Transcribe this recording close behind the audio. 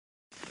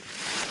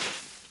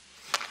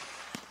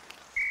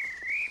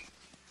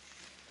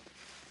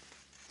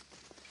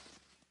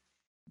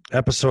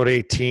Episode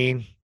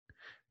 18,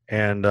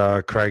 and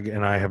Craig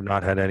and I have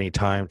not had any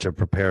time to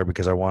prepare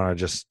because I want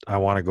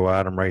to go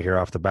at them right here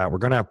off the bat. We're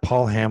going to have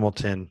Paul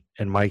Hamilton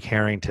and Mike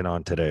Harrington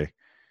on today.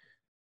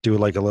 Do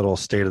like a little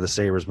State of the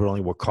Sabres, but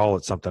only we'll call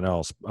it something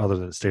else other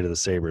than State of the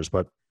Sabres.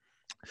 But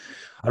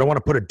I don't want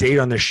to put a date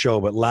on this show,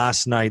 but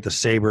last night the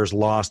Sabres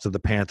lost to the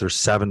Panthers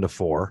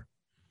 7-4.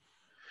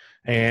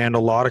 And a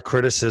lot of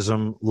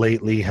criticism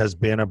lately has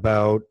been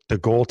about the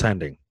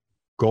goaltending.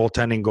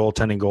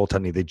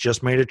 Goaltending. They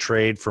just made a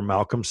trade for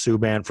Malcolm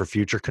Subban for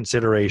future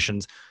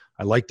considerations.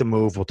 I like the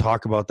move. We'll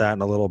talk about that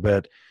in a little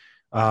bit.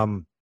 By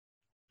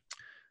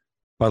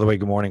the way,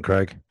 good morning,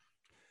 Craig.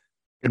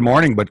 Good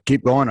morning, but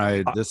keep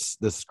going. This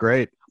is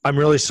great. I'm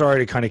really sorry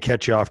to kind of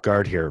catch you off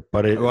guard here,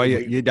 but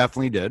you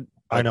definitely did.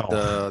 I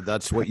know.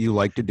 That's what you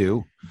like to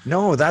do.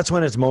 No, that's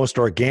when it's most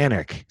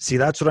organic. See,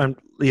 that's what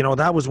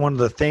that was one of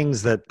the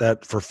things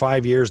that for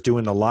 5 years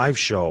doing the live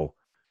show,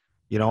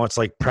 it's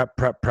like prep.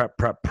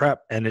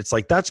 And it's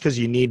like, that's because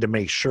you need to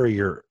make sure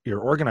you're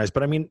organized.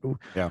 But I mean,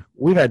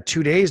 We've had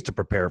 2 days to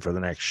prepare for the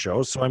next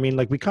show. So, I mean,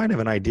 like we kind of have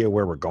an idea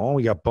where we're going.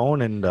 We got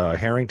Bone and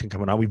Harrington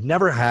coming on. We've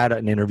never had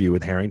an interview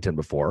with Harrington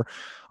before.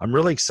 I'm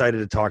really excited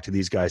to talk to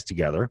these guys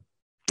together.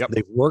 Yep.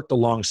 They've worked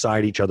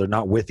alongside each other,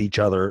 not with each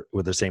other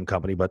with the same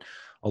company, but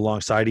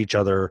alongside each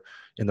other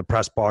in the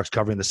press box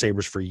covering the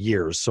Sabres for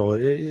years. So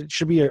it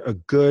should be a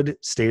good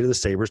State of the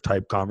Sabres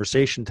type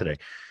conversation today.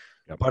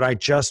 Yep. But I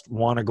just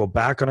want to go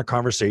back on a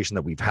conversation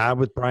that we've had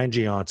with Brian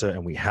Giunta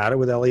and we had it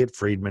with Elliot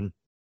Friedman,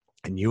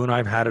 and you and I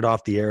have had it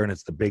off the air, and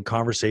it's the big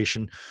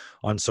conversation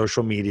on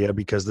social media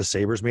because the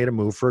Sabres made a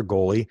move for a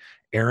goalie.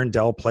 Aaron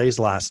Dell plays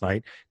last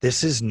night.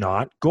 This is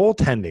not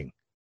goaltending.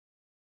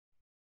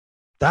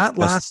 That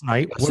last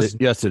night was...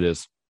 Yes, it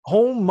is.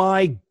 Oh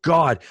my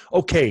God.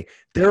 Okay.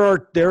 There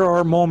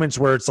are moments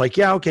where it's like,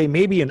 yeah, okay,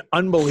 maybe an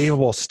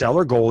unbelievable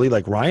stellar goalie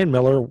like Ryan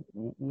Miller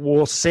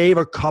will save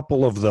a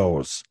couple of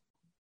those.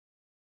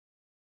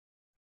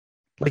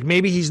 Like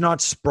maybe he's not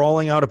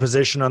sprawling out a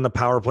position on the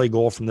power play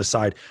goal from the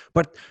side,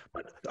 but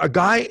a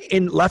guy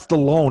left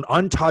alone,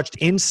 untouched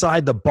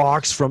inside the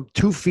box from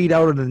 2 feet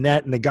out of the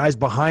net, and the guy's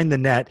behind the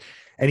net,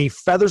 and he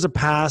feathers a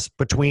pass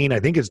between, I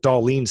think it's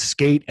Dahlin's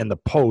skate and the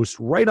post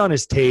right on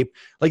his tape.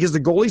 Like, is the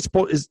goalie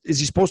is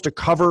he supposed to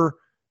cover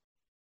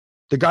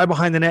the guy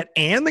behind the net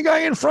and the guy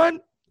in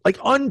front? Like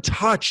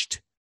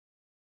untouched.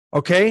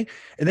 Okay.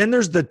 And then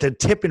there's the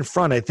tip in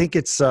front. I think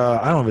it's,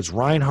 I don't know if it's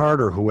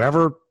Reinhardt or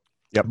whoever.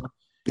 Yep.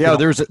 Yeah,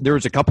 there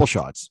was a couple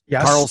shots.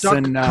 Yeah,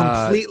 Carlson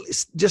completely,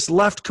 just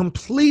left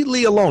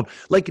completely alone.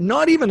 Like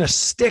not even a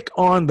stick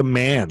on the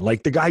man.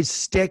 Like the guy's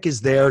stick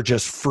is there,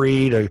 just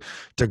free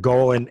to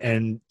go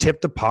and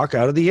tip the puck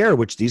out of the air.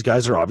 Which these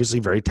guys are obviously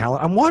very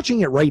talented. I'm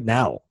watching it right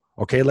now.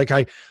 Okay, like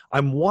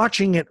I'm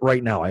watching it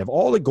right now. I have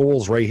all the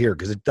goals right here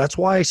because that's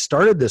why I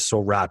started this so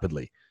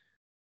rapidly.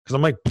 Because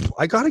I'm like,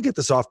 I got to get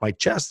this off my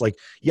chest. Like,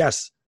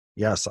 yes.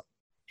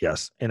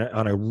 And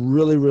on a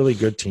really, really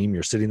good team,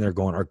 you're sitting there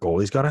going, our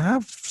goalie's got to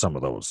have some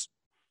of those.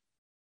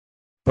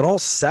 But all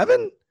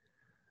seven?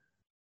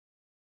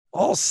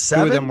 All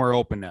seven? 2 of them were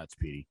open nets,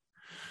 Petey.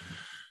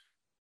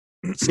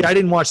 See, I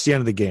didn't watch the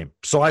end of the game.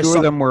 So I 2 saw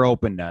of them were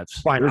open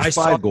nets. Fine. There's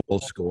 5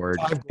 goals scored.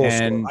 5 goals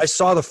scored. I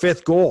saw the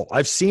 5th goal.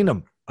 I've seen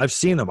them. I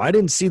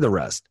didn't see the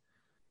rest.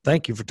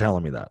 Thank you for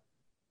telling me that.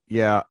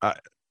 Yeah.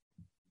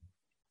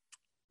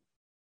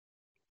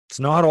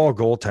 It's not all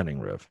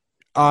goaltending, Riv.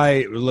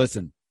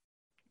 Listen.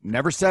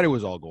 Never said it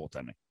was all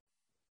goaltending.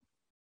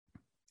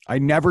 I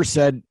never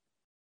said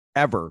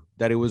ever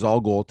that it was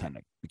all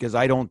goaltending because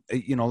I don't,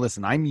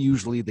 listen, I'm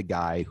usually the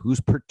guy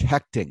who's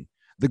protecting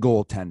the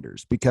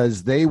goaltenders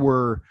because they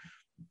were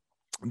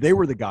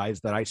the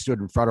guys that I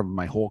stood in front of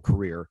my whole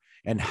career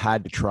and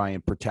had to try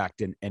and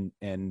protect and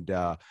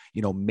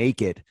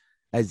make it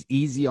as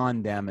easy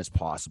on them as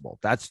possible.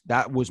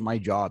 That was my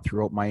job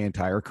throughout my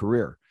entire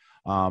career.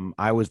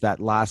 I was that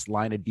last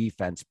line of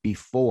defense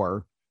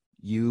before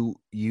you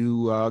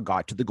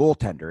got to the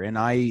goaltender, and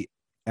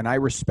I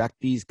respect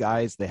these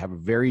guys. They have a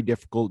very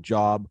difficult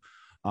job,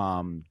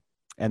 and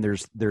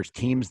there's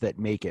teams that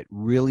make it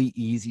really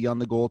easy on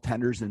the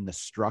goaltenders in the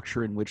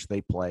structure in which they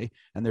play,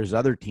 and there's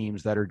other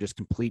teams that are just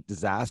complete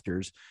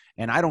disasters.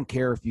 And I don't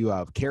care if you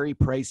have Carey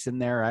Price in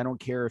there. I don't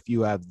care if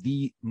you have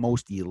the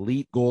most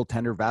elite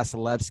goaltender,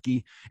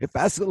 Vasilevsky. If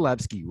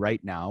Vasilevsky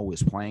right now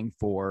was playing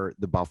for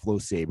the Buffalo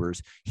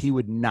Sabres, he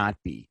would not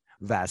be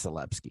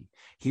Vasilevsky.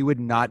 He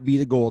would not be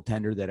the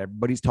goaltender that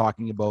everybody's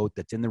talking about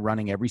that's in the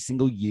running every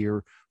single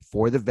year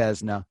for the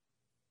Vezina,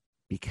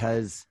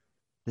 because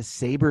the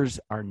Sabres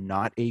are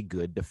not a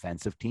good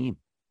defensive team.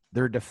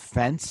 Their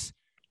defense,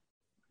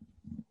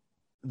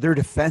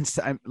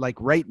 I'm like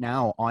right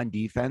now on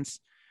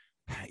defense,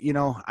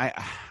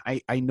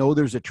 I know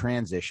there's a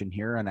transition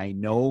here, and I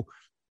know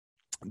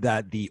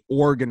that the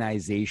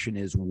organization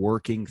is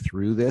working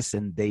through this,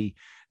 and they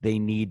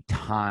need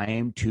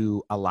time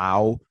to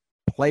allow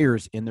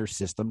players in their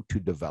system to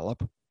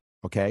develop,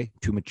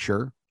 to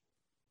mature.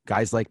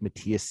 Guys like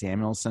Matthias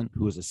Samuelsson,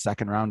 who is a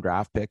 2nd-round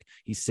draft pick.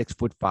 He's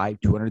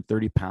 6'5",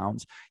 230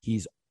 pounds.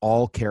 He's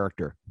all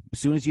character. As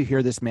soon as you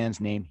hear this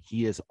man's name,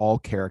 he is all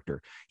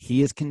character.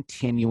 He is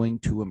continuing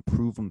to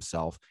improve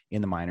himself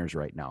in the minors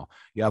right now.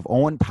 You have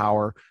Owen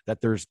Power that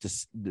there's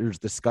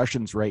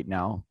discussions right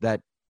now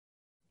that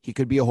he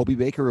could be a Hobie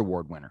Baker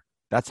Award winner.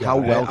 That's how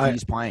well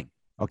he's playing.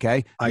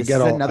 Okay. This is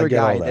another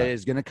guy that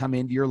is going to come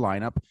into your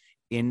lineup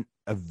in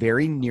a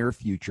very near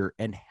future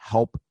and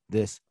help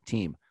this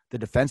team. The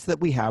defense that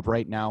we have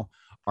right now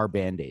are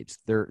Band-Aids.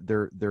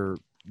 They're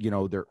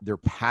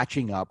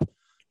patching up,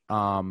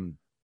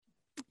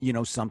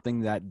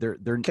 something that they're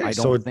okay, I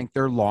don't think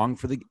they're long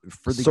for the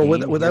so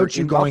game without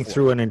you going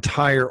through an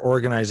entire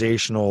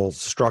organizational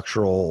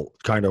structural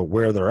kind of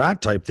where they're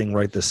at type thing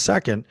right this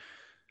second,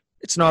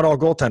 it's not all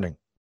goaltending.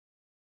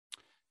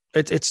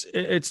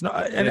 It's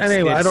not. And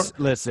anyway, I don't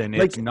listen.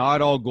 It's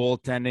not all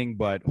goaltending,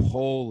 but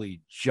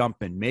holy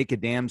jumping, make a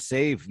damn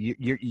save.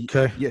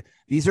 Okay.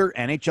 These are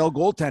NHL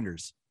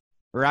goaltenders.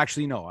 Or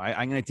actually, no,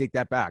 I'm going to take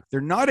that back.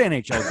 They're not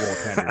NHL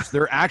goaltenders.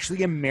 They're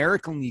actually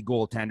American League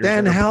goaltenders.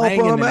 Then help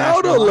them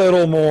out a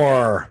little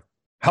more.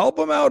 Help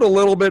them out a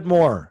little bit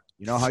more.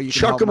 You know how you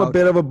chuck them a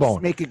bit of a bone.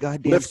 Just make a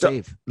goddamn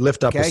save.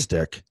 Lift up a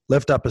stick.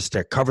 Lift up a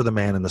stick. Cover the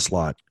man in the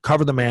slot.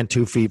 Cover the man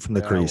 2 feet from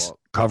the crease. Well,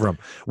 cover him.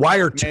 Why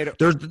are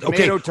there's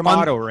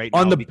tomato right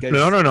now?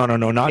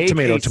 No, not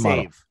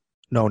tomato.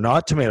 No,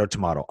 not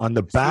tomato. On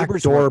the back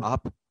door.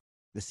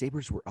 The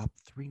Sabres were up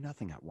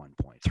 3-0 at one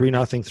point. 3-0,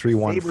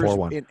 3-1,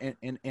 4-1.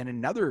 In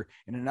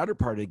another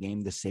part of the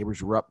game, the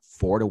Sabres were up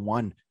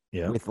 4-1.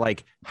 Yeah, with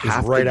like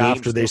half right the game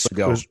after they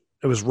go.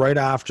 It was right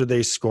after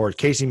they scored.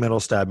 Casey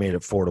Middlestad made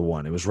it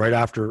 4-1. It was right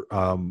after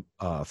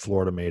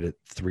Florida made it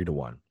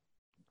 3-1.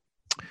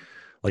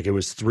 Like it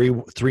was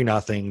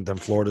 3-0. Then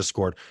Florida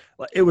scored.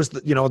 It was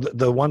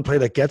the one play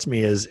that gets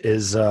me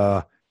is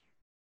I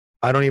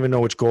don't even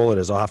know which goal it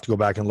is. I'll have to go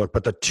back and look.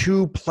 But the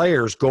two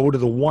players go to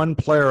the one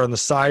player on the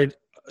side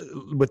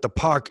with the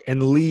puck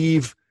and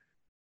leave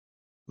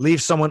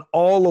someone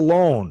all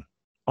alone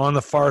on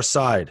the far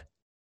side.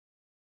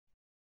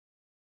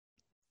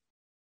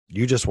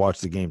 You just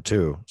watched the game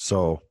too.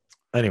 So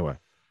anyway,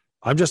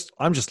 I'm just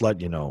letting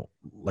you know.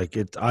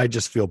 I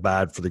just feel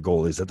bad for the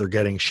goalies that they're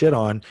getting shit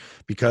on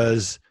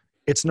because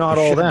it's not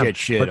all them. Get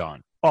shit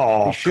on.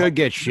 Oh, they should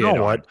get shit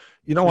on.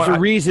 You know what? There's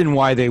a reason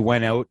why they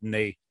went out and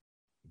they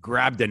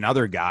grabbed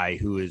another guy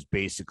who is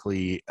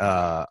basically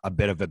a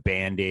bit of a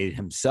Band-Aid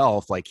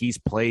himself. Like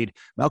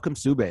Malcolm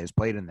Subban has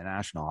played in the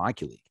National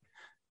Hockey League.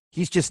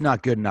 He's just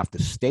not good enough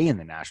to stay in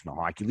the National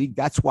Hockey League.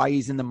 That's why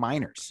he's in the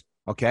minors.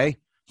 Okay.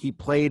 He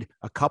played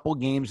a couple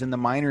games in the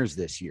minors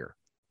this year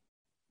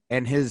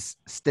and his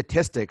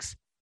statistics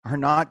are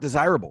not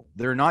desirable.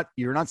 You're not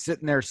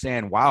sitting there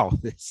saying, wow,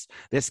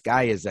 this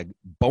guy is a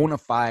bona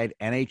fide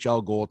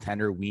NHL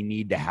goaltender. We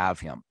need to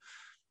have him.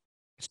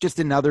 It's just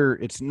another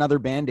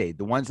Band-Aid.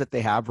 The ones that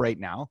they have right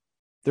now,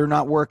 they're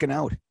not working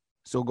out.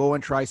 So go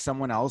and try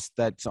someone else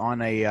that's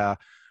on a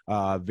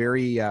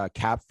very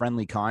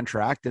cap-friendly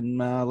contract, and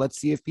let's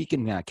see if he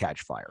can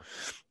catch fire.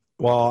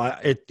 Well,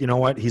 you know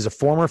what? He's a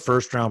former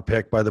first-round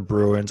pick by the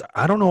Bruins.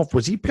 I don't know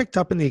was he picked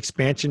up in the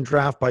expansion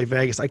draft by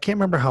Vegas? I can't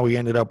remember how he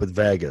ended up with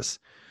Vegas.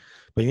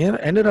 But he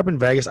ended up in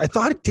Vegas.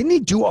 Didn't he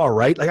do all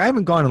right? Like, I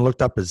haven't gone and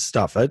looked up his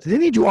stuff.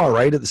 Didn't he do all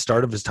right at the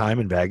start of his time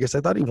in Vegas?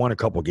 I thought he won a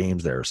couple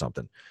games there or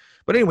something.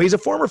 But anyway, he's a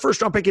former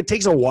first-round pick. It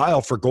takes a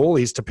while for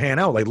goalies to pan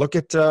out. Like, look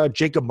at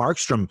Jacob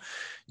Markstrom.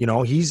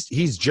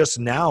 He's just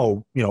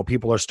now,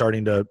 people are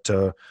starting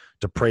to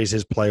praise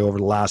his play over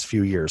the last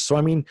few years. So,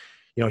 I mean,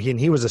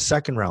 he was a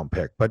second-round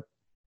pick. But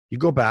you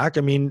go back,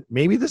 I mean,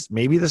 maybe this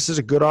is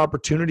a good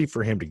opportunity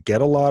for him to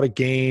get a lot of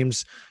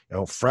games,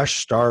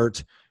 fresh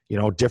start,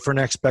 different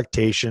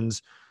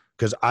expectations.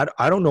 Because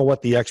I don't know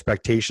what the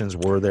expectations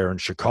were there in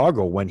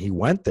Chicago when he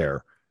went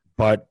there.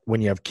 But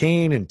when you have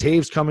Kane and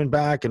Taves coming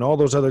back and all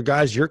those other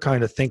guys, you're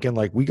kind of thinking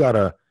like we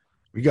gotta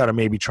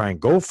maybe try and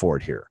go for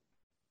it here,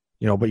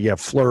 But you have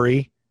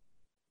Fleury.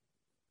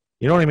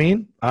 You know what I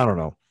mean? I don't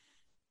know.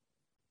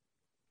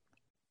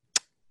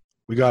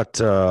 We got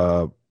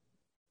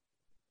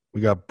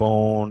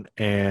Bone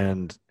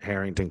and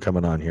Harrington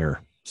coming on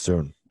here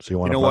soon.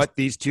 So you know what?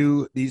 These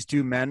two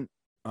men,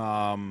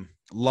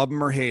 love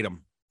them or hate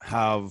them,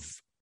 have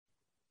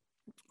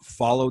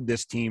followed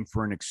this team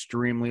for an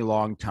extremely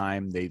long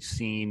time. They've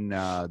seen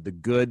the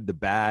good, the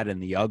bad,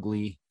 and the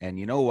ugly. And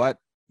you know what?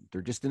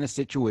 They're just in a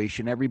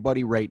situation.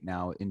 Everybody right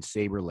now in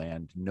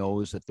Saberland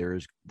knows that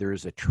there's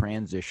a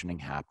transitioning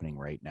happening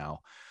right now,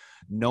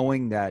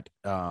 knowing that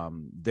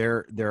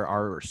there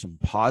are some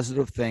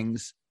positive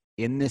things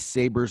in this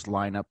Sabres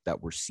lineup that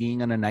we're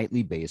seeing on a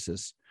nightly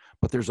basis.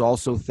 But there's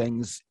also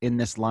things in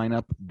this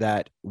lineup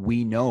that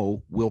we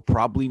know will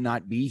probably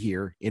not be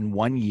here in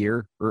 1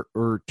 year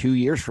or 2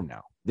 years from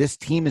now. This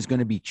team is going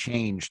to be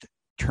changed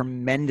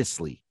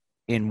tremendously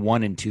in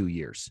 1 and 2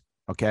 years.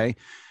 Okay.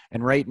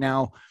 And right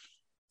now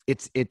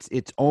it's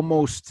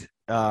almost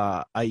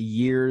a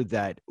year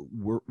that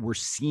we're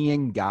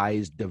seeing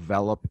guys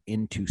develop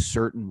into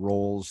certain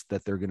roles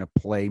that they're going to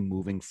play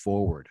moving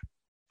forward.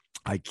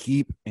 I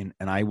keep, and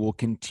I will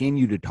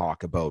continue to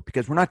talk about,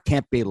 because we're not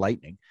Tampa Bay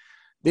Lightning.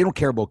 They don't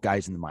care about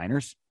guys in the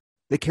minors.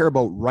 They care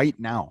about right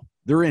now.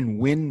 They're in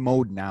win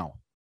mode now.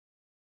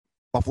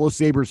 Buffalo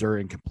Sabres are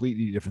in a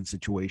completely different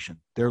situation.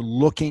 They're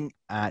looking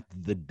at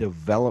the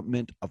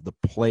development of the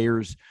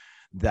players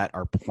that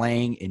are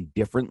playing in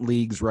different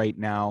leagues right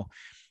now.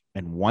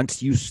 And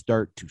once you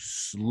start to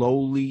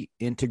slowly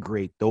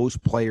integrate those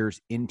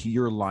players into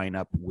your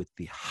lineup with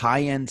the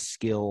high-end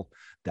skill,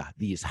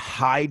 these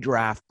high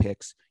draft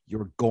picks,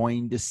 you're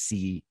going to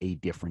see a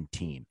different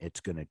team.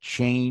 It's going to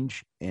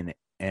change,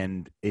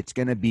 and it's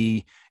going to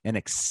be an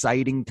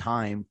exciting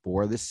time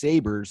for the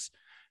Sabres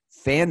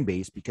fan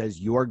base because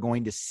you're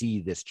going to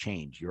see this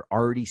change. You're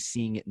already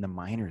seeing it in the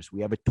minors.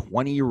 We have a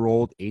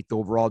 20-year-old 8th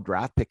overall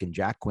draft pick in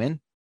Jack Quinn.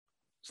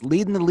 He's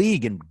leading the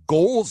league in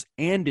goals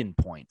and in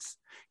points.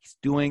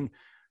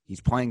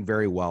 He's playing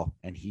very well,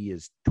 and he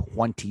is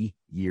 20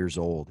 years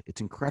old.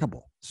 It's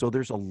incredible. So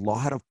there's a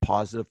lot of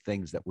positive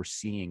things that we're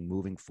seeing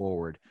moving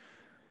forward,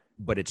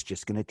 but it's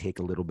just going to take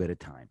a little bit of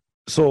time.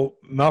 So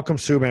Malcolm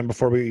Subban,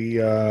 before we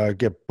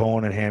get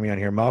Bone and Hammy on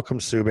here, Malcolm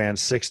Subban,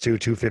 6'2",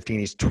 215.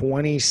 He's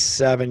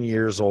 27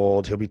 years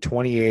old. He'll be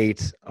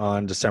 28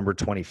 on December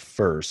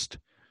 21st.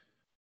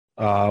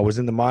 Was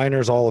in the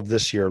minors all of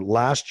this year.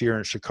 Last year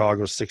in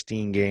Chicago,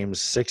 16 games,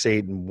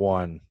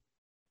 6-8-1,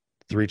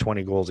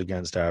 320 goals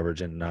against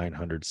average, and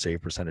 900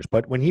 save percentage.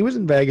 But when he was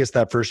in Vegas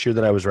that first year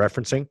that I was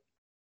referencing,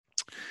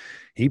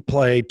 he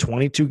played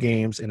 22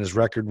 games, and his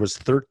record was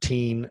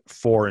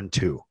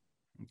 13-4-2.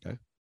 Okay.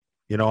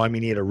 You know, I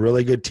mean, he had a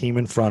really good team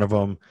in front of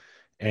him,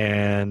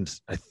 and,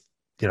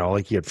 you know,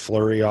 like he had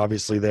Fleury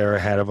obviously there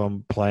ahead of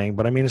him playing.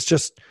 But, I mean, it's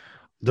just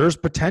there's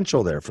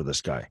potential there for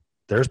this guy.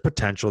 There's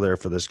potential there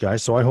for this guy,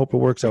 so I hope it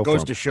works out for him.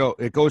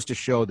 It goes to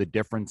show the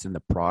difference in the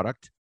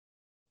product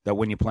that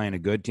when you're playing a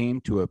good team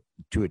to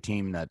a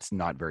team that's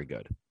not very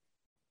good.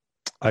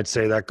 I'd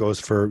say that goes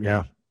for,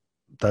 yeah,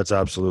 that's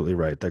absolutely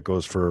right. That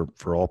goes for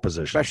all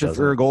positions. Especially if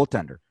you're a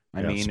goaltender.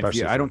 I Yeah,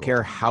 mean, I don't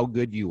care how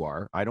good you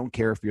are. I don't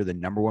care if you're the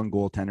number one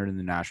goaltender in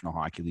the National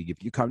Hockey League.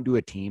 If you come to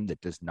a team that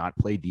does not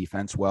play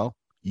defense well,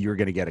 you're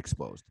going to get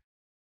exposed.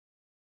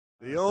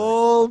 The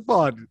old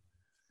fun.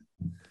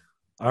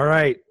 All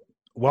right.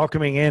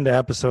 Welcoming into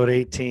episode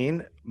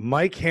 18,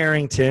 Mike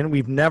Harrington.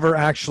 We've never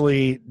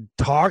actually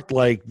talked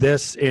like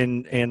this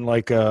in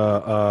like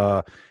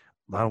a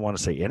I don't want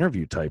to say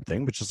interview type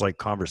thing, but just like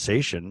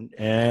conversation.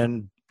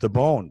 And the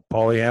Bone,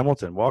 Paulie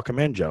Hamilton. Welcome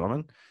in,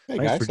 gentlemen. Hey,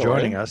 Thanks guys, for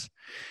joining us.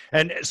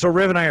 And so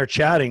Riv and I are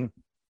chatting,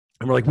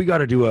 and we're like, we got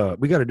to do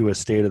a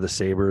state of the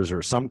Sabres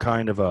or some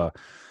kind of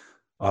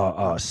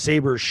a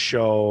Sabres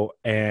show.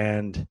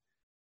 And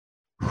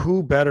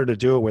who better to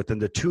do it with than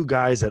the two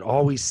guys that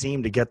always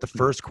seem to get the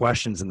first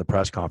questions in the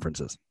press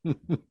conferences?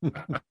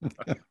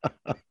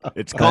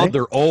 It's called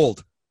they're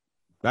old.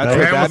 That's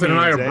what Hamilton and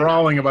I are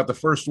brawling about the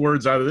first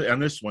words on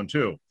this one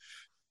too.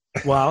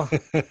 Well,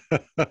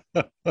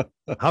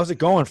 how's it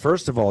going,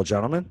 first of all,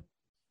 gentlemen?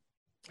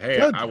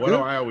 Hey, what do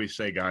I always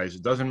say, guys?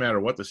 It doesn't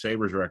matter what the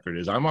Sabres record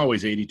is. I'm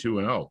always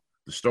 82-0.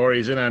 The story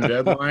is in on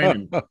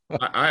deadline, and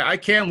I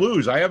can't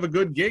lose. I have a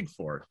good gig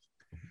for it.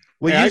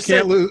 Well, hey,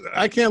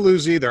 I can't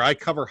lose either. I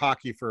cover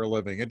hockey for a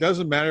living. It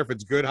doesn't matter if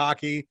it's good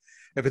hockey,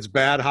 if it's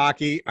bad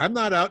hockey. I'm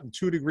not out in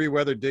 2-degree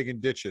weather digging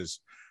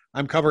ditches.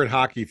 I'm covering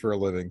hockey for a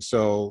living,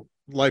 so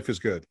life is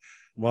good.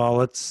 Well,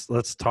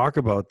 let's talk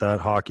about that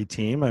hockey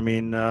team. I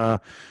mean,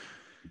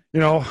 you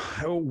know,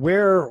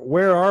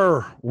 where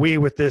are we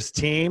with this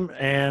team?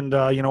 And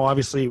you know,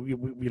 obviously,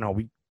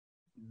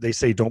 they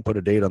say don't put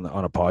a date on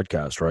a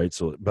podcast, right?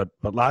 So, but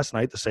last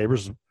night the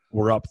Sabres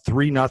were up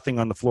 3-0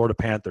 on the Florida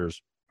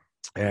Panthers,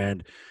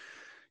 and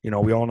you know,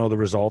 we all know the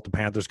result. The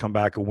Panthers come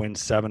back and win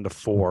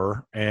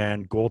 7-4,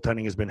 and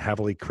goaltending has been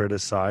heavily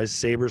criticized.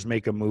 Sabres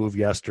make a move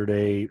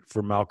yesterday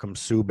for Malcolm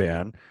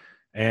Subban.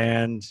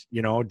 And,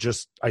 you know,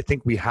 I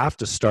think we have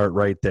to start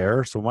right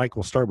there. So, Mike,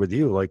 we'll start with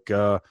you. Like,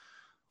 you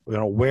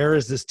know, where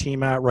is this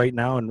team at right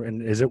now?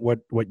 And is it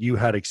what you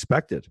had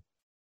expected?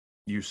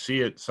 You see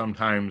it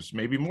sometimes,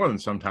 maybe more than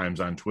sometimes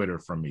on Twitter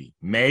from me.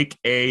 Make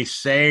a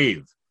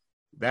save.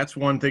 That's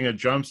one thing that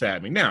jumps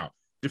at me. Now,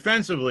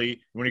 defensively,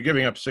 when you're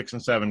giving up 6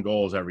 and 7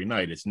 goals every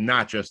night, it's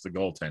not just the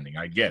goaltending.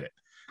 I get it.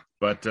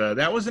 But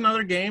that was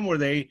another game where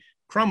they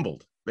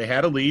crumbled. They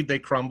had a lead. They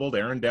crumbled.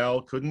 Aaron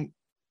Dell couldn't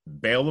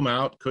bail them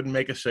out, couldn't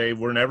make a save.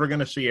 We're never going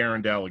to see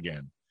Aaron Dell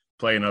again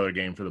play another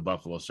game for the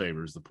Buffalo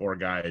Sabres. The poor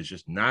guy is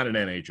just not an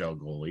NHL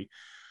goalie.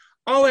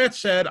 All that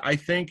said, I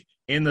think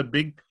in the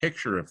big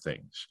picture of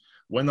things,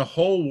 when the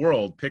whole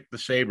world picked the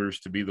Sabres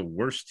to be the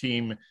worst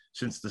team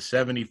since the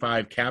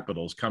 75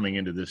 Capitals coming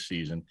into this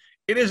season,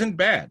 it isn't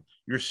bad.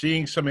 You're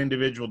seeing some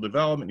individual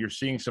development. You're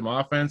seeing some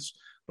offense.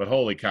 But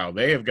holy cow,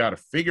 they have got to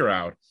figure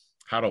out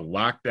how to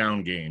lock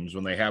down games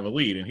when they have a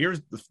lead. And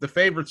here's the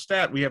favorite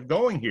stat we have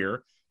going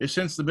here is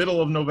since the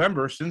middle of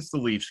November, since the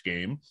Leafs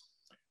game,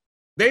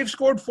 they've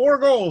scored 4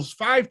 goals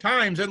 5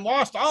 times and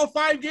lost all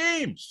 5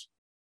 games.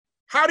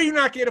 How do you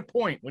not get a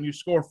point when you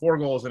score 4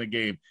 goals in a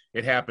game?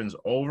 It happens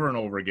over and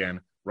over again.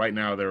 Right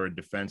now, they're a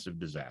defensive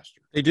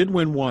disaster. They did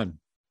win 1.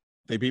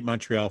 They beat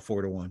Montreal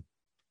 4-1.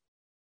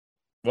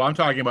 Well, I'm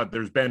talking about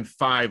there's been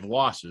 5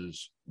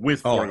 losses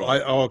with 4 goals.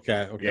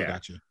 Okay, yeah.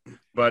 Gotcha.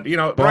 But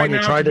right Bon, you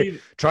now,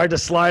 tried to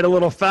slide a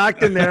little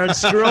fact in there and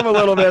screw him a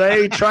little bit.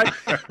 Hey, you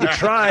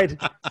tried.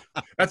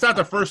 That's not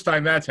the first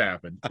time that's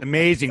happened.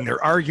 Amazing.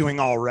 They're arguing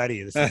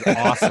already. This is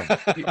awesome.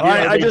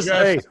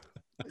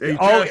 They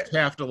just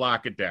have to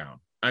lock it down.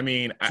 I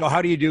mean, so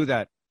how do you do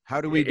that?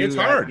 How do we do it's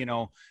that? hard.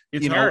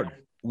 It's hard.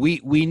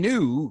 We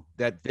knew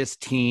that this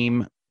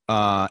team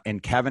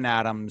and Kevin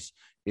Adams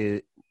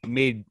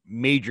made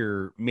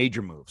major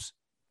moves,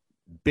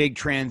 big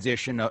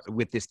transition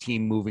with this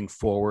team moving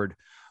forward.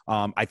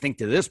 I think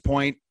to this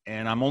point,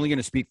 and I'm only going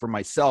to speak for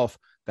myself,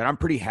 that I'm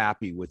pretty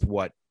happy with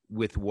what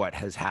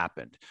has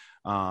happened.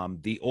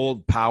 The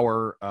old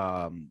power,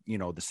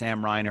 the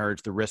Sam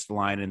Reinhardts, the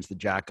Ristolainens, the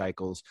Jack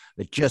Eichels,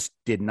 that just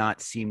did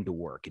not seem to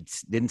work. It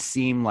didn't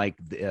seem like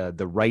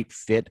the right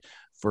fit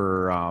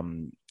for,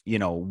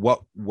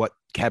 what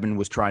Kevin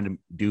was trying to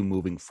do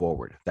moving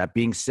forward. That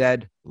being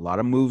said, a lot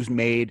of moves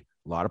made,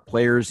 a lot of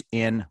players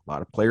in, a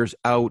lot of players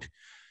out.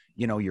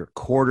 Your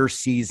quarter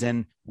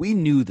season, we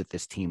knew that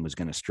this team was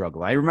going to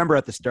struggle. I remember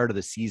at the start of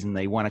the season,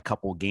 they won a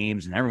couple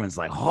games and everyone's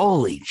like,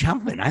 holy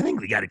jumping, I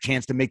think we got a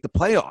chance to make the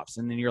playoffs.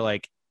 And then you're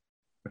like,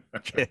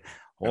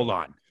 hold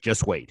on,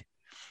 just wait.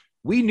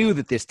 We knew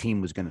that this team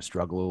was going to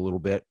struggle a little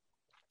bit,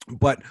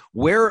 but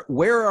where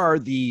are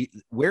the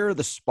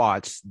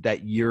spots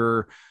that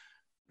you're,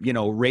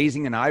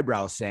 raising an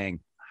eyebrow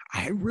saying,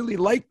 I really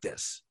like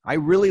this. We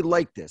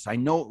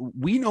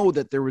know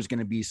that there was going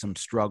to be some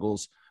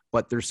struggles,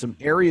 but there's some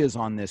areas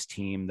on this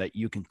team that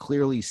you can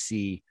clearly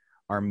see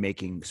are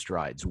making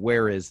strides.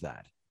 Where is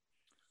that?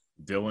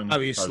 Dylan.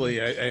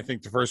 Obviously, I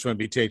think the first one would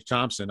be Tage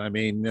Thompson. I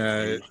mean,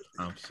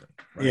 Thompson.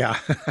 Right. Yeah,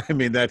 I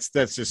mean, that's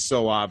just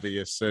so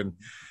obvious. And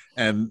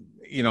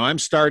I'm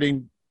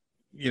starting,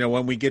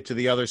 when we get to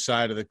the other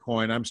side of the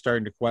coin, I'm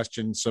starting to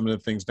question some of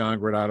the things Don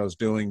Granato's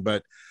doing.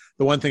 But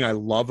the one thing I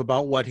love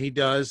about what he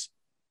does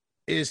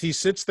is he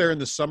sits there in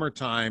the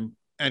summertime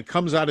and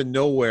comes out of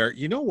nowhere.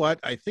 You know what?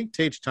 I think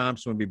Tage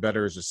Thompson would be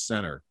better as a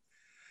center.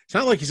 It's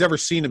not like he's ever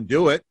seen him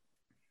do it.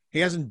 He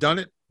hasn't done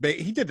it.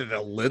 He did it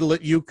a little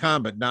at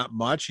UConn, but not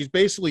much. He's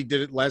basically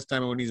did it last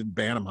time when he's in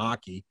Bantam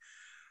hockey.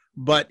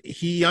 But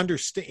he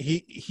understands.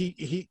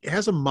 He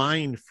has a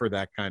mind for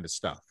that kind of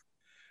stuff.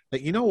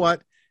 That, you know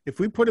what? If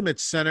we put him at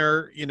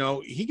center,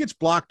 he gets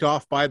blocked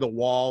off by the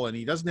wall and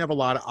he doesn't have a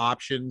lot of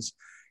options.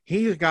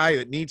 He's a guy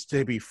that needs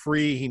to be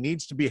free. He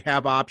needs to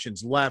have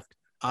options left,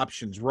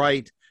 options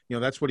right.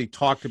 That's what he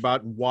talked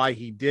about and why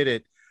he did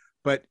it.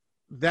 But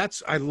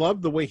I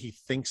love the way he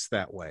thinks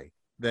that way,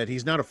 that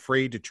he's not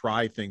afraid to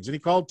try things. And he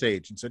called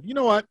Tage and said, you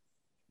know what?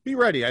 Be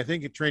ready. I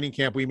think at training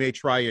camp, we may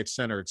try you at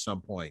center at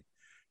some point,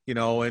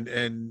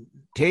 and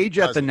Tage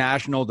at the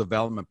National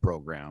Development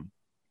Program.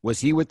 Was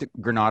he with the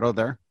Granato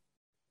there?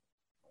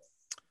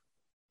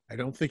 I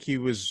don't think he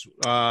was.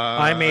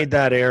 I made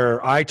that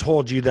error. I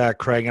told you that,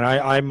 Craig, and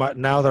I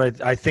now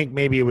that I think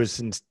maybe it was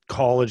in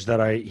college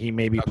that he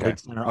maybe played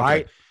center.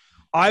 Okay.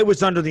 I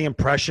was under the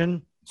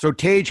impression. So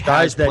Tage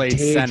has played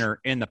center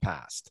in the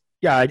past.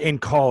 Yeah, in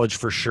college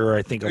for sure.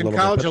 I think in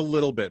college a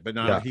little bit, but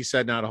not. Yeah. He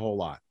said not a whole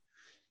lot.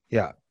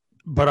 Yeah,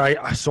 but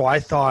I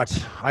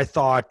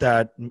thought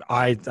that and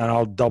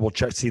I'll double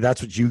check. See,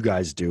 that's what you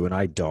guys do, and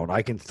I don't.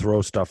 I can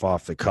throw stuff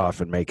off the cuff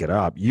and make it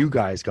up. You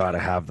guys got to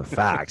have the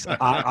facts.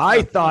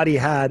 I thought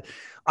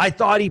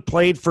he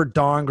played for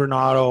Don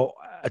Granato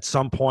at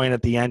some point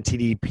at the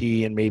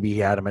NTDP, and maybe he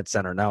had him at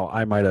center. Now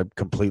I might have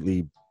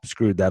completely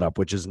screwed that up,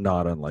 which is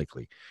not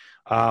unlikely.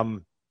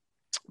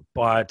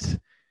 But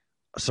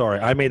sorry,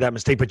 I made that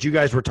mistake. But you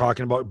guys were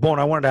talking about Bone.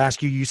 I wanted to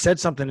ask you. You said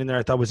something in there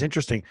I thought was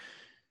interesting.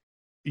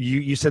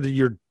 You said that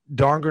your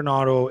Don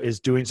Granato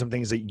is doing some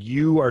things that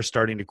you are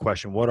starting to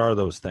question. What are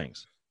those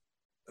things?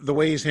 The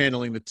way he's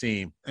handling the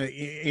team.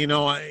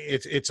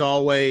 It's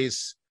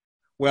always,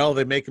 well,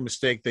 they make a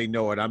mistake, they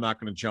know it. I'm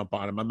not going to jump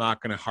on him. I'm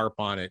not going to harp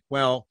on it.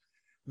 Well,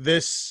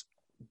 this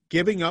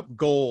giving up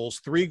goals,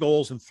 3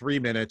 goals in 3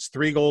 minutes,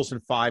 3 goals in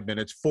 5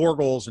 minutes, 4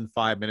 goals in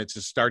 5 minutes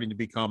is starting to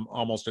become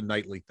almost a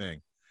nightly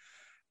thing.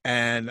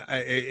 And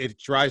it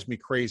drives me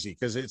crazy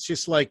because it's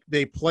just like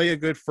they play a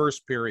good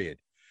first period.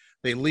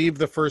 They leave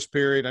the first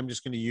period. I'm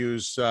just going to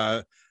use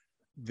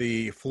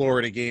the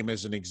Florida game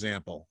as an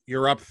example.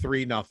 You're up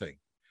 3-0.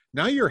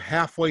 Now you're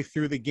halfway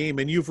through the game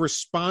and you've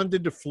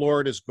responded to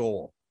Florida's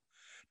goal.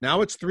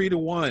 Now it's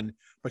 3-1,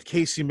 but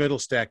Casey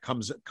Middlestat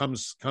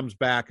comes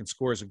back and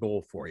scores a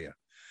goal for you.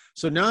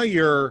 So now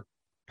you're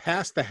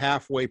past the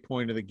halfway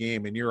point of the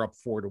game and you're up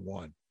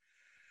 4-1.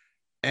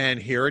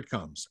 And here it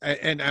comes.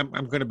 And I'm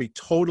going to be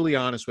totally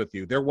honest with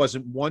you. There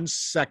wasn't 1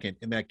 second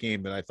in that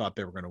game that I thought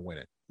they were going to win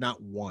it. Not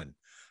one.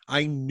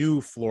 I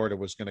knew Florida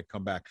was going to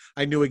come back.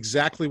 I knew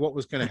exactly what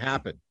was going to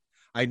happen.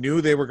 I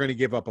knew they were going to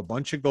give up a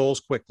bunch of goals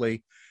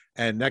quickly.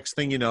 And next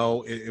thing you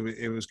know,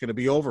 it was going to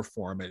be over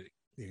for them.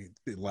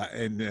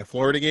 In the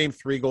Florida game,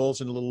 3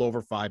 goals in a little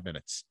over 5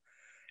 minutes.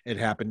 It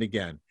happened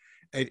again.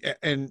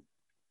 And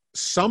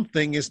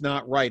something is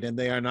not right. And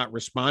they are not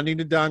responding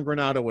to Don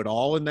Granato at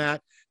all in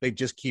that. They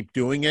just keep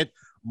doing it.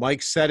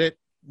 Mike said it,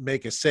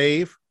 make a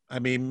save. I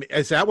mean,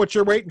 is that what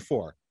you're waiting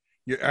for?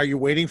 Are you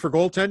waiting for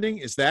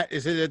goaltending? Is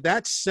it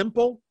that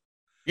simple?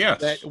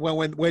 Yes. That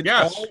when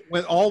Yes.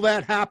 when all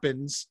that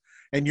happens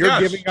and you're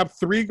giving up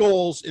 3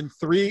 goals in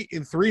 3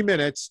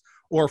 minutes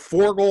or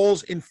 4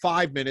 goals in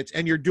 5 minutes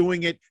and you're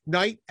doing it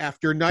night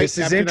after night. This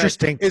is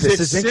interesting. Is this it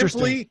is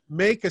simply interesting.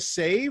 make a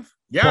save?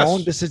 Yes.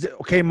 Bone, this is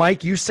okay,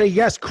 Mike. You say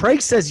yes.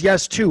 Craig says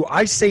yes too.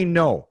 I say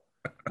no.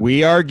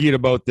 We argued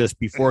about this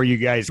before you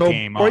guys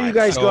came on. Before you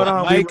guys got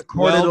on, we Mike,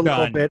 recorded well a little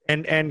done. bit,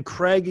 and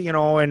Craig,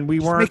 and we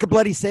Just weren't. make a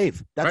bloody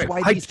save. That's Right.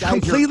 why I these guys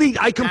completely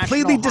National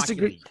disagree.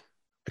 Hockey League.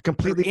 I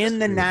completely They're in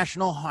the disagree.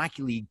 National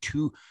Hockey League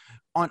too,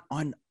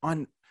 on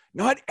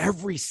not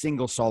every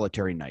single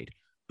solitary night,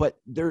 but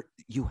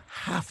you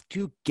have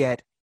to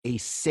get a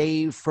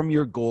save from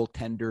your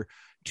goaltender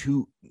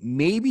to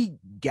maybe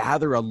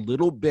gather a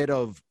little bit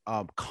of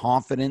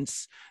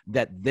confidence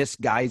that this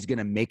guy's going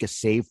to make a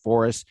save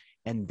for us,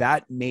 and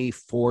that may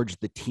forge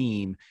the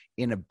team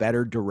in a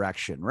better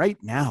direction. Right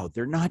now,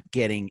 they're not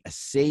getting a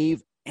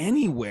save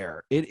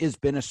anywhere. It has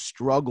been a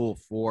struggle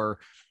for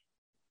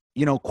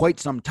quite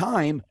some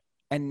time,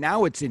 and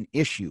now it's an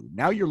issue.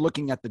 Now you're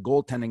looking at the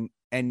goaltending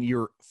and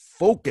you're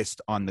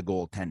focused on the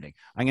goaltending.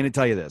 I'm going to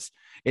tell you this.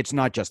 It's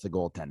not just the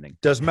goaltending.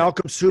 Does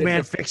Malcolm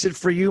Subban fix it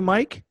for you,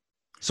 Mike?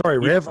 Sorry,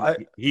 Riv.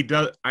 He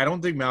does. I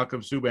don't think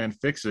Malcolm Subban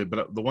fixes it,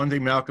 but the one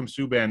thing Malcolm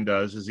Subban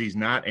does is he's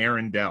not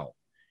Aaron Dell.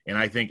 And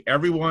I think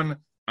everyone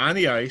on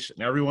the ice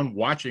and everyone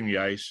watching the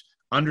ice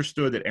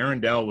understood that Aaron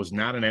Dell was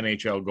not an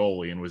NHL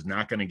goalie and was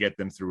not going to get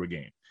them through a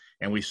game.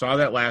 And we saw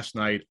that last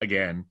night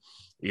again.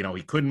 He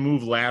couldn't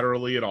move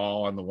laterally at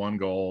all on the one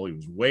goal. He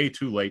was way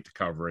too late to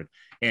cover it.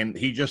 And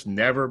he just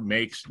never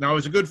makes – now, it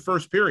was a good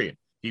first period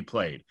he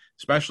played,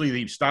 especially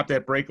he stopped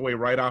that breakaway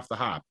right off the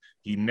hop.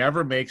 He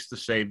never makes the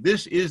save.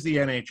 This is the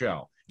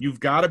NHL. You've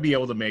got to be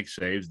able to make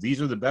saves.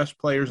 These are the best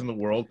players in the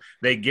world.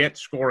 They get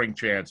scoring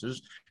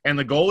chances, and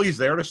the goalie's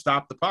there to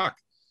stop the puck.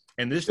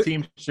 And this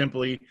team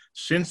simply,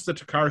 since the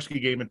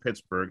Tokarski game in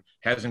Pittsburgh,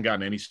 hasn't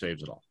gotten any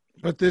saves at all.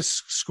 But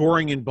this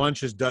scoring in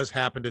bunches does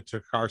happen to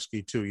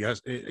Tokarski too.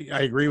 Yes,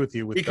 I agree with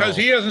you. Because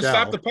he hasn't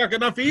stopped the puck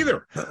enough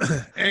either.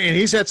 And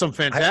he's had some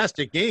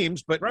fantastic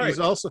games, but Right. he's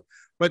also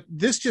 – but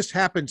this just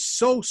happens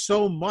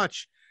so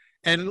much.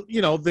 And,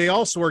 they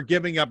also are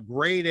giving up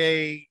grade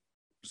A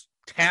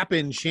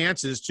tap-in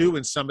chances too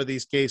in some of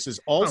these cases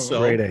also.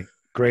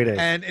 Grade A.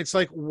 And it's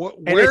like, where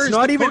And is it's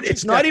not the even coaching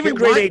it's not staff? even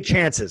Why- grade A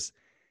chances.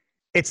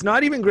 It's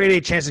not even grade A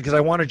chances because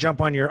I want to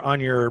jump on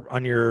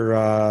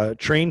your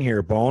train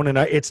here, Bone. And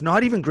it's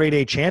not even grade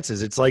A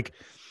chances. It's like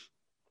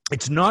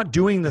it's not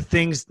doing the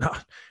things. No,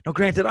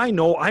 granted, I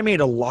know I made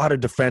a lot of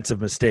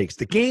defensive mistakes.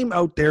 The game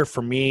out there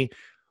for me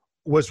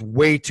was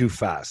way too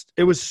fast.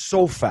 It was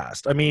so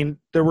fast. I mean,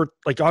 there were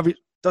obvious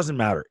doesn't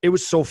matter. It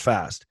was so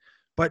fast.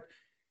 But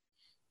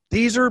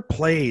these are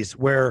plays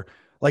where,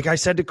 like I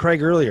said to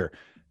Craig earlier,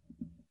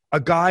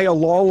 a guy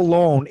all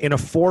alone in a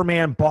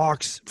 4-man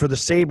box for the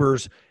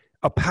Sabres,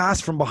 a pass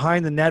from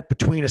behind the net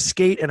between a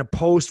skate and a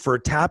post for a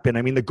tap-in.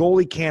 I mean, the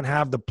goalie can't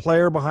have the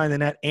player behind the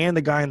net and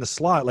the guy in the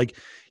slot.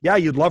 Yeah,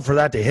 you'd love for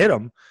that to hit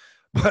him,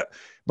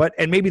 but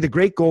and maybe the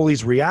great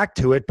goalies react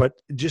to it, but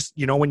just,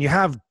 when you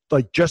have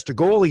just a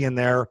goalie in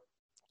there,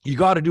 you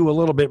got to do a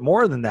little bit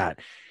more than that.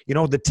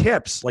 The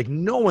tips,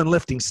 no one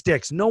lifting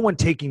sticks, no one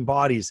taking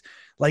bodies.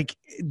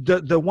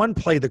 The one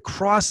play, the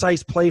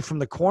cross-ice play from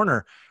the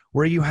corner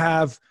where you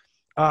have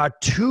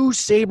 2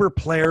 Sabre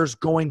players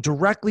going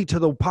directly to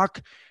the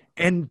puck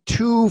and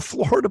 2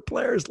 Florida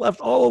players left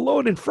all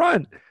alone in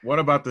front. What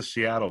about the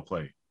Seattle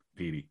play,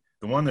 Petey?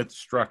 The one that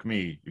struck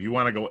me, if you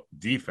want to go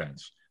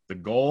defense, the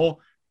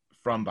goal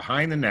from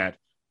behind the net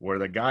where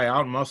the guy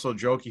out-muscled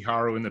Joki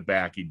Haru in the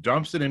back. He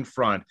dumps it in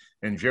front,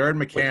 and Jared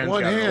McCann's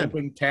got an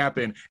open tap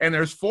in, and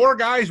there's 4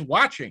 guys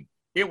watching.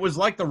 It was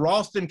like the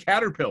Ralston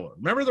Caterpillar.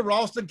 Remember the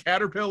Ralston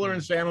Caterpillar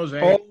in San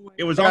Jose?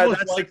 It was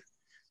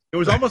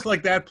almost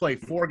like that play,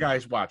 4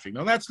 guys watching.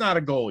 Now, that's not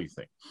a goalie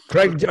thing.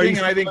 Craig,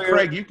 I think,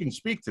 Craig, you can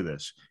speak to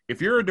this.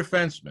 If you're a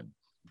defenseman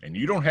and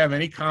you don't have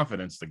any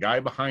confidence the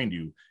guy behind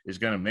you is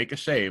going to make a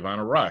save on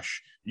a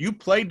rush, you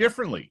play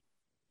differently.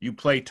 You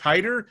play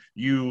tighter.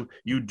 You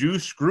do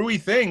screwy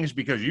things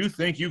because you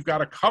think you've got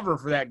to cover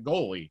for that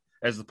goalie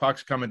as the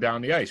puck's coming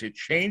down the ice. It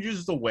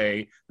changes the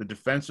way the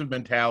defensive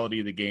mentality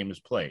of the game is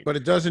played. But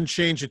it doesn't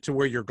change it to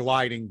where you're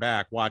gliding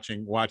back,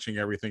 watching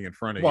everything in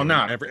front of you. Well,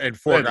 not. And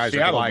 4 guys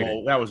are gliding.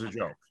 Goal, that was a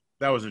joke.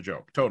 That was a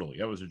joke. Totally.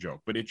 That was a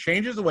joke. But it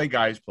changes the way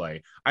guys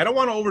play. I don't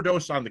want to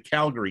overdose on the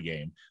Calgary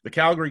game. The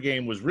Calgary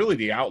game was really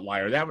the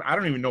outlier. I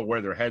don't even know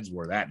where their heads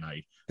were that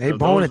night. Hey,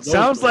 Bone, it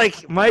sounds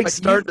like Mike's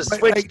starting to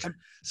switch.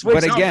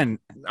 But again,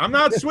 I'm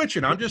not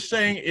switching. I'm just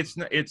saying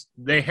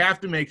they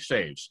have to make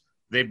saves.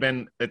 They've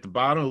been at the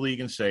bottom of the league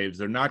in saves.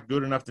 They're not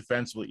good enough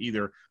defensively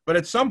either. But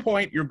at some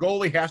point, your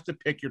goalie has to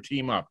pick your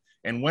team up.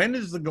 And when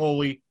does the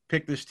goalie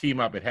pick this team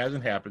up? It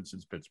hasn't happened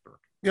since Pittsburgh.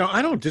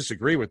 I don't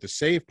disagree with the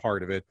save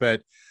part of it,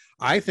 but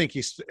I think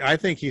he's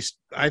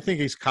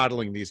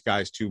coddling these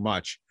guys too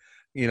much.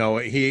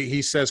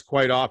 He says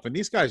quite often,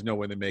 these guys know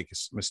when they make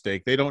a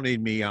mistake. They don't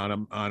need me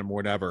on them,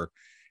 whatever.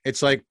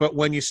 It's like, but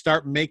when you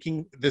start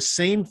making the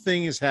same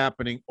thing is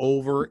happening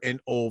over and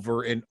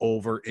over and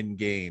over in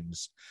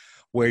games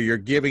where you're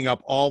giving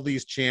up all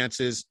these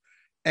chances.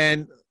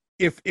 And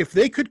if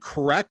they could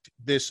correct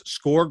this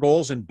score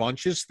goals in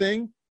bunches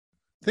thing,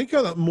 think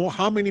of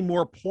how many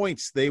more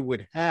points they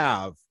would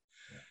have.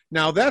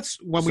 Now that's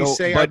when we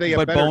say, are they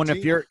a better Bone,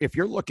 team? if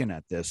you're looking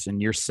at this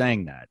and you're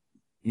saying that,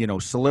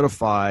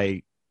 solidify,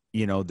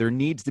 there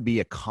needs to be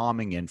a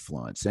calming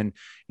influence,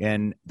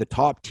 and the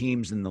top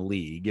teams in the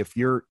league, if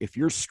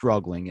you're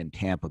struggling in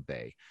Tampa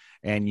Bay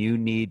and you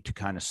need to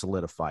kind of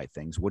solidify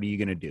things, what are you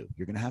going to do?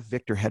 You're going to have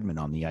Victor Hedman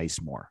on the ice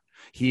more.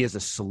 He is a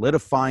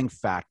solidifying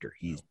factor.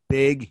 He's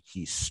big,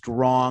 he's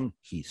strong,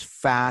 he's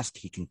fast,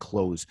 he can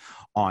close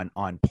on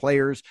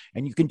players,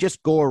 and you can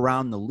just go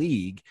around the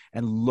league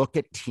and look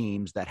at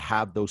teams that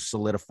have those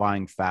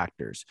solidifying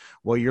factors.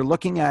 Well, you're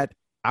looking at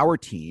our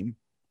team,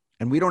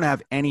 and we don't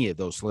have any of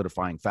those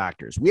solidifying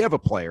factors. We have a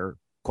player,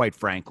 quite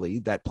frankly,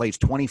 that plays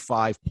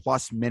 25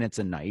 plus minutes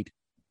a night,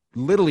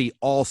 literally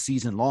all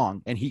season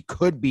long, and he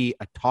could be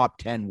a top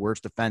 10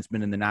 worst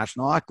defenseman in the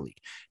National Hockey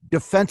League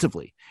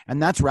defensively, and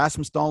that's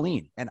Rasmus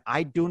Dahlin. And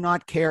I do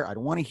not care. I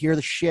don't want to hear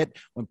the shit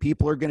when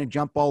people are going to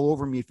jump all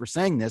over me for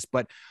saying this,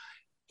 but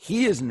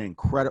he is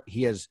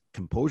he has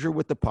composure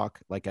with the puck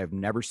like I've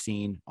never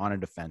seen on a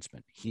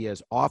defenseman. He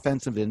has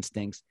offensive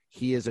instincts.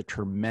 He is a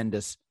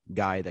tremendous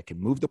guy that can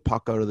move the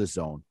puck out of the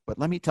zone. But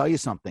let me tell you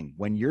something,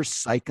 when you're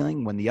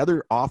cycling, when the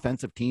other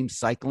offensive team's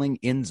cycling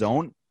in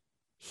zone,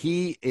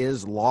 he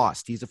is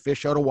lost. He's a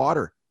fish out of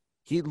water.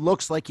 He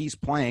looks like he's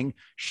playing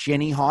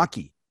shinny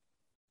hockey.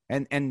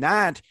 And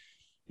that,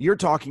 you're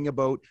talking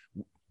about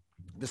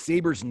the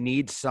Sabres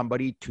need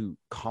somebody to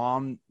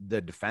calm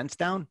the defense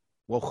down.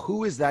 Well,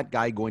 who is that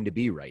guy going to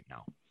be right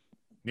now?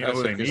 Is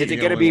it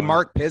going to be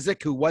Mark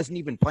Pysyk, who wasn't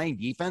even playing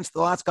defense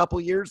the last couple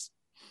of years?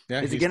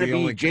 Yeah, is it going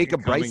to be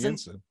Jacob Bryson?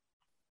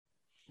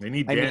 They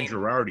need Dan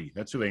Girardi.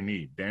 That's who they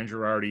need. Dan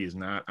Girardi is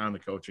not on the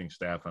coaching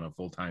staff on a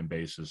full-time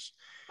basis.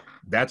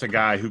 That's a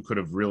guy who could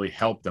have really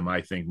helped them,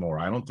 I think, more.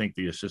 I don't think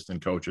the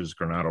assistant coaches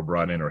Granato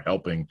brought in are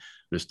helping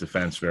this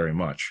defense very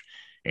much.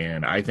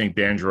 And I think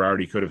Dan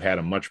Girardi could have had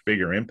a much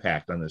bigger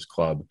impact on this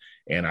club.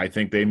 And I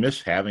think they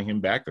miss having him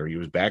back there. He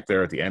was back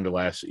there at the end of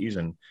last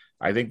season.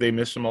 I think they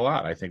miss him a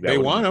lot. I think they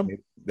want him.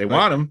 They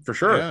want him for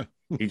sure. Yeah.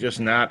 He's just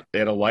not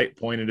at a light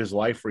point in his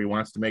life where he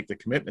wants to make the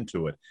commitment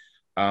to it.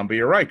 But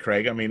you're right,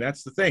 Craig. I mean,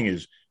 that's the thing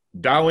is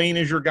Dahlin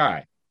is your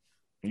guy.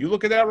 You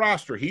look at that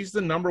roster. He's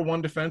the number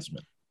one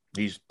defenseman.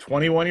 He's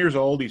 21 years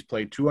old. He's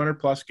played 200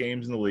 plus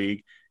games in the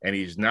league, and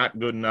he's not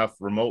good enough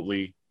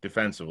remotely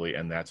defensively.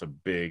 And that's a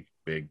big,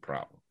 big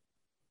problem.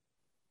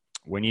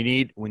 When you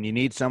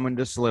need someone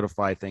to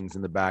solidify things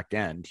in the back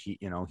end,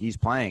 he's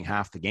playing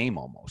half the game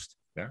almost.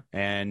 Yeah.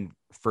 And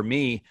for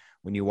me,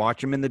 when you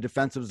watch him in the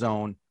defensive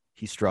zone,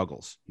 he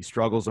struggles. He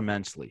struggles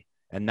immensely,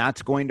 and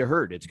that's going to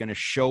hurt. It's going to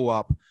show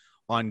up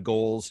on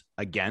goals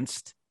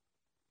against,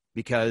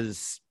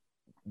 because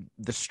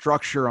the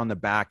structure on the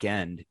back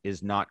end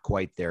is not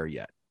quite there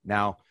yet.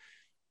 Now,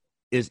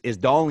 is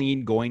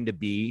Dahlin going to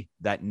be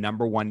that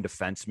number one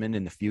defenseman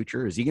in the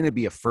future? Is he going to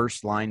be a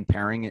first line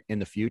pairing in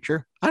the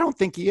future? I don't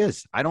think he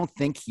is. I don't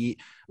think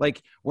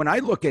when I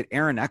look at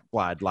Aaron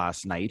Ekblad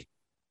last night,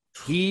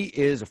 he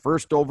is a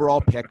first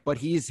overall pick, but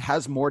he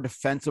has more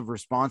defensive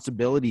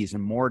responsibilities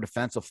and more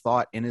defensive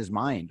thought in his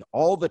mind.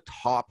 All the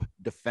top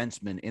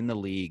defensemen in the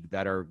league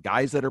that are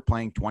guys that are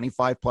playing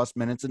 25 plus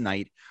minutes a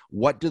night,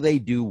 what do they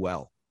do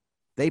well?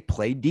 They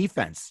play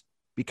defense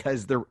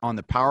because they're on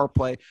the power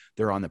play.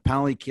 They're on the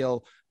penalty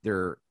kill.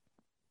 They're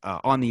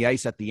on the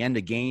ice at the end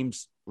of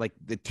games. Like,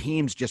 the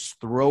teams just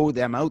throw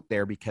them out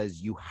there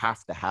because you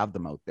have to have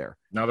them out there.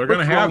 Now they're going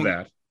to have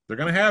that. They're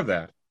going to have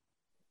that.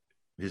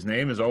 His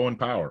name is Owen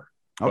Power.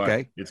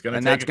 Okay. It's going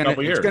to take a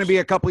couple years. It's going to be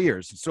a couple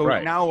years. So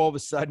right now all of a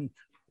sudden,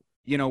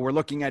 we're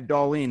looking at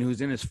Dahlin, who's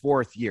in his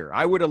fourth year.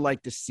 I would have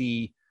liked to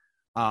see,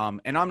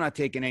 and I'm not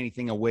taking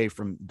anything away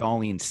from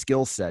Dahlin's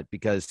skill set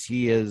because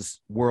he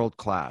is world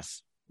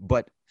class,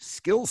 but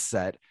skill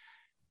set,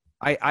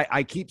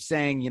 I keep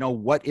saying,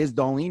 what is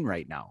Dahlin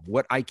right now?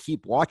 What I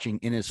keep watching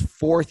in his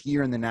fourth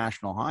year in the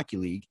National Hockey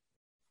League,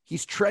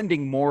 he's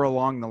trending more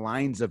along the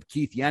lines of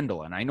Keith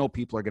Yandel. And I know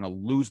people are going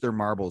to lose their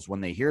marbles when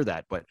they hear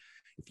that. But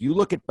if you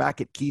look back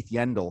at Keith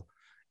Yandel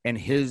and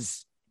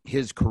his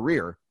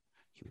career,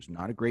 he was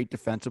not a great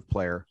defensive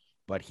player,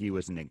 but he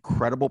was an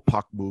incredible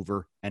puck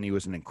mover, and he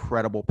was an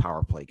incredible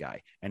power play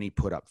guy. And he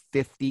put up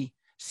 50,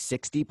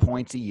 60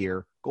 points a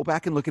year. Go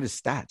back and look at his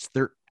stats.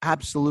 They're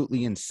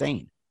absolutely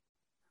insane.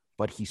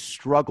 But he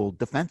struggled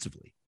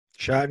defensively.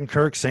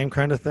 Shattenkirk, same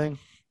kind of thing?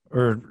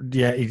 Or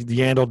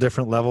Yandel,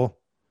 different level?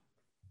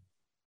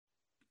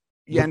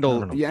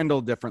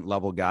 Yandel, different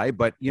level guy,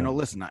 but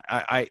listen,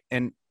 I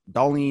and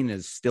Dahlin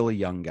is still a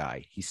young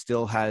guy. He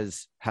still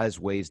has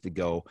ways to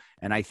go,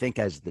 and I think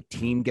as the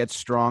team gets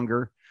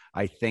stronger,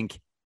 I think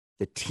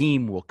the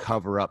team will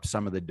cover up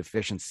some of the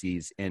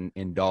deficiencies in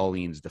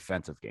Dahlin's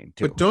defensive game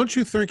too. But don't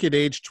you think at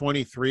age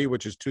 23,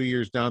 which is 2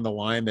 years down the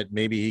line, that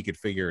maybe he could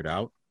figure it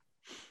out?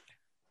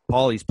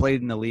 Paul, he's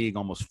played in the league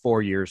almost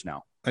 4 years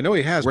now. I know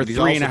he has. We're but he's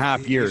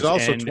 3.5 years. He's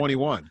also and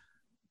 21.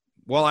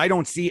 Well,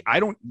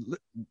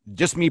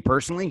 just me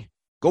personally,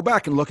 go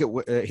back and look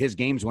at his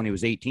games when he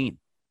was 18.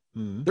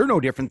 Mhm. They're no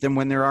different than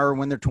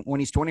when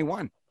he's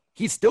 21.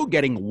 He's still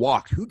getting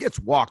walked. Who gets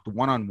walked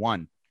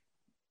one-on-one?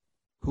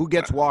 Who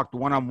gets walked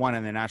one-on-one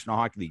in the National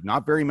Hockey League?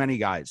 Not very many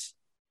guys.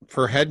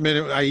 For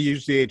Hedman, I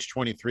used the age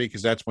 23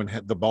 because that's when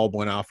the bulb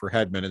went off for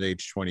Hedman at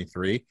age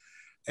 23.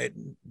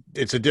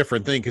 It's a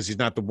different thing because he's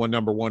not the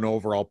number one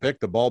overall pick.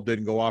 The bulb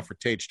didn't go off for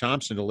Tage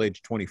Thompson until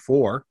age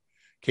 24.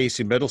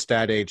 Casey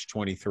Middlestad, age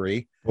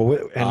 23.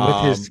 Well, and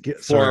with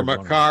his for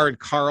Makar and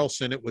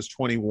Carlson, it was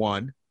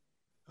 21.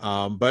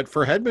 But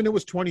for Hedman, it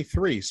was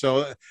 23.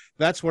 So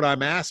that's what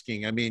I'm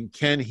asking. I mean,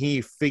 can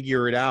he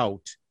figure it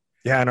out?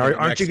 Yeah, and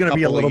aren't you going to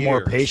be a little more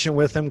years? patient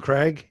with him,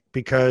 Craig,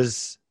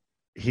 because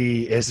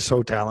he is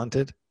so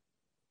talented?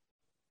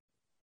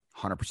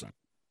 100%.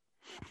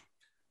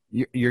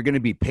 You're going to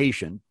be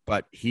patient,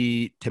 but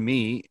he, to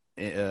me,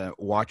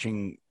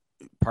 watching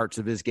parts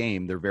of his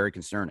game, they're very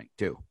concerning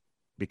too,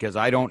 because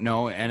I don't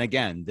know. And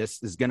again,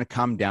 this is going to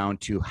come down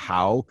to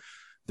how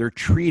they're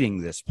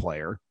treating this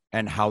player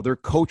and how they're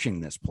coaching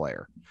this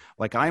player.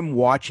 Like, I'm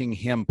watching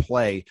him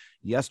play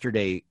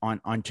yesterday on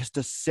just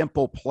a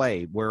simple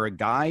play where a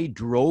guy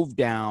drove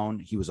down,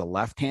 he was a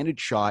left-handed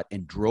shot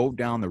and drove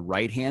down the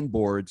right-hand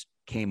boards,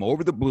 came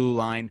over the blue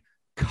line,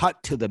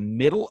 cut to the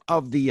middle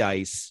of the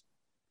ice,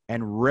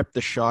 and ripped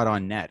the shot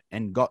on net.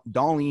 And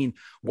Dahlin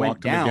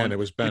went down again. It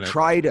was to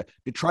try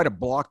to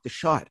block the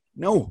shot.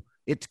 No,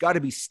 it's got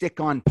to be stick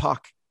on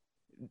puck.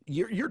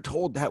 You're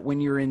told that when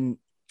you're in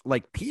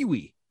like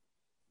Pee-wee,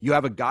 you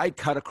have a guy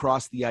cut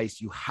across the ice,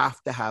 you have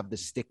to have the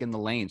stick in the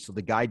lane so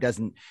the guy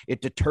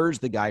it deters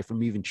the guy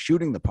from even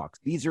shooting the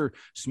pucks. These are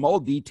small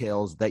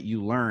details that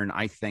you learn,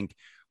 I think,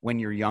 when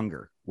you're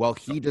younger. Well,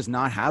 he does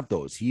not have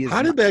those.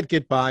 How did that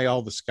get by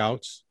all the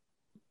scouts?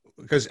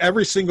 Because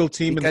every single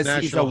team in the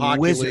National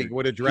Hockey League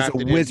would have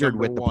drafted He's a wizard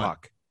with #1. the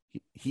puck.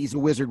 He's a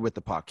wizard with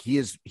the puck. He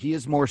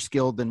is more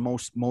skilled than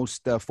most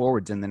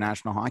forwards in the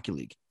National Hockey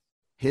League.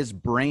 His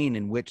brain,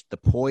 in which the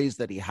poise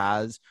that he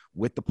has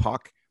with the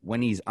puck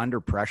when he's under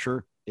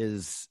pressure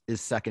is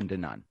second to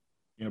none.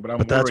 Yeah,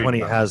 but that's when he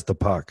has the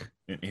puck.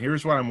 And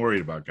here's what I'm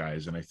worried about,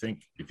 guys. And I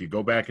think if you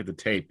go back at the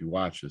tape, you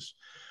watch this.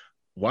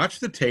 Watch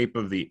the tape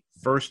of the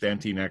first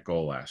empty net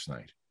goal last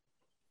night.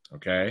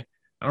 Okay?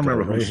 I don't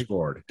remember who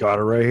scored. Got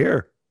it right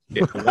here.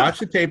 Watch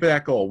the tape of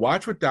that goal.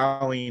 Watch what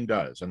Dahlin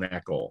does on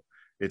that goal.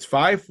 It's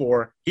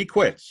 5-4. He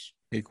quits.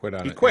 He quit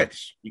on it. He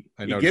quits. Yeah.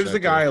 He gives the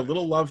guy a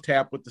little love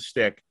tap with the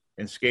stick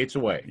and skates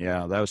away.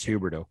 Yeah, that was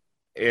Huberdeau.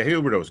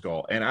 Huberdeau's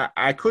goal. And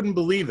I couldn't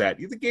believe that.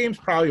 The game's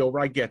probably over.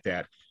 I get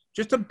that.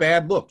 Just a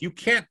bad look. You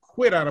can't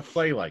quit on a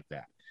play like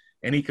that.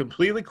 And he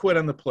completely quit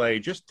on the play,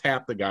 just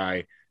tapped the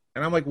guy.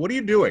 And I'm like, what are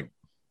you doing?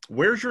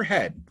 Where's your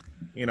head?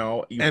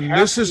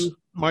 This is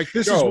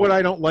what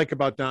I don't like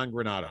about Don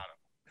Granato.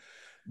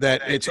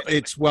 That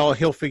it's well,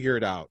 he'll figure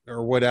it out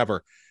or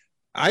whatever.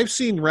 I've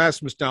seen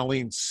Rasmus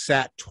Dahlin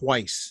sat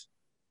twice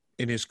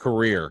in his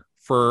career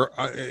for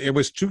it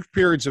was 2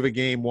 periods of a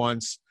game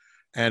once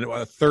and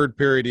a third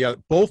period the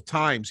other. Both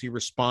times he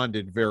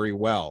responded very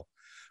well.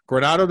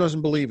 Granato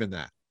doesn't believe in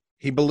that.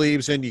 He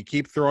believes in you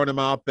keep throwing him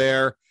out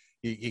there.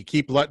 You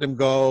keep letting him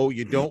go.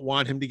 You don't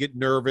want him to get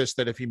nervous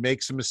that if he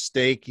makes a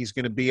mistake, he's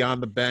going to be on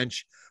the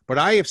bench. But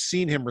I have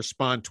seen him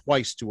respond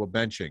twice to a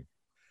benching.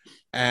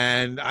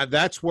 And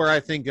that's where I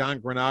think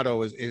Don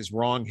Granato is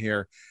wrong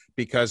here,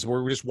 because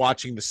we're just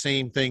watching the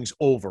same things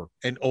over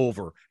and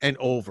over and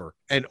over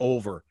and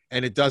over.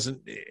 And it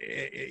doesn't,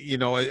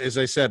 as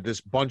I said, this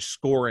bunch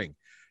scoring.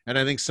 And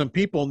I think some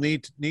people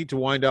need to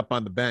wind up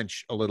on the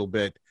bench a little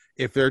bit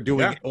if they're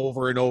doing it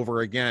over and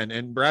over again.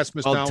 And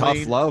Rasmus Dahlin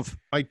tough love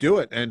might do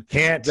it. And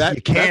that's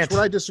what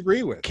I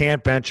disagree with.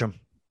 Can't bench him.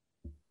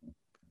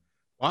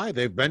 Why?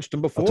 They've benched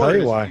him before. I'll tell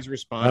you why. He's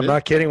responded. I'm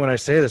not kidding when I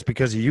say this,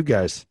 because of you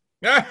guys.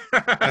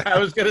 I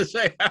was going to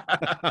say.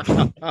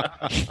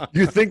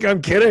 You think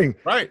I'm kidding?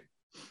 Right.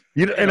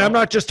 I'm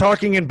not just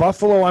talking in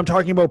Buffalo. I'm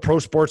talking about pro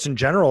sports in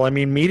general. I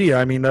mean, media.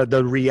 I mean,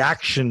 the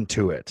reaction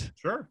to it.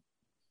 Sure.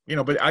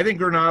 But I think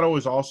Granato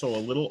is also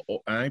a little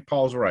 – I think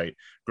Paul's right.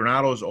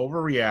 Granato is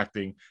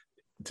overreacting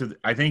to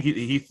 – I think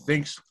he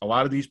thinks a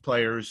lot of these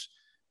players,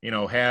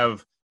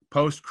 have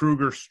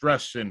post-Kruger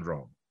stress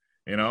syndrome,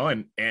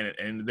 and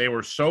they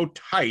were so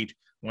tight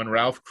when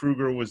Ralph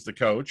Kruger was the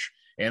coach,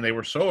 and they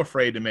were so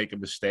afraid to make a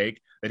mistake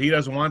that he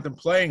doesn't want them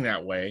playing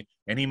that way,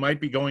 and he might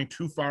be going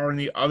too far in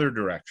the other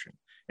direction.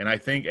 And I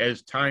think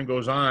as time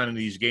goes on and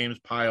these games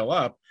pile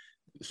up,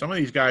 some of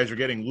these guys are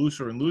getting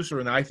looser and looser,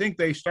 and I think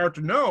they start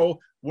to know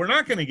we're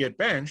not going to get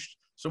benched,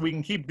 so we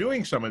can keep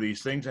doing some of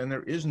these things, and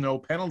there is no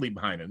penalty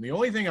behind it. And the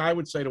only thing I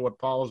would say to what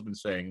Paul has been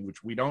saying,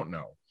 which we don't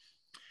know,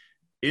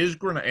 is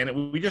Granato,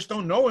 and we just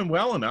don't know him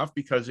well enough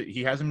because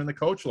he hasn't been the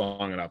coach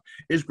long enough.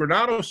 Is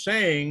Granato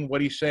saying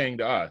what he's saying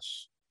to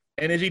us,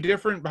 and is he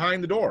different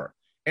behind the door?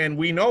 And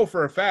we know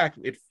for a fact,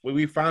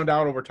 we found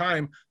out over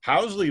time,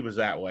 Housley was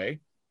that way.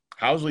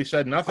 Housley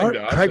said nothing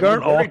to us.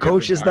 Aren't all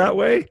coaches that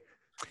way?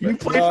 You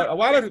played a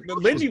lot of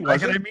Lindy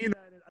wasn't. I mean that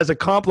as a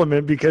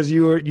compliment because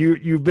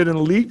you've been in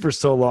the league for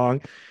so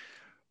long.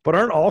 But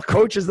aren't all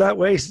coaches that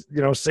way?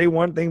 You know, say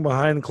one thing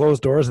behind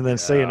closed doors and then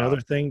say another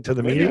thing to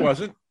the Lindy media.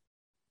 wasn't.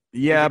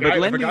 Yeah, but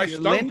Lindy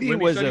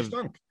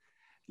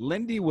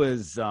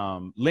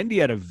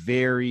had a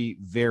very,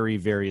 very,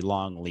 very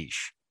long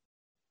leash.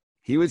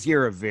 He was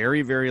here a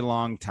very, very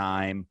long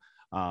time.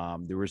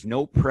 There was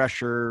no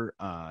pressure.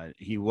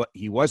 He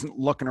wasn't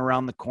looking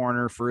around the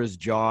corner for his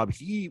job.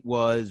 He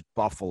was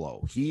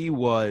Buffalo. He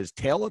was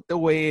tell it the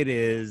way it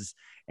is.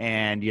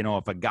 And, you know,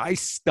 if a guy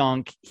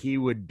stunk, he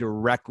would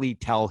directly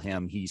tell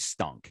him he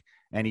stunk.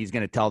 And he's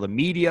going to tell the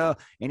media,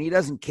 and he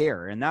doesn't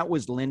care. And that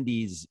was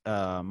Lindy's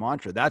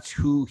mantra. That's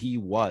who he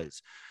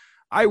was.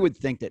 I would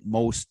think that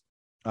most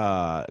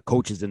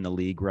coaches in the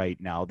league right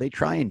now, they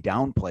try and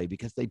downplay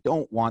because they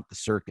don't want the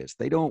circus.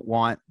 They don't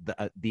want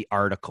the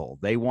article.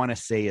 They want to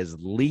say as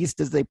least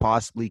as they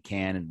possibly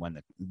can. And when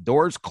the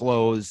doors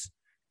close,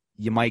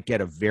 you might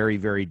get a very,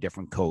 very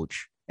different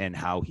coach and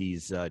how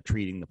he's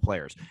treating the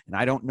players. And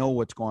I don't know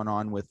what's going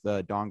on with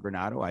Don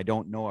Granato. I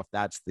don't know if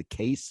that's the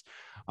case.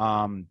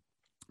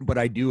 But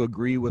I do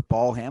agree with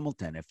Paul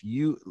Hamilton. If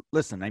you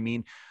listen, I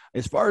mean,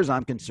 as far as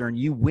I'm concerned,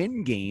 you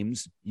win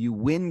games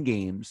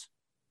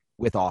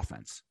with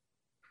offense,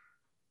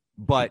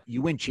 but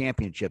you win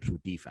championships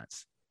with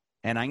defense.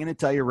 And I'm going to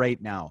tell you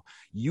right now,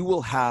 you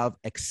will have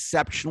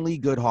exceptionally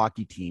good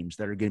hockey teams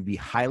that are going to be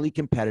highly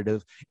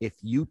competitive if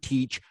you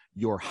teach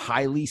your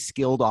highly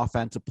skilled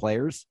offensive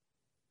players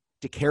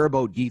to care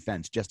about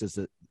defense just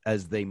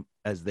as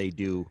they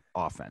do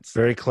offense.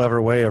 Very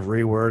clever way of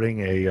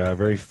rewording a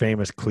very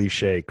famous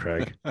cliche,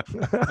 Craig.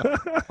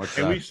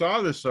 And we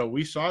saw this. So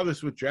we saw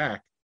this with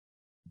Jack.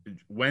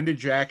 When did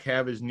Jack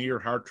have his near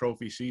Hart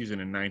Trophy season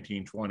in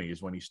 1920?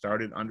 Is when he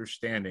started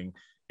understanding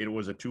it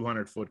was a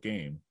 200-foot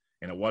game,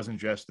 and it wasn't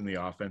just in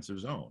the offensive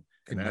zone.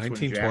 And in that's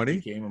 1920? when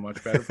Jack became a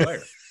much better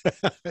player.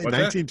 In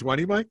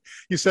 1920, Mike?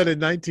 You said in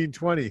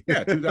 1920.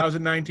 Yeah,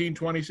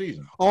 2019-20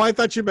 season. Oh, I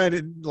thought you meant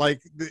in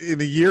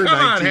the year Come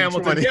on, 1920.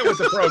 Hamilton, get with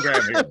the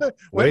program here.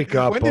 Wake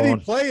up, When did he Bone.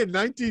 play in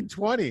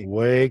 1920?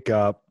 Wake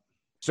up.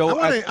 So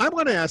I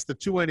want to ask the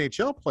two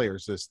NHL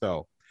players this,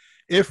 though.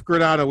 If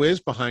Granato is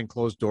behind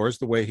closed doors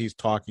the way he's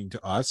talking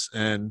to us,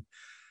 and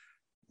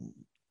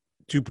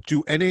do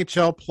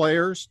NHL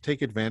players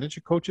take advantage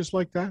of coaches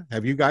like that?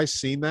 Have you guys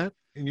seen that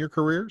in your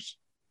careers?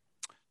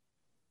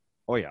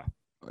 Oh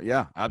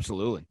yeah,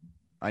 absolutely.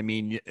 I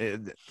mean,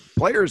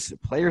 players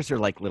are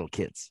like little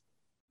kids.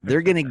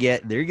 They're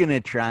gonna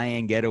try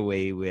and get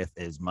away with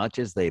as much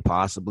as they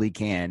possibly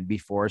can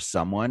before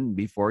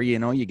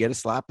you get a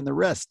slap in the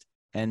wrist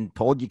and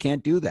told you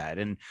can't do that,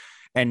 and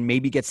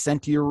maybe get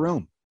sent to your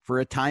room for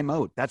a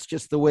timeout. That's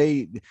just the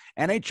way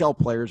NHL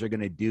players are going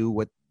to do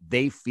what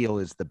they feel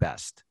is the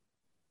best.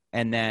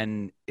 And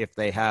then if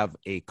they have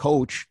a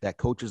coach that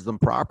coaches them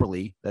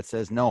properly, that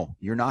says, no,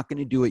 you're not going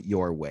to do it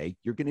your way.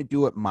 You're going to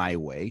do it my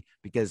way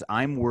because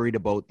I'm worried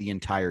about the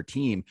entire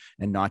team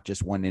and not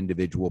just one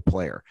individual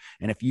player.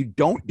 And if you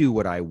don't do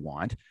what I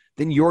want,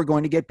 then you're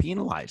going to get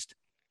penalized.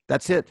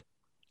 That's it.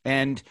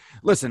 And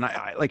listen,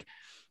 I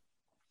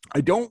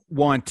don't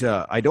want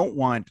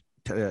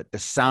to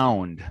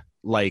sound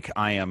like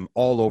I am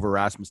all over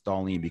Rasmus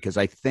Dahlin because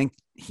I think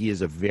he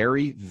is a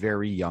very,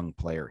 very young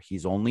player.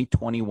 He's only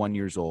 21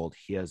 years old.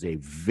 He has a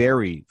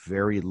very,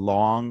 very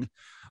long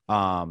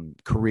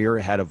career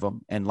ahead of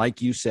him. And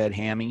like you said,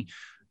 Hammy,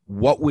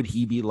 what would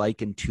he be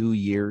like in 2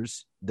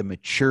 years? The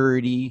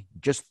maturity,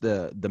 just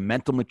the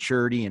mental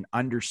maturity and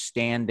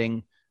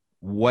understanding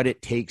what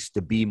it takes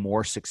to be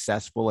more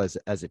successful as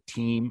a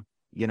team.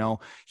 You know,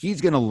 he's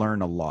going to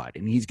learn a lot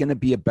and he's going to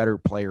be a better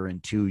player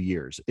in 2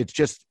 years. It's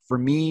just, for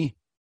me,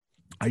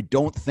 I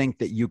don't think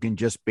that you can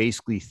just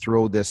basically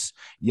throw this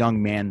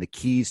young man the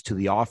keys to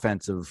the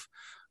offensive,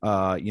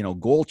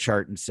 goal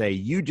chart and say,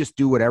 you just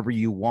do whatever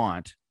you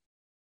want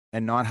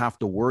and not have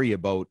to worry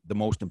about the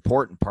most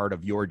important part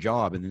of your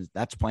job. And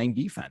that's playing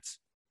defense.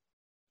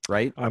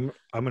 Right. I'm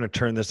going to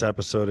turn this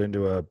episode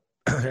into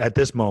at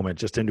this moment,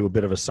 just into a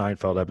bit of a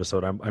Seinfeld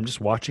episode. I'm just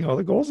watching all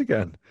the goals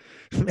again.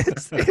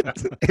 It's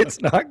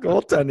not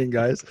goaltending,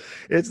 guys.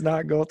 It's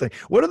not goaltending.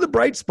 What are the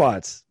bright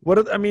spots?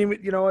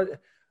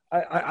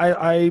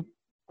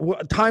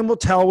 Time will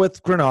tell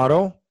with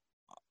Granato.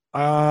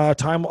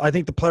 I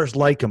think the players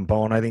like him,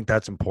 Bone. I think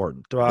that's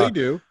important. They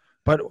do.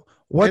 But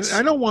and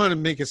I don't want to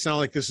make it sound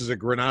like this is a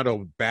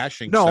Granato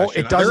bashing No,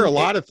 session. it doesn't. There are a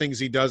lot of things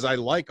he does I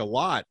like a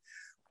lot.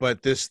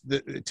 But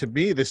to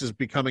me, this is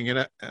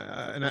becoming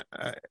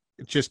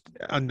just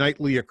a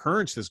nightly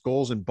occurrence, this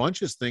goals and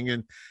bunches thing,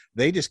 and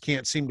they just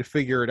can't seem to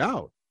figure it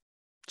out.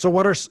 So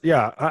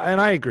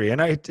and I agree. And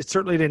it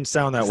certainly didn't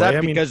sound that way. Is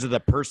that because of the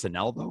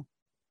personnel, though?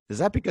 Is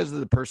that because of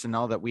the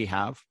personnel that we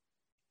have?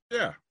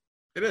 Yeah,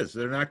 it is.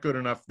 They're not good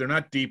enough. They're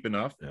not deep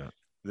enough. Yeah.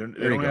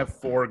 They don't have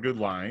 4 good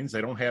lines.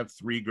 They don't have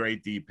 3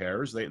 great deep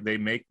pairs. They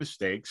make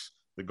mistakes.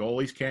 The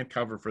goalies can't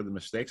cover for the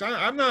mistakes.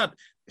 I'm not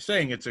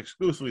saying it's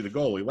exclusively the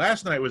goalie.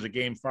 Last night was a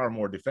game far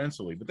more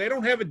defensively, but they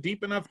don't have a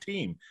deep enough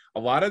team. A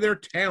lot of their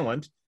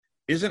talent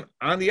isn't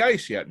on the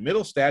ice yet.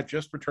 Middlestat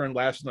just returned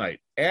last night.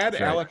 Add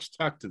That's right. Alex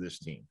Tuck to this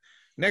team.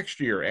 Next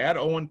year, add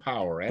Owen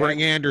Power.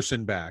 Bring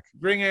Anderson back.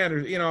 Bring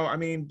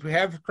Anderson.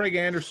 Have Craig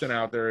Anderson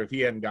out there if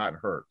he hadn't gotten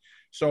hurt.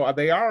 So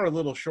they are a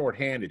little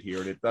short-handed here,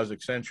 and it does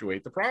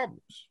accentuate the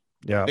problems.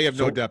 Yeah. They have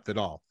no depth at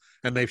all,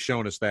 and they've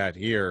shown us that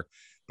here.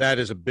 That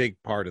is a big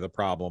part of the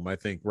problem, I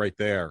think, right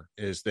there,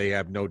 is they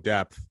have no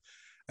depth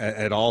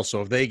at all.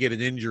 So if they get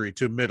an injury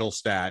to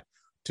Middlestat,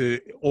 to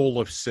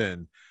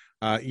Olofsson,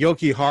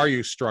 Yoki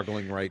Haru's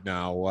struggling right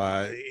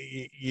now.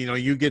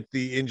 You get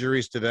the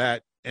injuries to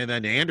that, and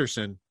then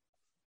Anderson,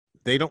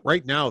 they don't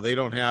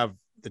have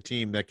the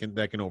team that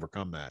can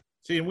overcome that.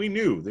 See, and we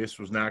knew this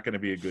was not going to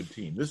be a good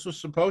team. This was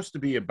supposed to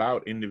be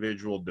about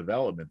individual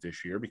development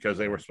this year because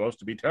they were supposed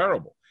to be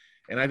terrible.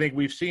 And I think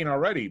we've seen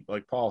already,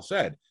 like Paul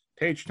said,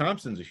 Tage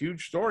Thompson's a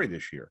huge story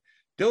this year.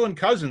 Dylan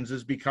Cousins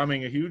is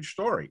becoming a huge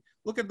story.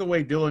 Look at the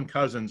way Dylan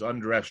Cousins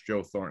undressed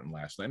Joe Thornton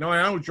last night. Now,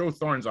 I know Joe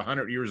Thornton's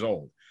 100 years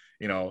old,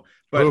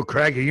 but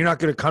Craig, are you not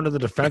going to come to the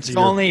defense? It's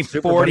only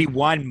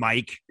 41,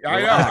 Mike.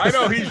 I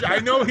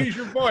know he's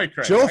your boy,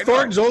 Craig. Joe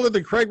Thornton's older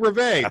than Craig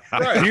Rivet.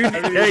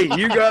 Right.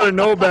 You got to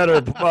know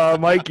better,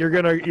 Mike. You're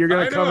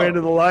gonna come into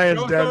the Lions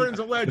Joe den. Thornton's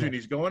a legend.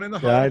 He's going in the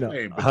Hall of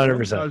Fame.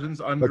 100%.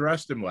 Cousins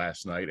undressed him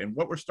last night, and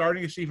what we're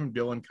starting to see from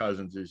Dylan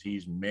Cousins is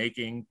he's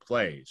making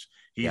plays.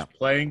 He's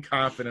playing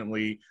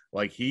confidently,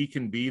 like he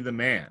can be the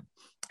man.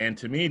 And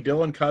to me,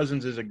 Dylan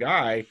Cousins is a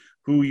guy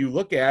who you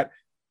look at.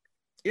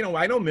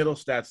 I know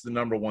Middlestat's the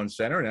number one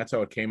center, and that's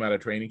how it came out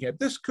of training camp.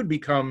 This could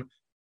become,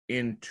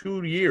 in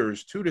 2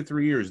 to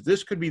 3 years,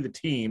 this could be the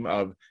team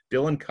of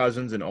Dylan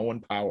Cousins and Owen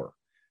Power.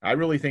 I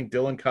really think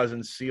Dylan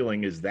Cousins'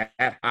 ceiling is that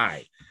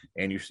high.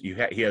 And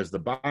he has the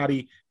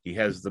body, he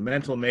has the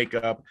mental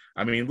makeup.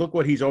 I mean, look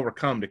what he's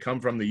overcome to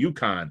come from the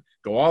Yukon,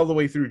 go all the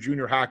way through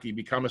junior hockey,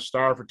 become a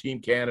star for Team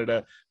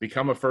Canada,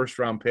 become a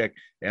first-round pick.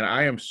 And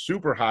I am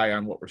super high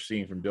on what we're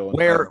seeing from Dylan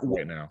Cousins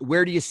right now.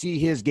 Where do you see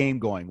his game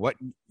going?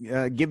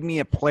 Give me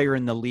a player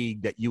in the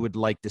league that you would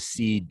like to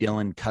see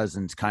Dylan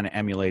Cousins kind of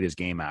emulate his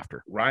game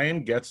after.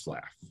 Ryan Getzlaf.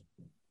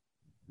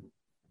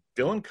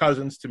 Dylan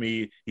Cousins, to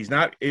me, he's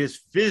not as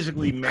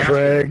physically massive.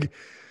 Craig.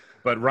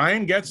 But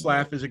Ryan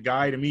Getzlaf is a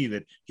guy to me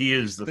that he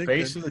is the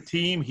face of the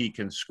team. He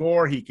can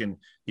score. He can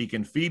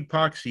feed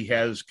pucks. He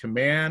has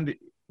command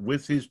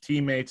with his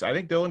teammates. I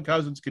think Dylan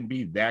Cousins can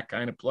be that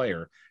kind of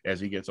player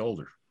as he gets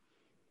older.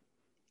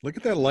 Look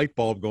at that light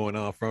bulb going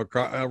off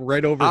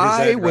right over his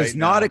head. I was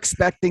not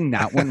expecting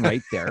that one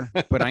right there,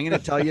 but I'm going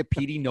to tell you,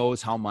 Petey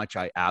knows how much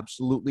I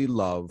absolutely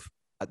love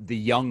the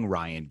young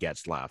Ryan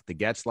Getzlaf. The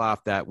Getzlaf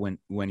that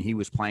when he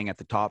was playing at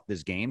the top of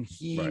his game,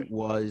 he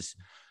was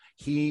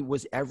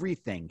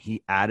everything.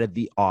 He added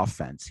the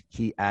offense.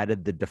 He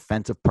added the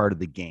defensive part of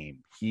the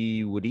game.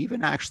 He would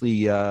even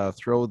actually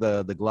throw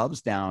the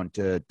gloves down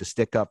to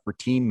stick up for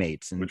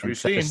teammates and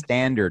set a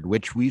standard,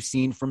 which we've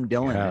seen from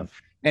Dylan. Yeah.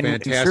 And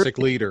fantastic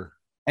leader.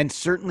 And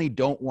certainly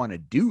don't want to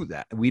do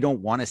that. We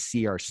don't want to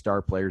see our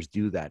star players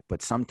do that.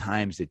 But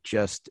sometimes it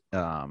just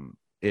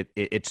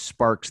it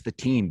sparks the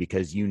team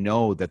because you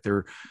know that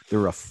they're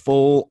a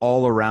full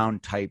all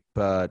around type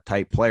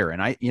player.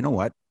 And you know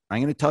what? I'm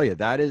going to tell you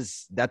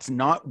that's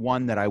not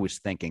one that I was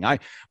thinking.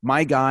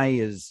 My guy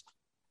is,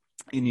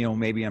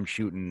 maybe I'm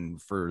shooting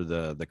for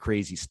the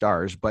crazy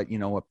stars, but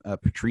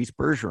Patrice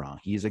Bergeron,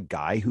 he's a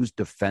guy who's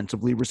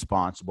defensively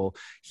responsible.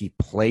 He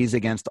plays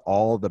against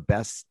all the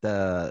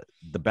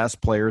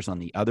best players on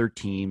the other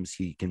teams.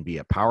 He can be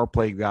a power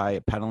play guy,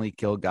 a penalty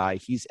kill guy.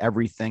 He's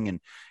everything.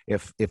 And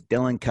if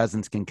Dylan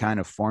Cousins can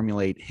kind of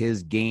formulate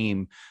his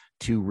game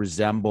to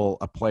resemble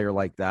a player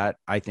like that,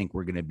 I think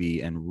we're going to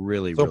be in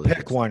really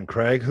pick one,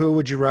 Craig. Who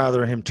would you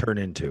rather him turn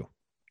into?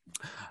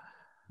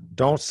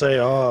 Don't say,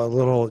 a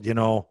little,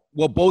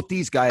 Well, both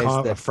these guys,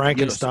 a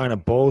Frankenstein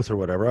of both or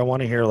whatever. I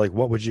want to hear, like,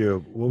 what would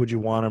you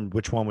want him?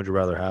 Which one would you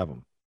rather have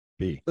him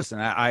be? Listen,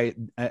 I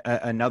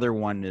another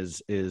one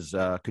is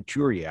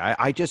Couturier.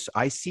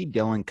 I see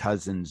Dylan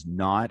Cousins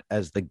not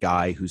as the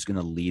guy who's going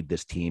to lead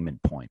this team in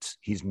points.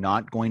 He's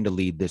not going to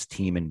lead this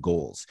team in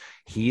goals.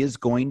 He is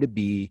going to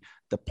be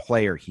the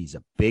player. He's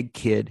a big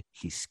kid.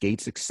 He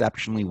skates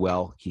exceptionally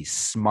well. He's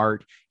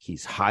smart.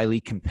 He's highly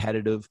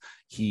competitive.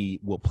 He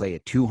will play a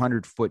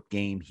 200-foot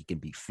game. He can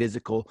be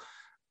physical.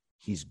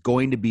 He's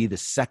going to be the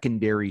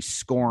secondary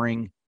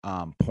scoring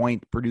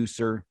point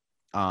producer.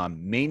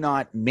 May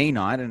not,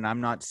 and I'm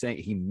not saying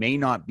he may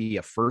not be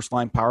a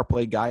first-line power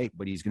play guy,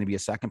 but he's going to be a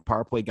second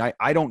power play guy.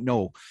 I don't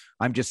know.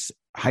 I'm just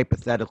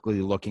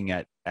hypothetically looking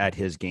at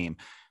his game.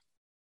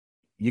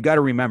 You got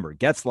to remember,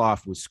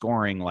 Getzlaf was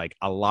scoring like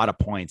a lot of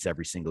points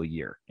every single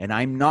year, and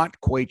I'm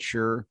not quite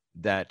sure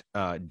that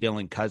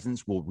Dylan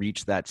Cousins will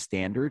reach that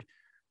standard,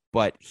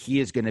 but he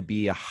is going to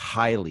be a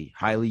highly,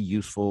 highly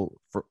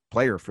useful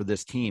player for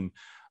this team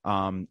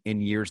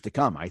in years to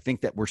come. I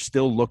think that we're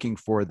still looking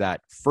for that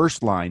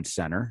first line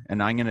center,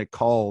 and I'm going to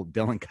call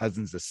Dylan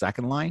Cousins the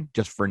second line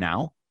just for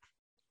now.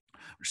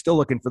 We're still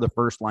looking for the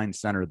first line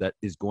center that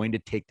is going to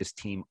take this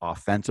team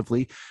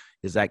offensively.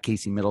 Is that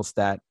Casey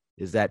Middlestat?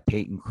 Is that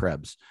Peyton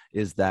Krebs?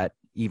 Is that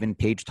even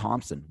Tage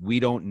Thompson?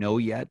 We don't know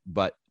yet,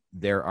 but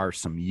there are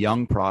some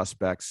young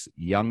prospects,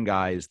 young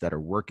guys that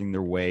are working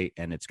their way,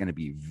 and it's going to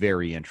be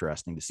very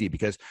interesting to see.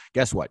 Because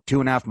guess what?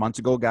 2.5 months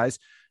ago, guys,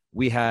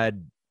 we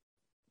had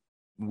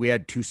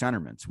two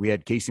centermans. We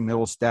had Casey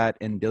Middlestat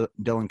and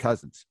Dylan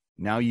Cousins.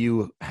 Now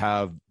you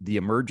have the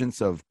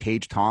emergence of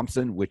Tage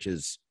Thompson, which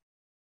is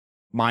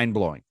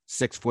mind-blowing.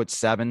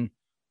 6'7"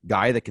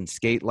 guy that can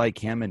skate like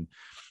him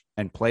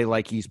and play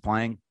like he's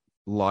playing.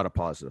 A lot of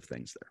positive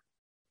things there.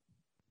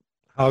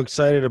 How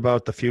excited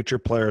about the future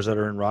players that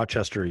are in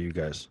Rochester are you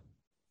guys?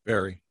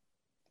 Very,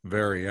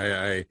 very.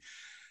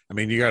 I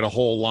mean, you got a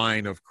whole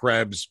line of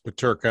Krebs,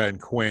 Peterka,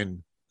 and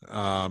Quinn,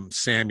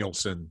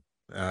 Samuelson.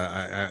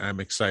 I'm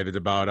excited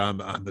about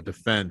on the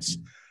defense.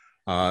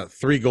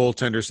 3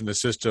 goaltenders in the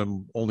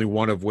system, only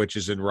one of which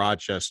is in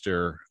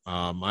Rochester.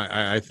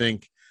 I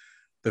think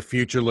the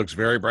future looks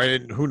very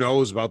bright. And who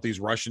knows about these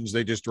Russians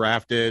they just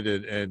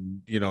drafted,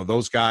 and you know,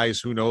 those guys.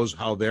 Who knows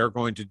how they're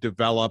going to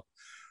develop?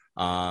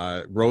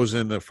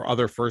 Rosen, the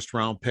other first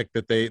round pick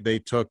that they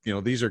took. You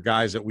know, these are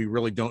guys that we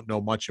really don't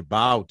know much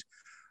about.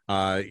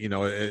 You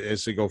know,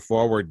 as they go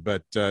forward.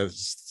 But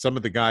some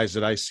of the guys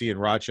that I see in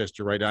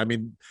Rochester right now, I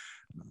mean,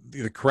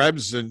 the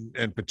Krebs and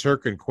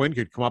Peterka and Quinn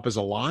could come up as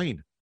a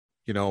line.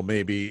 You know,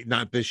 maybe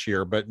not this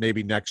year, but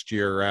maybe next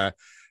year,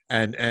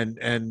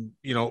 and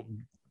you know,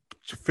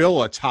 to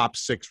fill a top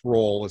 6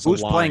 role as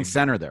who's a line. playing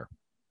center there?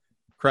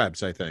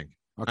 Krebs, I think.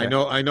 Okay.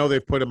 I know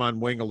they've put him on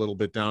wing a little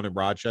bit down in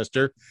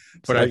Rochester,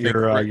 but So I think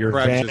your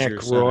Krebs is Vanek,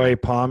 your Roy, center.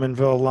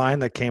 Pominville line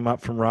that came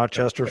up from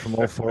Rochester from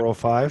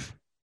 0405.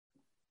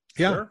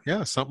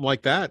 Yeah, something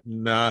like that.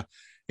 And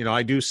you know,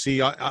 I do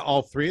see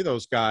all 3 of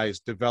those guys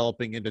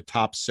developing into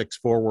top 6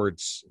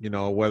 forwards. You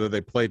know, whether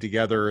they play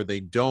together or they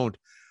don't.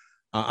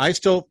 I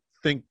still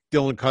think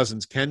Dylan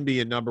Cousins can be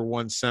a number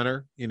 1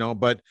 center. You know,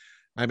 but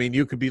I mean,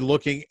 you could be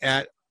looking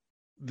at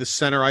the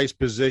center ice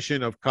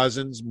position of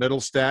Cousins,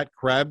 Middlestat,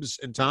 Krebs,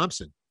 and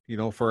Thompson, you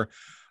know, for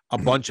a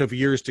bunch of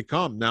years to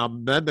come. Now,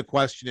 then the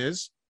question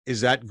is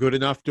that good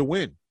enough to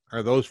win?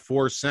 Are those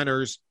 4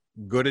 centers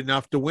good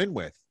enough to win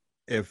with?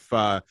 If,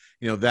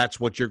 you know, that's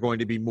what you're going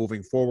to be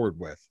moving forward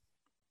with.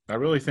 I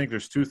really think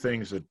there's 2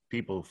 things that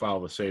people who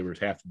follow the Sabres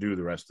have to do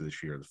the rest of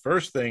this year. The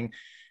first thing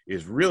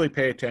is really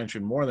pay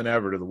attention more than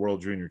ever to the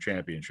World Junior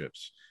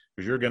Championships,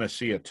 because you're going to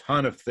see a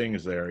ton of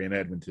things there in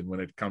Edmonton when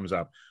it comes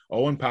up.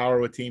 Owen Power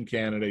with Team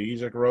Canada,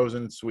 Isak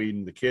Rosen in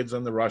Sweden, the kids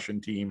on the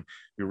Russian team.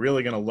 You're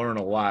really going to learn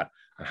a lot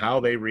on how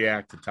they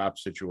react to top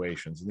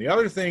situations. And the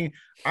other thing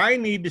I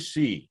need to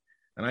see,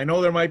 and I know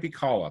there might be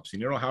call-ups,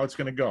 and you don't know how it's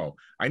going to go.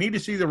 I need to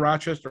see the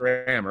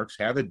Rochester Amherst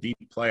have a deep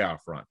playoff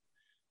run.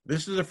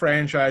 This is a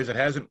franchise that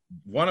hasn't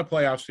won a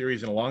playoff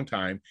series in a long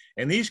time,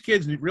 and these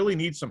kids really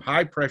need some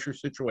high-pressure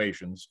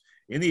situations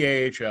in the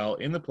AHL,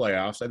 in the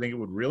playoffs. I think it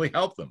would really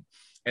help them.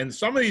 And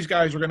some of these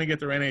guys are going to get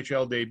their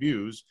NHL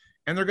debuts,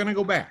 and they're going to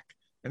go back.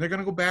 And they're going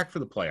to go back for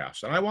the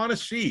playoffs. And I want to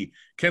see,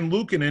 can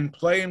Luukkonen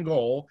play in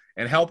goal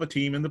and help a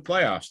team in the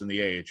playoffs in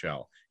the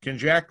AHL? Can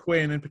Jack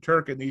Quinn and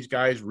Peterka and these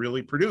guys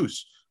really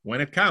produce when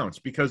it counts?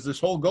 Because this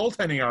whole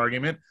goaltending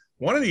argument,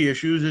 one of the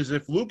issues is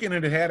if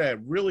Luukkonen had a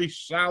really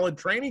solid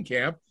training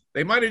camp,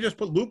 they might have just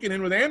put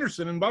Luukkonen with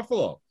Anderson in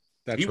Buffalo.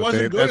 That's what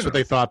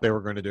they thought they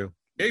were going to do.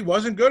 He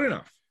wasn't good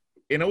enough.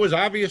 And it was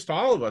obvious to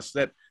all of us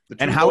that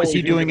and how is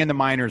he doing in the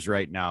minors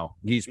right now?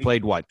 He's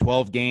played,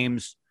 12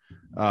 games?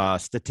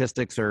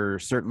 Statistics are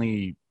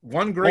certainly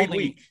one great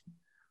week.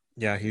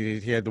 Yeah, he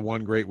had the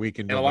one great week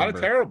in November. And a lot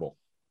of terrible.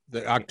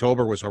 The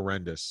October was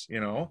horrendous.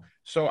 You know,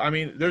 so I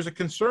mean, there's a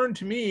concern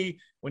to me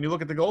when you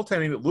look at the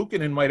goaltending that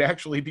Luukkonen might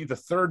actually be the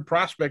 3rd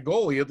prospect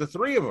goalie of the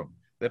 3 of them.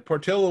 That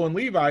Portillo and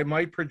Levi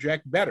might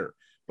project better.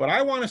 But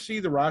I want to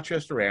see the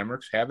Rochester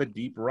Amherst have a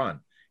deep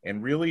run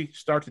and really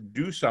start to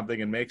do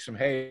something and make some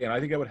hay. And I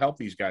think that would help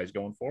these guys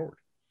going forward.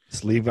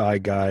 This Levi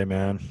guy,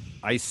 man.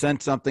 I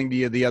sent something to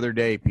you the other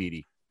day,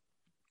 Petey,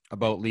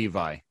 about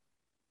Levi.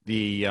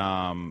 It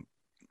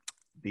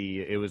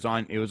was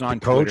on the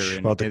coach, Twitter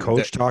about the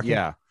coach talking.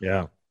 Yeah.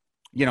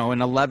 You know,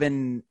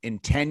 in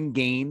 10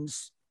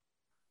 games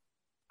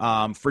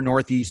for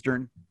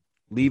Northeastern,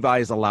 Levi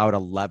is allowed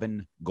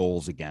 11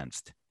 goals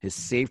against. His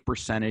save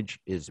percentage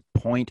is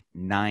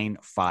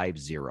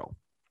 .950.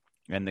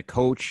 And the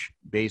coach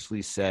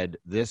basically said,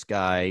 this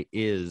guy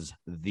is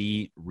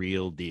the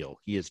real deal.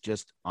 He is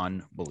just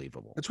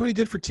unbelievable. That's what he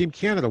did for Team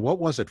Canada. What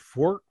was it?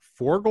 Four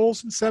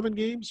goals in 7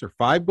 games or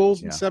 5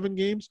 goals in 7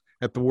 games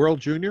at the World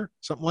Junior?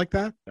 Something like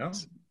that. Yeah.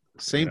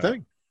 Same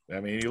thing. I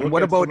mean,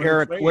 what about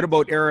Eric? What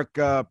about Eric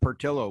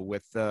Portillo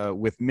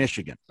with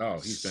Michigan? Oh,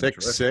 he's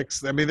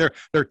 6'6". I mean,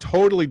 they're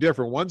totally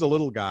different. One's a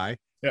little guy.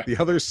 Yeah. The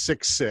other's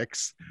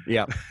 6'6".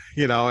 Yeah.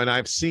 You know, and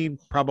I've seen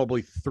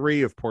probably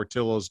 3 of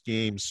Portillo's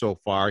games so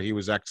far. He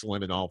was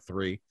excellent in all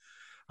 3.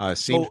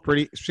 Seems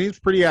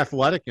pretty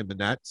athletic in the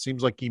net.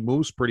 Seems like he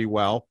moves pretty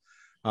well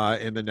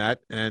in the net,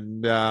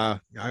 and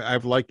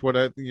I've liked what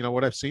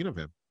I've seen of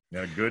him.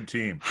 Yeah, good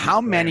team. How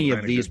many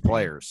of these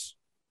players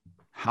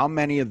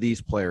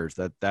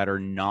that are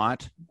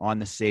not on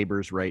the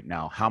Sabres right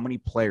now, how many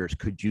players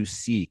could you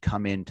see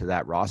come into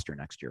that roster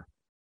next year?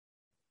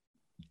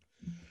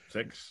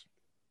 6.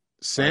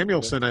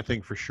 Samuelson, I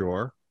think for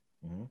sure.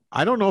 Mhm.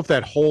 I don't know if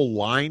that whole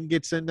line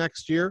gets in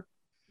next year.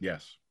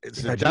 Yes.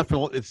 It's Yeah, a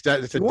definite. It's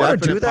a Do you want to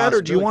definite do that,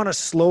 or do you possibility. want to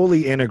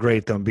slowly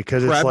integrate them?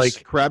 Because it's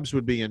like Krebs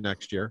would be in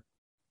next year.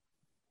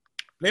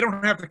 They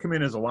don't have to come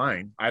in as a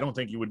line. I don't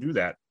think you would do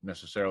that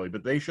necessarily,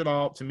 but they should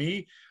all, to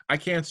me, I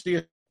can't see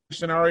a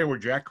scenario where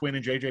Jack Quinn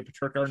and JJ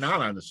Peterka are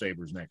not on the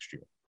Sabres next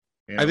year.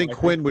 You know, I think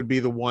Quinn would be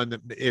the one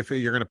that, if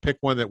you're going to pick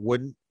one, that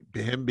wouldn't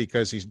be him,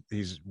 because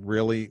he's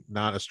really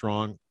not as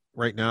strong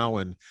right now,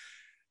 and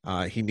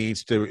he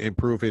needs to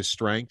improve his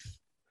strength.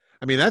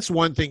 I mean, that's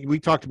one thing we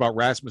talked about.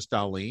 Rasmus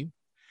Dahlin,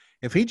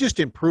 if he just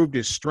improved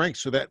his strength,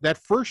 so that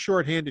first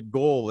shorthanded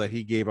goal that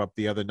he gave up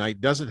the other night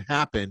doesn't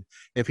happen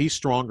if he's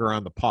stronger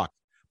on the puck.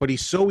 But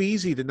he's so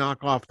easy to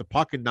knock off the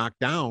puck and knock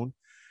down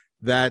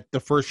that the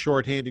first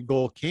shorthanded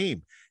goal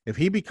came. If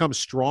he becomes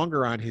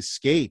stronger on his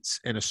skates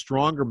and a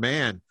stronger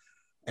man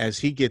as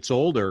he gets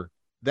older,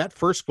 that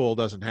first goal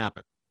doesn't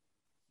happen.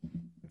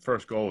 The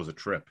first goal was a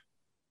trip.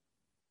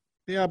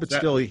 Yeah, but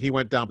still, he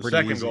went down pretty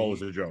easy. The second goal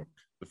was a joke.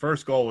 The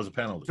first goal was a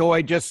penalty. So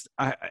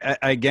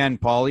again,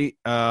 Paulie,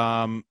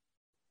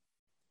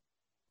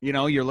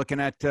 you're looking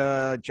at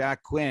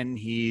Jack Quinn.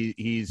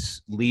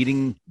 He's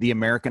leading the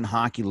American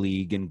Hockey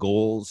League in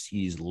goals.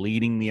 He's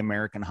leading the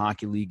American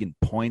Hockey League in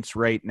points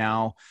right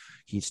now.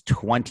 He's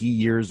 20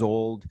 years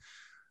old.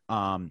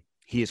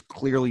 He has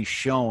clearly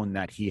shown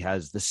that he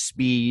has the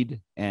speed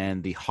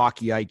and the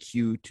hockey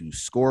IQ to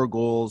score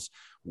goals.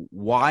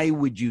 Why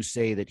would you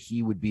say that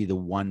he would be the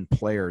one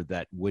player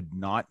that would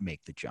not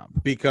make the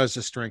jump? Because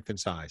of strength and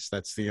size.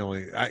 That's the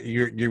only.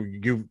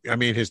 I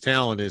mean, his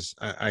talent is,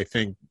 I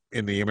think,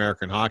 in the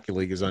American Hockey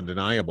League is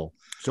undeniable.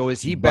 So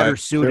is he better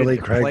suited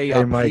to play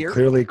up here?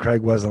 Clearly,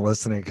 Craig wasn't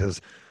listening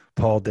because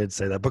Paul did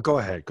say that. But go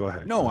ahead.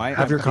 No, I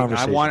have your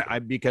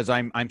conversation. Because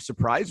I'm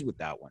surprised with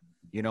that one.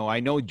 I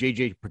know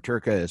JJ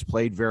Peterka has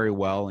played very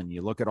well, and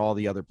you look at all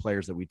the other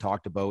players that we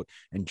talked about,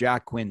 and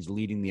Jack Quinn's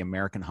leading the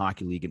American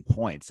Hockey League in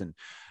points. And,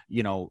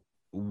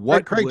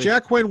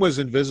 Jack Quinn was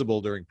invisible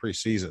during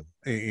preseason,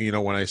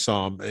 when I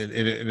saw him.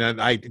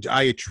 And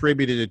I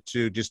attributed it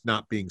to just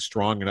not being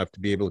strong enough to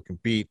be able to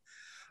compete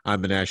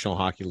on the National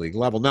Hockey League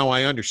level. Now,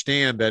 I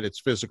understand that it's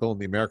physical in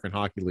the American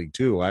Hockey League,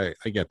 too. I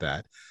get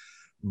that.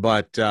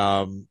 But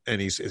and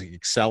he's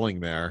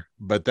excelling there.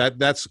 But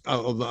that's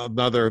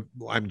another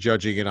I'm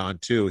judging it on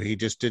too. He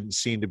just didn't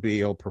seem to be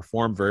able to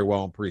perform very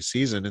well in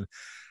preseason,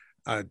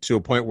 and to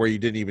a point where you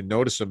didn't even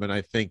notice him. And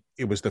I think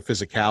it was the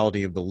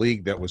physicality of the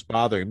league that was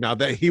bothering him. Now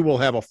that he will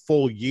have a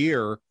full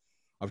year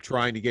of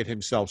trying to get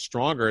himself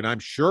stronger, and I'm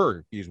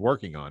sure he's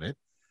working on it.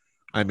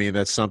 I mean,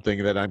 that's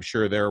something that I'm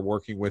sure they're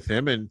working with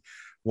him. And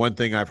one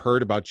thing I've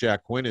heard about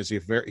Jack Quinn is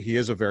he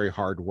is a very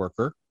hard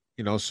worker.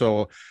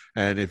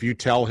 And if you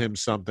tell him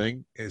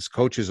something, his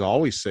coaches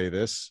always say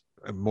this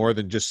more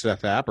than just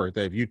Seth Appert,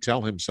 that if you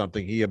tell him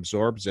something, he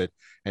absorbs it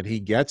and he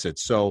gets it.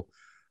 So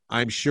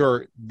I'm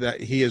sure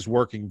that he is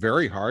working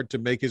very hard to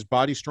make his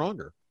body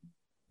stronger.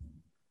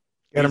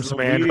 Get him some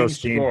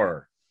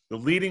Androstein. The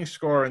leading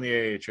scorer in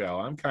the AHL.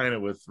 I'm kind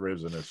of with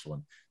Rivs in this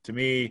one. To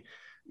me,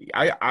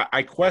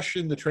 I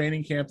question the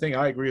training camp thing.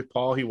 I agree with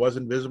Paul. He was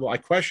invisible. I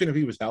question if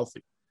he was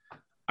healthy.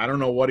 I don't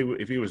know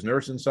if he was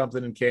nursing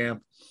something in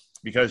camp,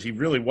 because he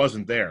really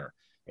wasn't there.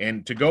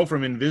 And to go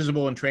from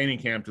invisible in training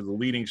camp to the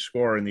leading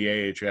scorer in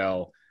the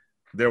AHL,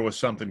 there was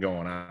something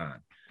going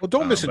on. Well,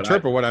 don't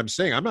misinterpret what I'm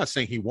saying. I'm not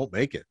saying he won't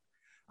make it.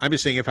 I'm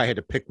just saying if I had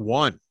to pick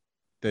one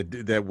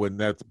that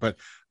wouldn't. But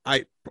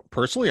I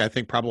personally, I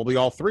think probably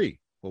all three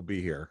will be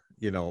here.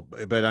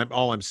 But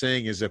all I'm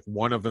saying is if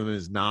one of them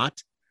is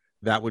not,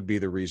 that would be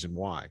the reason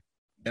why.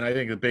 And I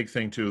think the big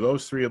thing too,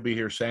 those three will be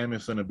here.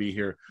 Samuelson will be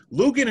here.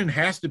 Luukkonen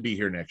has to be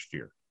here next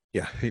year.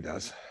 Yeah, he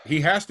does.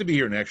 He has to be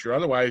here next year.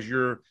 Otherwise,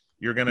 you're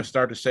going to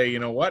start to say, you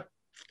know what?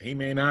 He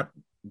may not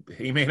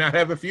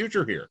have a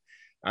future here.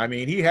 I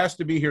mean, he has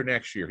to be here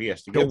next year. He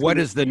has to. So what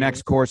is the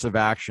next course of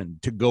action?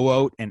 To go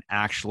out and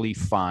actually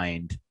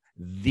find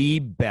the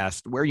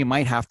best, where you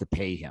might have to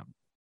pay him,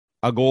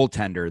 a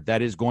goaltender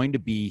that is going to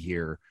be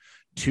here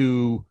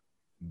to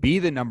be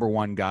the number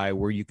one guy,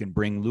 where you can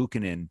bring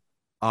Luukkonen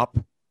up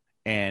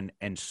and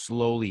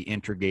slowly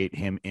integrate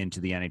him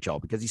into the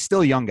NHL, because he's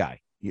still a young guy.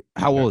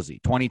 How old is he?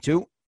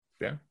 22?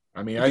 Yeah.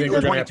 I mean, I think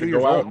we're going to have to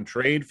go out and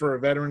trade for a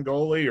veteran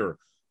goalie or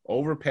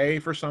overpay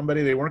for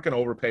somebody. They weren't going to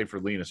overpay for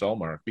Linus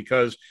Ullmark,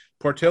 because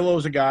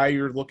Portillo's a guy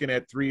you're looking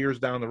at 3 years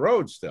down the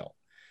road still.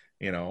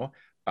 You're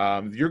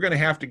going to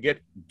have to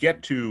get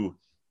to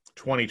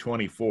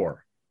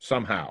 2024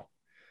 somehow.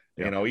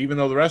 Yep. Even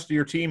though the rest of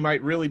your team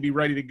might really be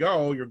ready to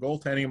go, your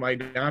goaltending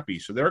might not be.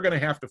 So they're going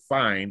to have to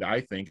find,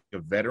 I think, a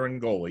veteran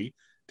goalie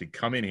to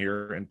come in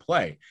here and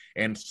play.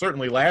 And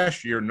certainly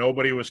last year,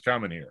 nobody was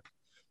coming here.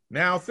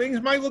 Now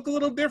things might look a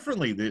little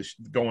differently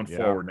going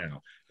forward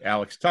now.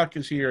 Alex Tuck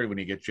is here. When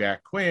you get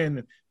Jack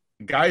Quinn,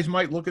 guys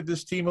might look at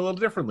this team a little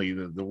differently.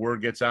 The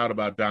word gets out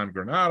about Don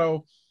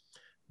Granato.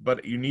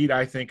 but you need,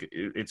 I think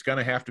it's going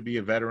to have to be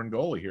a veteran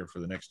goalie here for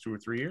the next 2 or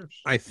 3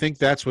 years. I think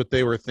that's what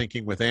they were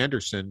thinking with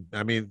Anderson.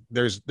 I mean,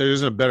 there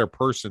isn't a better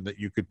person that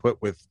you could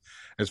put with,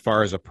 as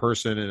far as a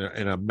person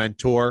and a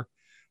mentor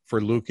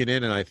for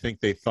Luukkonen. And I think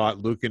they thought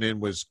Luukkonen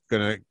was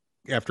going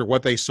to, after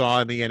what they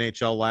saw in the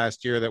NHL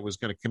last year, that was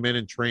going to come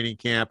in training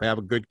camp, have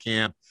a good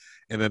camp,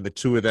 and then the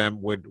two of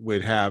them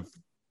would have,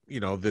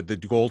 the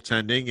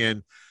goaltending,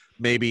 and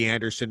maybe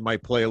Anderson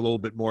might play a little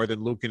bit more than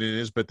Luukkonen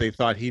is, but they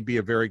thought he'd be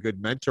a very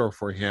good mentor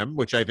for him,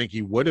 which I think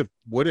he would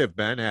have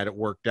been had it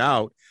worked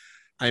out.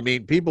 I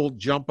mean, people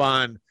jump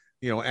on,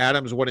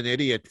 Adams, what an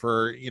idiot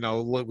for,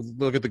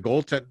 look at the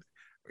goaltender.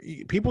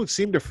 People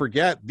seem to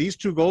forget these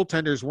two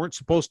goaltenders weren't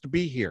supposed to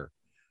be here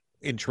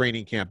in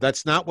training camp.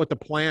 That's not what the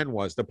plan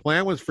was. The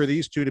plan was for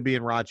these two to be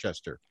in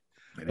Rochester.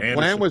 The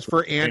plan was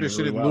for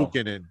Anderson and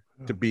Luukkonen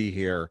to be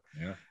here.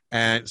 Yeah.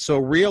 And so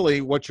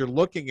really what you're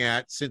looking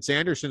at, since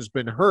Anderson's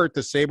been hurt,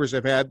 the Sabres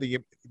have had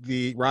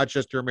the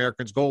Rochester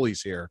Americans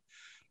goalies here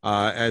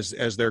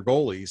as their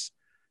goalies.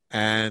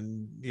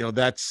 And,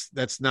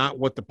 that's not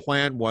what the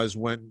plan was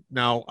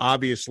now,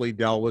 obviously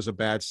Dell was a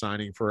bad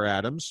signing for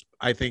Adams.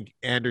 I think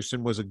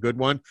Anderson was a good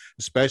one,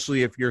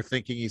 especially if you're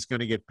thinking he's going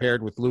to get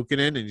paired with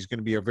Luukkonen and he's going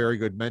to be a very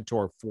good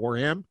mentor for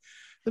him.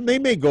 Then they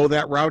may go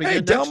that route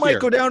again. Dell might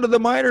go down to the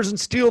minors and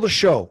steal the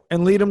show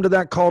and lead them to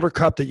that Calder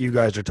Cup that you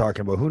guys are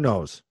talking about. Who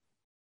knows?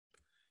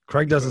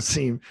 Craig doesn't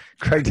seem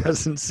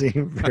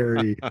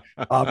very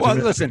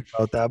optimistic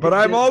about that, but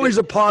I'm always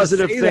a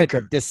positive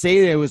thinker. To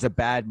say that it was a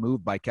bad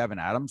move by Kevin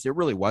Adams, it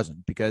really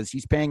wasn't, because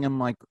he's paying him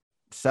like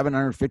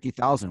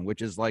 $750,000,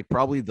 which is like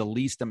probably the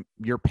least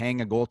you're paying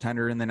a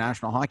goaltender in the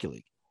National Hockey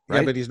League. Right?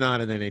 Yeah, but he's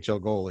not an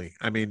NHL goalie.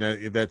 I mean,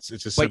 it's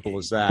as simple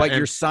as that. But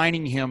you're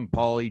signing him,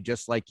 Paulie,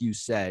 just like you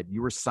said.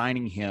 You were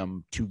signing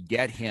him to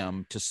get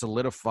him to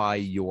solidify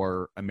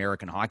your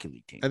American Hockey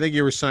League team. I think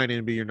you were signing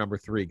to be your number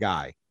 3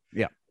 guy.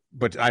 Yeah.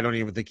 But I don't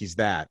even think he's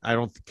that.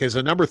 Because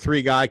a number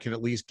 3 guy can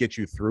at least get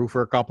you through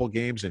for a couple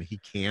games, and he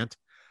can't.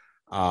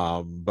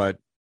 But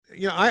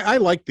I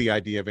like the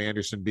idea of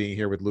Anderson being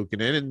here with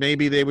Luukkonen, and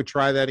maybe they would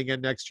try that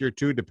again next year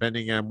too,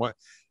 depending on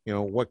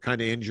what kind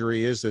of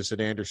injury is this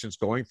that Anderson's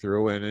going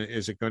through, and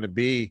is it going to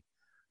be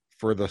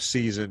for the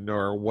season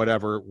or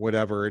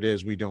whatever it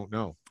is? We don't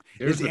know.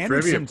 Here's the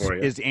trivia for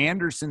you. Is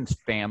Anderson's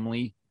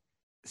family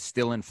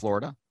still in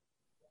Florida?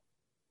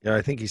 Yeah,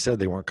 I think he said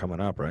they weren't coming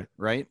up, right?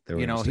 Right.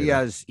 He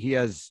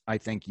has, I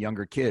think,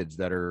 younger kids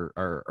that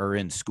are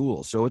in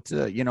school. So it's,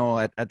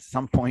 at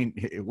some point,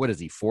 what is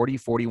he, 40,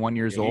 41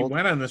 years old? He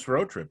went on this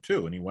road trip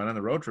too. And he went on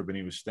the road trip and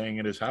he was staying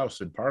at his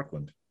house in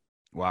Parkland.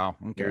 Wow.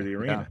 Okay. Near the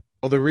arena. Yeah.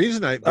 Well, the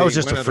reason that was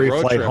just a free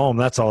flight home.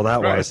 That's all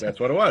that was.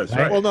 That's what it was.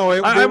 Right. Well, no,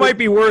 I might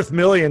be worth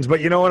millions,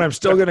 but you know what? I'm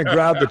still going to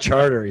grab the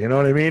charter. You know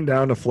what I mean?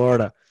 Down to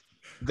Florida.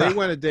 They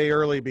went a day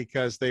early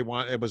because it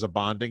was a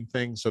bonding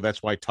thing. So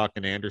that's why Tuck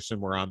and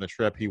Anderson were on the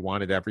trip. He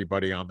wanted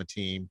everybody on the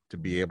team to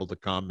be able to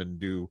come and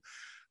do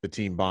the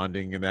team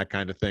bonding and that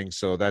kind of thing.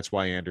 So that's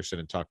why Anderson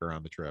and Tuck are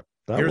on the trip.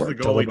 Here's the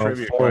goalie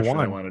trivia question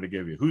I wanted to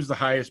give you. Who's the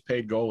highest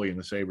paid goalie in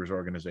the Sabres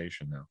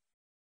organization now?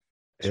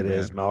 It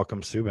is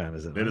Malcolm Subban,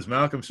 isn't it? It is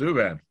Malcolm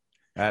Subban.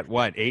 At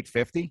what,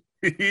 $850?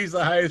 He's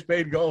the highest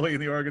paid goalie in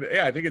the organization.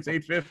 Yeah, I think it's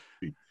 $850.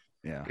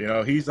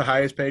 Yeah. He's the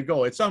highest paid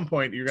goal. At some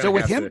point, you're going to. So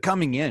with him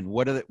coming in,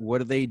 what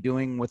are they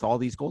doing with all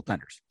these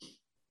goaltenders?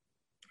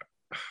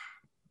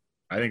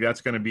 I think that's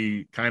going to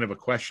be kind of a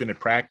question at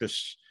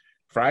practice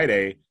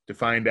Friday to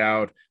find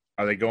out.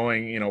 Are they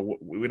going?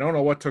 We don't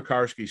know what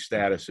Tokarski's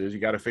status is. You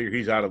got to figure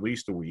he's out at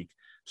least a week.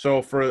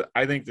 So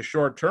I think the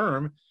short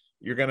term,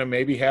 you're going to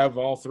maybe have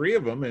all 3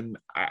 of them, and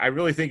I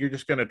really think you're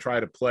just going to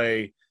try to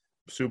play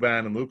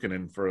Subban and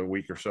Luukkonen for a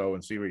week or so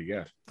and see what you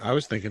get. I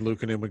was thinking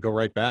Luukkonen would go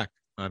right back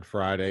on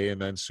Friday,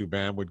 and then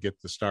Subban would get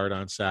the start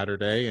on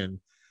Saturday, and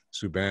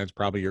Subban's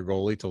probably your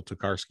goalie till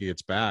Tokarski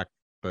gets back.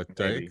 But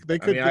they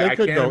could. I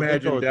can't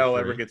imagine Dell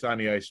ever gets on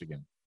the ice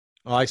again.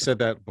 Oh, I said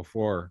that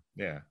before.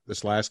 Yeah,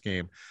 this last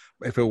game.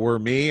 If it were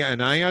me,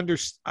 and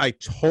I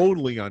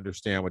totally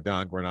understand what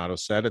Don Granato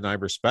said, and I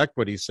respect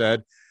what he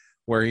said,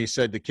 where he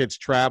said the kid's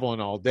traveling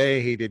all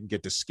day, he didn't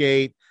get to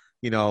skate,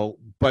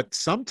 but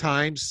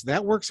sometimes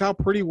that works out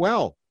pretty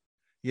well.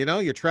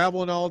 You're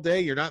traveling all day.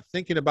 You're not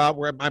thinking about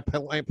where I'm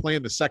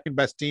playing the second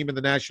best team in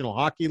the National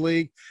Hockey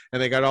League, and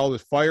they got all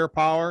this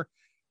firepower.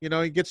 He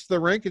gets to the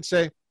rink and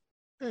say,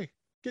 "Hey,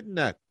 get in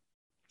net."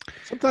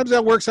 Sometimes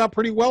that works out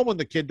pretty well when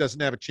the kid doesn't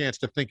have a chance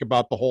to think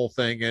about the whole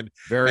thing. And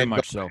very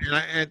much so.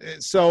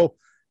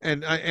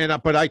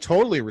 But I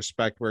totally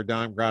respect where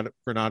Don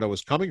Granato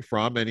was coming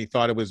from, and he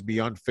thought it would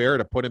be unfair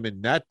to put him in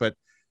net. But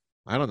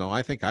I don't know.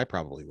 I think I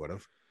probably would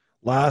have.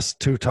 Last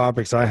 2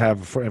 topics I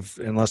have,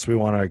 unless we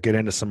want to get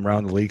into some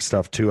round the league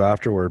stuff too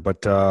afterward.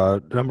 But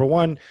number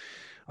one,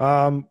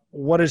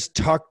 what does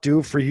Tuck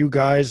do for you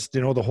guys?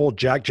 The whole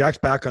Jack's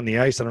back on the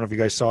ice. I don't know if you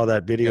guys saw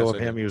that video of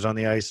him. He was on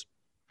the ice,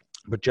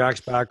 but Jack's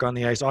back on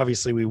the ice.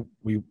 Obviously,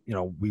 we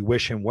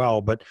wish him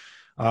well. But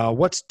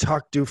what's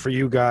Tuck do for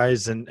you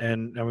guys? And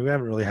we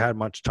haven't really had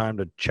much time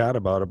to chat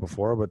about it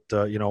before.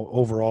 But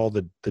overall,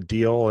 the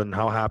deal, and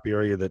how happy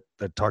are you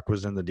that Tuck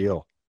was in the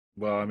deal?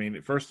 Well, I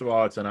mean, first of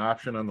all, it's an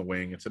option on the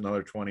wing. It's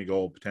another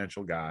 20-goal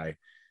potential guy.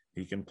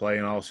 He can play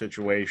in all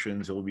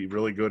situations. He'll be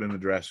really good in the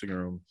dressing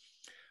room.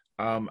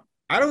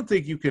 I don't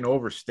think you can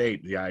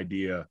overstate the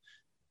idea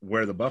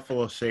where the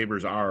Buffalo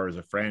Sabres are as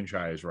a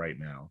franchise right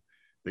now,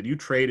 that you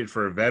traded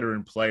for a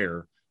veteran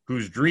player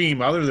whose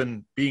dream, other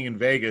than being in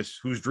Vegas,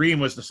 whose dream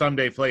was to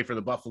someday play for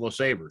the Buffalo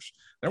Sabres.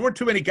 There weren't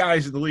too many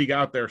guys in the league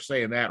out there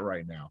saying that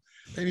right now.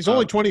 And he's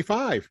only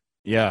 25.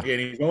 Yeah. And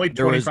he's only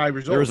 25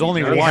 years old. There was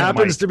only He one.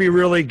 happens to be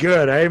really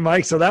good, eh,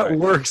 Mike? So that Right.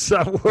 works.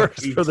 That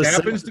works He for the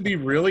happens to be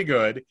really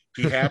good.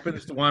 He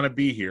happens to want to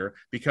be here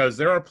because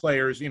there are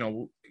players,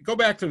 go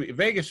back to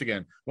Vegas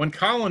again. When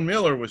Colin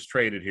Miller was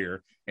traded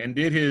here and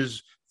did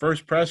his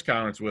first press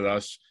conference with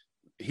us,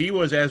 he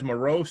was as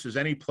morose as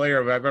any player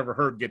I've ever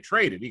heard get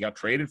traded. He got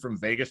traded from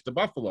Vegas to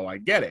Buffalo. I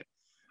get it.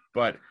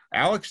 But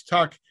Alex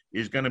Tuch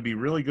is going to be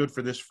really good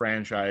for this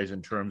franchise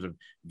in terms of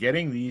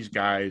getting these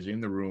guys in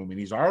the room. And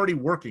he's already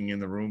working in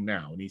the room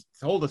now. And he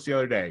told us the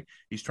other day,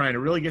 he's trying to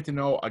really get to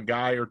know a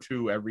guy or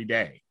two every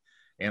day.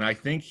 And I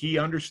think he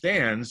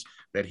understands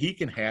that he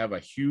can have a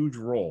huge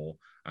role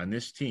on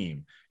this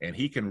team, and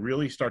he can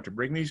really start to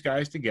bring these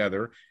guys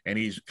together. And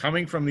he's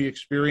coming from the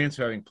experience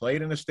having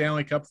played in a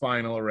Stanley Cup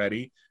final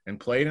already and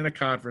played in a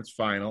conference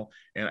final.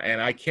 And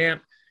I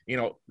can't,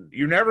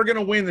 you're never going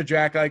to win the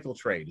Jack Eichel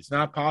trade. It's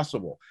not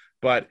possible.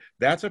 But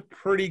that's a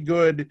pretty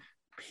good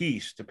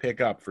piece to pick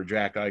up for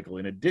Jack Eichel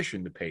in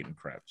addition to Peyton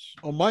Krebs.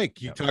 Oh,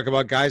 Mike, you talk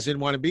about guys didn't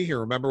want to be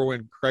here. Remember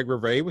when Craig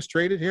Rivet was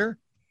traded here?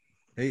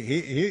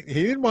 He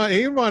didn't want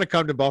to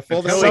come to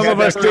Buffalo. Some of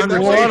us didn't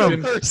want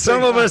him.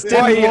 Some of us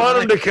didn't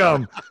want him to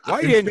come.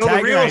 Why didn't Until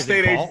the real antagonize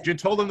estate him, Paul? agent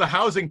told him the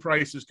housing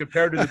prices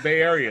compared to the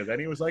Bay Area. Then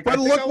he was like, But I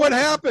think look I what want-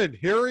 happened.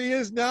 Here he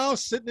is now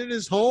sitting in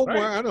his home. Right.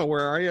 Where, I don't know,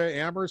 where are you?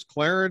 Amherst,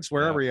 Clarence,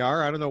 wherever you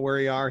are. I don't know where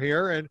you are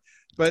here.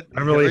 But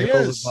Beverly here he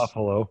Hills is. is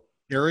Buffalo.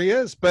 Here he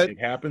is. But It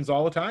happens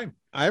all the time.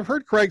 I've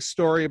heard Craig's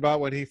story about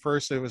when he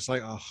first, it was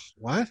like, oh,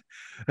 what?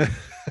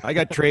 I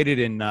got traded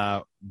in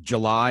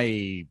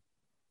July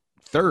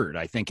 3rd,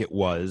 I think it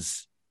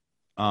was.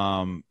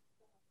 And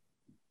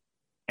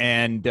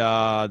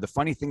the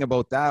funny thing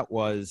about that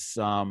was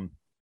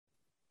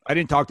I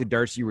didn't talk to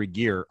Darcy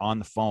Regier on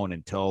the phone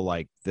until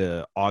like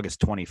the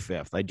August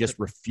 25th. I just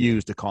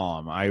refused to call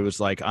him. I was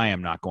like, I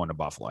am not going to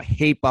Buffalo. I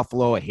hate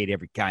Buffalo. I hate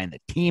every guy in the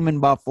team in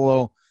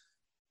Buffalo,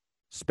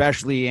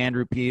 especially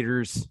Andrew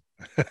Peters.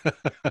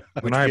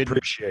 And I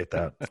appreciate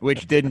that.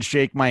 Which didn't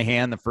shake my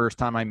hand the first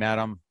time I met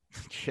him.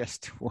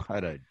 Just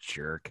what a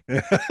jerk.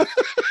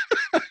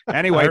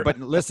 Anyway, but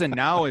listen,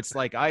 now it's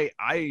like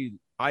I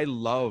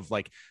love,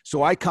 like,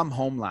 so I come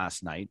home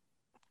last night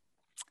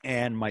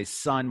and my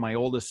son, my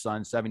oldest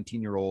son,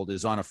 17-year-old,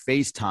 is on a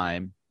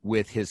FaceTime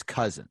with his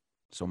cousin,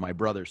 so my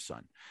brother's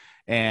son.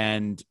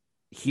 And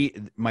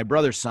my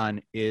brother's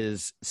son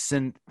is,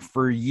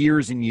 for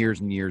years and years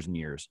and years and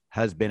years,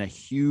 has been a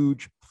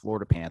huge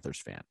Florida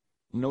Panthers fan.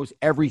 He knows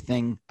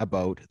everything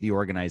about the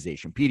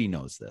organization. Petey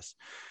knows this.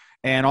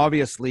 And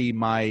obviously,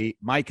 my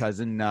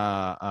cousin,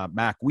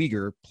 Mac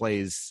Weegar,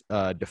 plays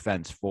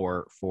defense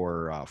for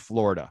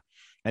Florida.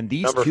 And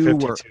these Number two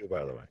 52,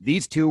 by the way.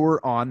 These two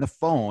were on the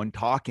phone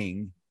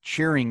talking,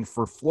 cheering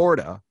for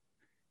Florida.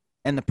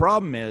 And the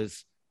problem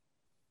is,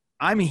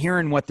 I'm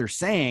hearing what they're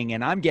saying,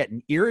 and I'm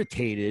getting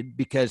irritated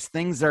because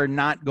things are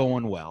not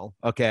going well,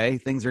 okay?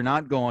 Things are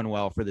not going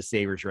well for the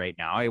Sabres right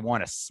now. I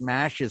want to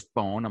smash his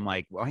phone. I'm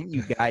like, why don't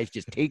you guys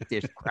just take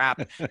this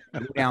crap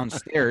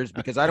downstairs,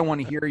 because I don't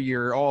want to hear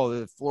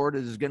Florida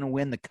is going to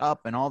win the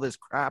cup and all this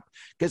crap,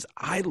 because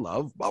I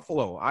love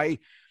Buffalo. I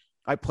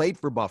played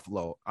for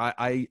Buffalo.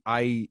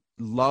 I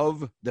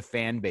love the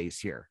fan base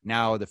here.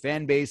 Now, the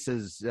fan base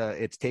is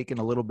it's taken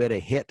a little bit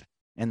of hit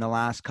in the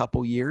last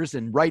couple years,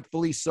 and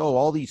rightfully so.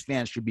 All these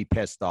fans should be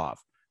pissed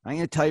off. I'm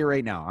going to tell you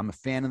right now, I'm a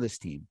fan of this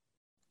team.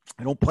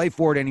 I don't play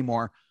for it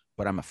anymore,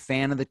 but I'm a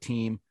fan of the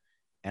team,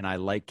 and I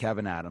like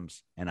Kevin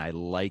Adams, and I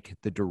like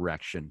the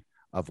direction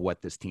of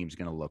what this team's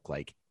going to look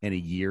like in a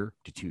year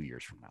to 2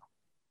 years from now.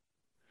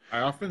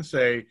 I often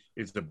say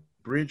it's the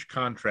bridge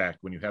contract.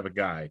 When you have a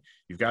guy,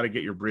 you've got to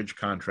get your bridge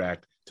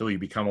contract till you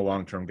become a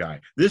long-term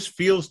guy. This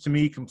feels to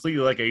me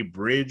completely like a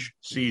bridge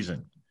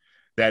season.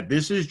 That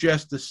this is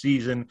just the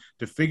season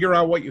to figure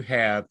out what you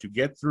have to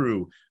get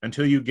through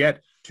until you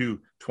get to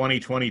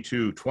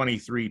 2022,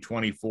 23,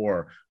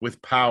 24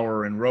 with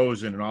Power and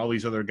Rosen and all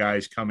these other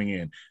guys coming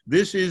in.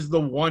 This is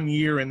the 1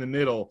 year in the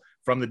middle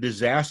from the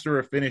disaster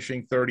of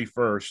finishing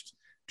 31st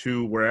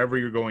to wherever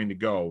you're going to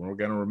go. And we're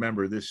going to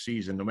remember this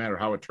season, no matter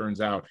how it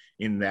turns out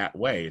in that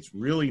way. It's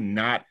really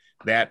not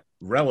that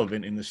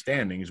relevant in the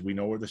standings. We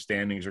know where the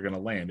standings are going to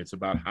land. It's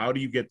about how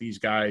do you get these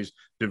guys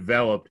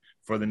developed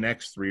for the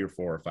next 3 or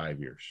 4 or 5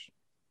 years.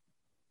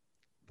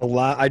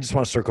 I just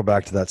want to circle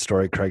back to that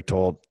story Craig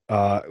told.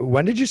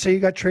 When did you say you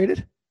got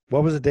traded?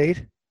 What was the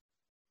date?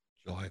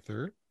 July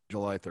 3rd.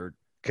 July 3rd.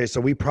 Okay,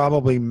 so we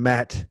probably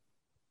met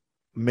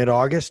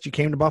mid-August. You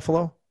came to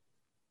Buffalo?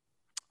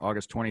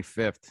 August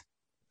 25th.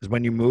 Is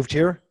when you moved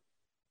here?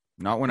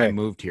 Not when I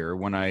moved here.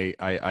 When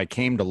I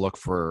came to look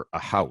for a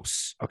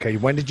house. Okay.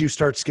 When did you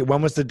start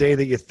when was the day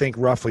that you think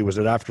roughly? Was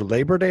it after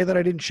Labor Day that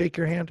I didn't shake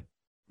your hand?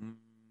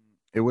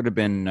 It would have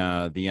been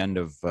the end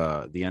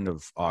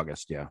of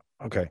August. Yeah.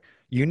 Okay.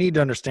 You need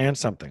to understand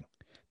something.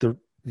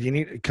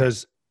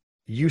 Because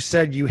you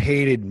said you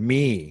hated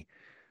me.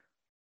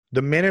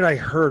 The minute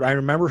I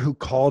remember who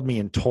called me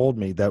and told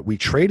me that we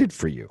traded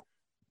for you.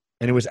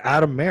 And it was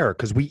Adam Mayer,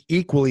 because we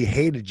equally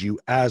hated you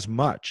as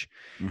much.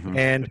 Mm-hmm.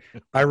 And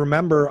I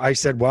remember I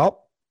said,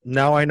 well,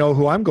 now I know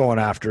who I'm going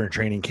after in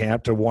training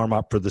camp to warm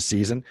up for the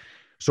season.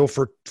 So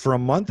for a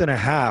month and a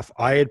half,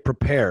 I had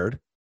prepared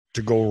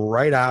to go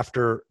right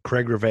after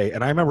Craig Rivet.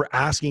 And I remember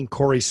asking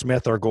Corey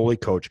Smith, our goalie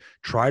coach,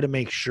 try to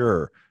make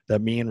sure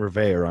that me and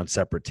Rivet are on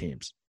separate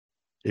teams.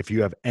 If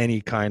you have any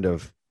kind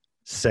of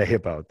say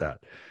about that,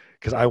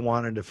 because I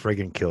wanted to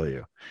friggin' kill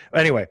you.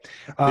 Anyway.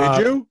 Did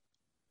you?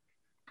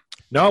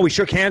 No, we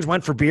shook hands,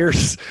 went for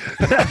beers.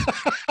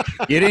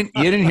 You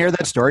didn't hear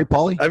that story,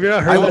 Paulie? Have you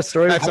not heard that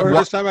story? That's the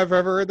first time I've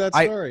ever heard that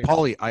story.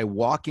 Paulie, I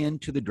walk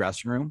into the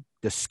dressing room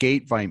to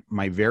skate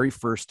my very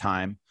first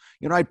time.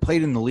 I'd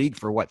played in the league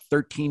for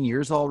 13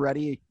 years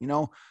already.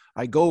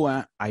 I go,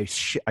 I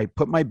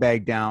put my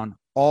bag down.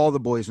 All the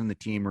boys on the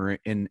team are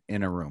in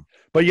a room.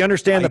 But you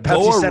understand the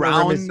Pepsi Center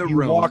room is you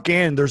room. Walk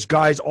in, there's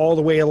guys all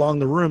the way along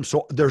the room.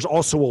 So there's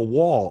also a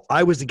wall.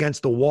 I was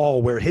against the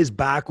wall where his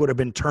back would have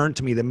been turned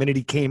to me the minute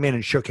he came in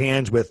and shook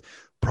hands with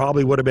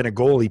probably would have been a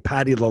goalie.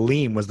 Patty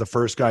Lalime was the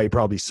first guy he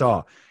probably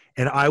saw.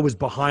 And I was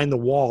behind the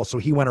wall. So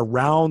he went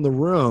around the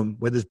room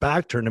with his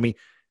back turned to me.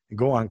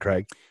 Go on,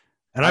 Craig.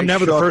 And I'm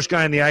never the first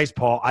guy on the ice,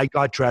 Paul. I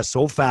got dressed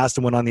so fast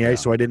and went on the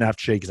ice so I didn't have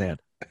to shake his hand.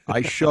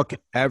 I shook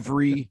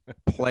every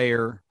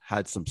player,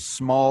 had some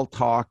small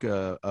talk,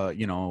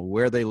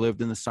 where they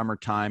lived in the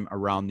summertime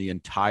around the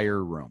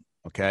entire room.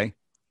 Okay.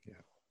 Yeah.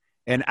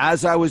 And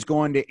as I was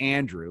going to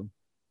Andrew,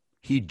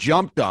 he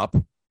jumped up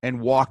and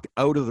walked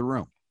out of the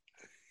room.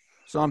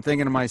 So I'm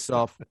thinking to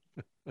myself,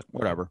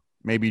 whatever,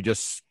 maybe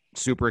just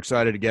super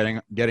excited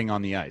to getting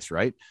on the ice.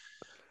 Right.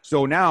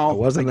 So now I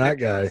wasn't that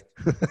guy.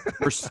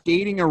 We're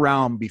skating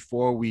around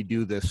before we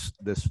do this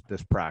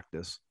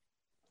practice.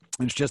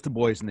 It's just the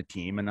boys in the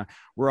team, and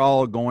we're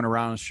all going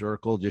around in a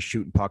circle, just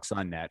shooting pucks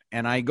on net.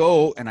 And I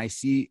go and I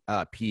see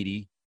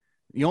Petey,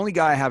 the only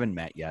guy I haven't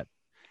met yet.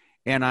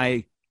 And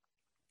I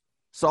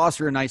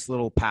saucer a nice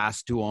little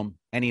pass to him,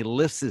 and he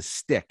lifts his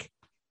stick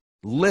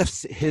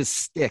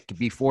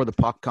before the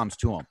puck comes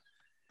to him.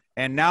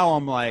 And now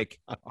I'm like,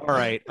 all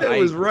right. It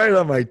was right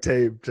on my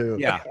tape, too.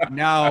 Yeah.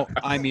 Now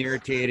I'm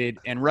irritated.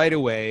 And right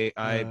away,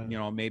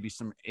 maybe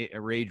some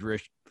rage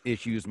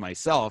issues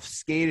myself,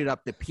 skated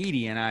up to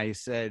Petey, and I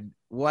said,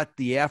 what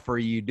the F are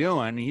you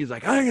doing? And he's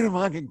like, I'm going to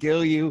fucking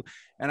kill you.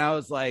 And I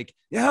was like,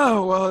 yeah,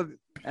 well,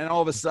 and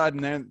all of a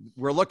sudden then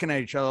we're looking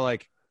at each other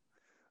like,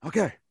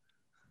 okay,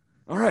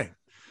 all right.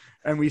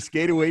 And we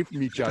skate away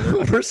from each other.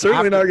 We're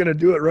certainly not going to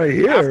do it right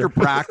here. After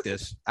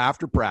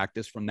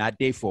practice from that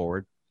day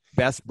forward,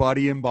 best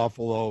buddy in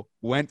Buffalo,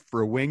 went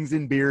for wings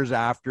and beers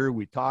after.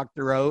 We talked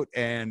her out,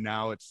 and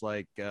now it's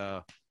like,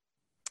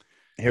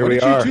 here what we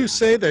did are. you two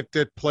say that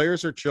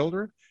players are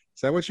children?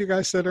 Is that what you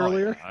guys said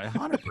earlier?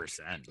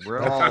 100%. We're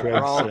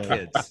all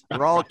kids.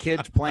 We're all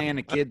kids playing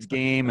a kids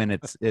game, and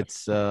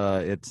it's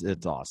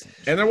awesome.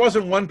 And there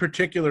wasn't one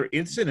particular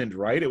incident,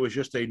 right? It was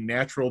just a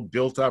natural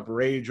built-up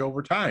rage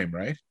over time,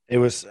 right? It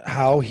was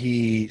how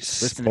he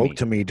spoke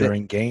to me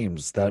during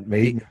games that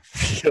made me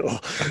feel.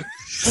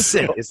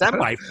 Listen, is that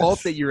my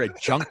fault that you're a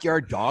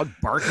junkyard dog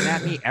barking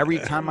at me every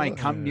time I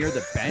come near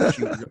the bench?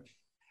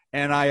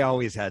 And I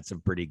always had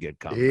some pretty good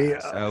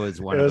comebacks.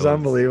 It was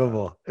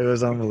unbelievable. It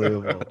was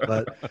unbelievable.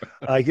 But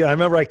I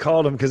remember I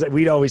called him because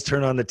we'd always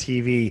turn on the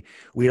TV.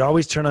 We'd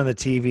always turn on the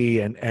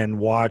TV and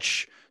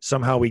watch.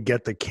 Somehow we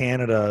get the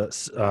Canada.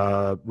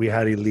 We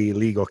had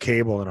illegal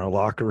cable in our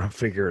locker room.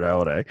 Figure it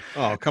out, eh?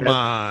 Oh, come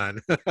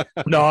on.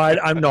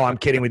 I'm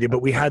kidding with you.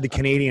 But we had the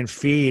Canadian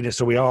feed, and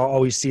so we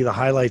always see the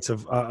highlights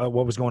of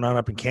what was going on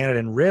up in Canada.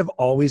 And Riv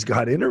always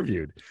got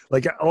interviewed,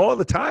 like all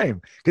the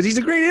time, because he's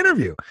a great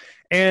interview.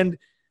 And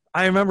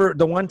I remember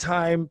the one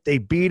time they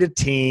beat a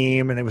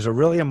team, and it was a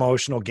really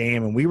emotional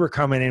game, and we were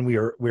coming in. We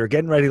were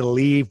getting ready to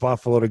leave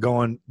Buffalo to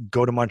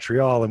go to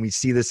Montreal, and we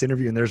see this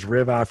interview, and there's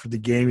Riv after the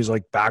game. He's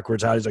like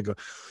backwards out. He's like,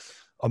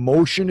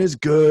 emotion is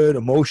good.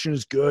 Emotion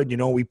is good.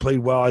 We played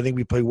well. I think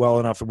we played well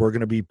enough that we're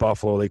going to beat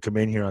Buffalo. They come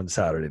in here on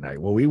Saturday night.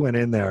 Well, we went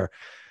in there,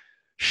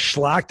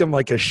 schlacked them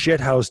like a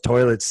shithouse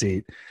toilet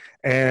seat,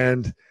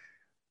 and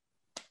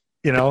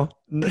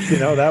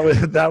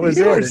that was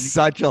You're it.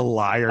 Such a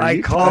liar.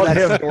 I called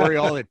him story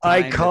all the time.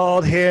 I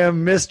called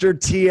him Mr.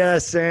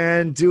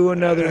 TSN, do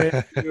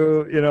another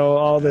interview,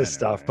 all this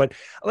stuff. But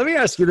let me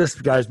ask you this,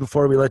 guys,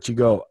 before we let you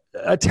go.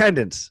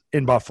 Attendance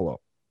in Buffalo.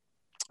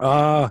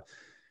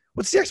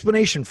 What's the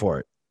explanation for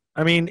it?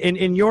 I mean,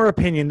 in your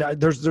opinion,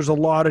 there's a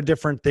lot of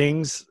different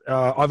things.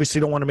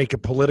 Obviously, don't want to make it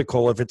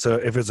political if it's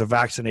a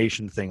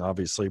vaccination thing,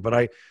 obviously.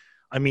 But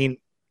I mean,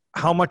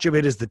 how much of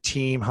it is the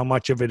team? How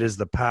much of it is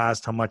the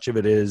past? How much of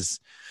it is,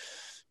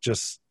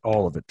 just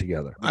all of it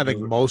together. I think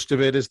most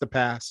of it is the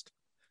past.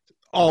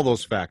 All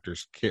those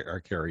factors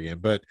are carry in.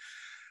 But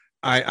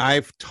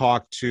I've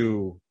talked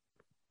to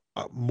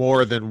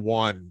more than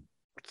one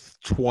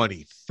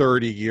 20,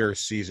 30-year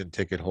season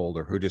ticket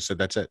holder who just said,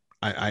 that's it.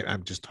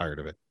 I'm just tired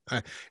of it.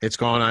 It's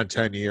gone on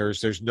 10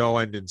 years. There's no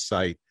end in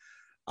sight.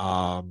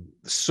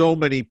 So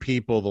many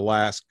people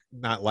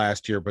not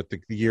last year, but the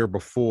year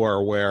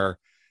before, where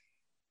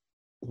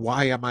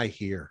why am I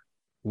here?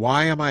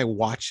 Why am I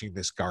watching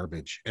this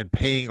garbage and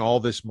paying all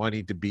this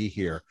money to be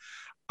here?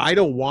 I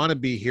don't want to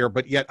be here,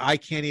 but yet I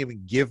can't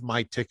even give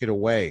my ticket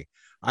away.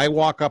 I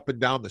walk up and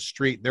down the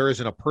street, and there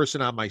isn't a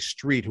person on my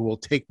street who will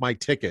take my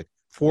ticket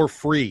for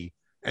free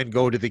and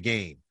go to the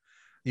game.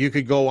 You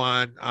could go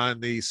on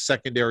the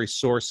secondary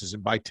sources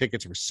and buy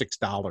tickets for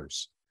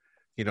 $6,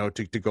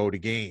 to go to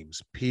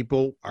games.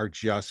 People are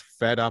just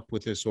fed up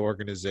with this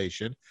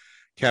organization.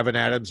 Kevin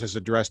Adams has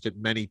addressed it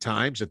many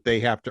times that they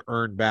have to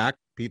earn back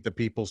the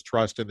people's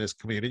trust in this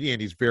community, and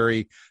he's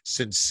very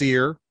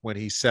sincere when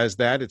he says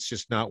that. It's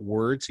just not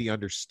words. He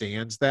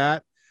understands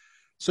that.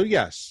 So,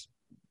 yes,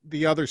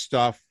 the other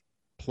stuff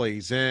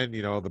plays in,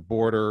 the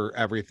border,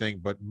 everything,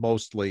 but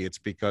mostly it's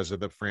because of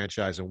the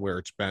franchise and where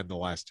it's been the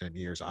last 10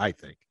 years, I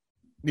think.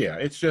 Yeah,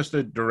 it's just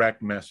a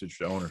direct message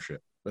to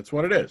ownership. That's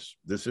what it is.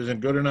 This isn't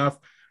good enough.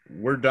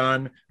 We're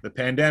done. The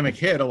pandemic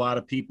hit. A lot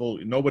of people,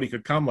 nobody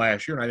could come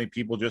last year, and I think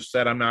people just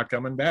said, I'm not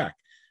coming back.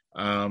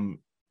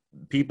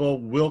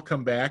 People will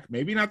come back,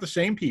 maybe not the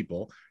same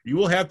people. You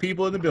will have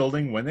people in the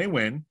building when they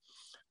win.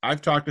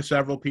 I've talked to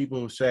several people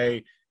who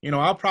say,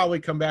 I'll probably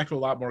come back to a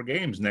lot more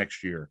games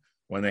next year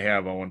when they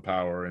have Owen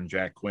Power and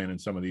Jack Quinn and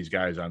some of these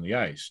guys on the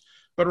ice.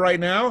 But right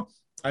now,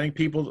 I think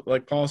people,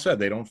 like Paul said,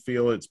 they don't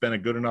feel it's been a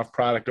good enough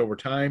product over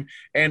time.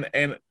 And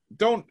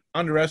don't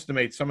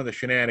underestimate some of the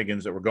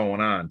shenanigans that were going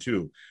on,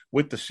 too,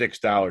 with the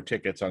 $6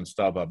 tickets on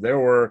StubHub. There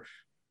were,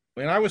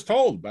 and I was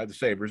told by the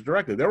Sabres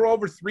directly, there were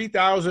over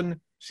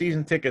 3,000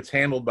 season tickets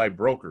handled by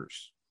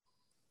brokers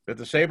that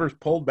the Sabres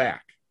pulled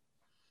back.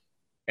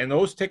 And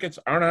those tickets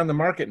aren't on the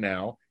market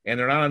now, and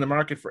they're not on the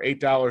market for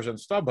 $8 on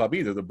StubHub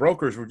either. The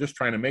brokers were just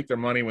trying to make their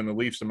money when the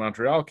Leafs and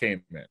Montreal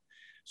came in.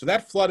 So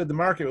that flooded the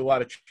market with a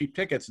lot of cheap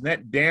tickets, and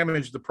that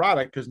damaged the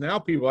product because now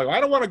people are like,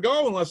 I don't want to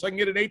go unless I can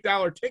get an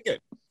 $8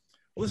 ticket.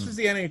 Well, this is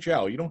the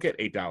NHL. You don't get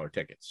 $8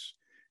 tickets,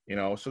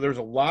 So there's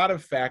a lot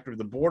of factors.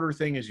 The border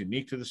thing is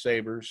unique to the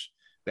Sabres.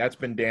 That's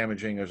been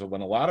damaging. There's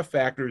been a lot of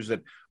factors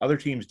that other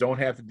teams don't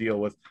have to deal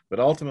with. But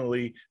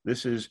ultimately,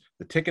 this is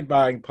the ticket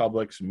buying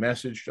public's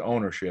message to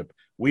ownership.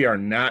 We are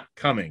not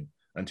coming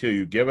until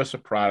you give us a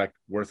product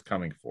worth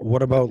coming for.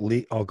 What about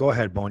Lee? Oh, go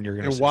ahead, Bone. You're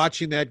going to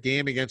watching that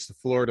game against the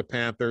Florida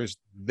Panthers.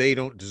 They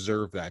don't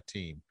deserve that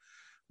team.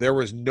 There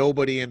was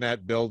nobody in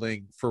that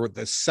building for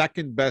the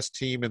second best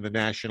team in the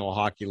National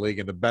Hockey League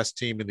and the best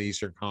team in the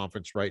Eastern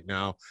Conference right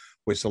now,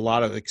 with a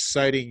lot of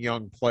exciting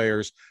young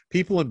players.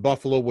 People in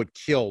Buffalo would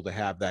kill to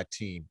have that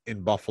team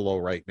in Buffalo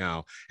right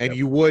now. And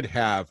you would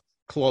have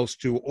close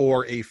to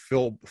or a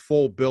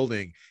full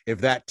building if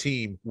that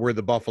team were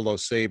the Buffalo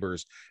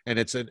Sabres. And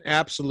it's an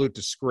absolute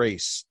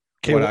disgrace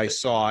what I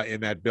saw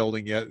in that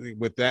building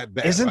with that.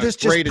 Isn't this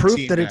just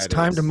proof that it's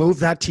time to move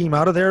that team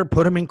out of there,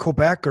 put them in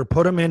Quebec or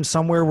put them in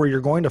somewhere where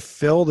you're going to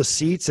fill the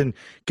seats and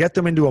get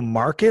them into a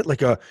market,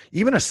 like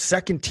even a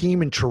second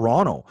team in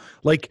Toronto?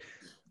 Like,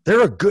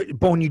 they're a good –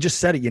 Bone, you just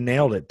said it. You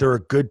nailed it. They're a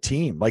good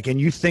team. And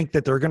you think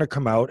that they're going to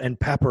come out and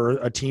pepper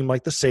a team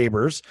like the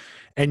Sabres,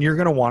 and you're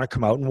going to want to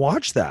come out and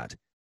watch that.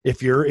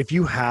 If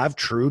you have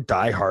true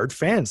diehard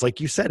fans,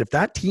 like you said, if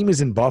that team is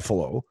in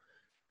Buffalo –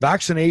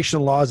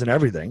 vaccination laws and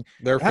everything,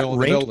 they're filling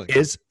the building.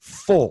 Is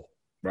full.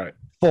 Right.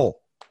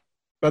 Full.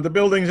 But the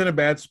building's in a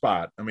bad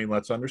spot. I mean,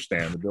 let's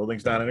understand. The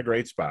building's not in a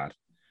great spot.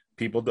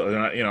 People,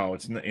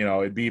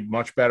 it'd be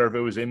much better if it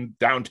was in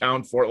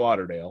downtown Fort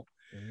Lauderdale.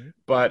 Mm-hmm.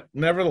 But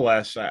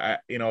nevertheless,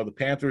 the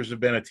Panthers have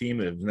been a team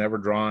that have never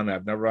drawn.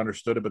 I've never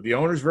understood it. But the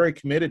owner's very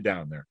committed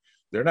down there.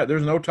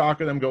 There's no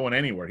talk of them going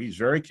anywhere. He's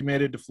very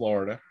committed to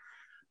Florida.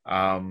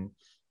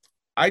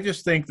 I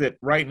just think that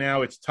right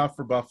now it's tough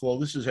for Buffalo.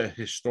 This is a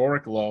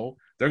historic low.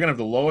 They're going to have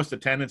the lowest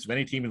attendance of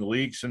any team in the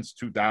league since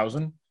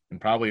 2000 and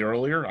probably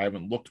earlier. I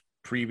haven't looked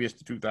previous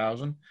to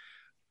 2000.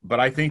 But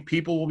I think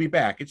people will be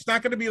back. It's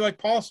not going to be like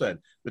Paul said.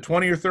 The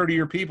 20 or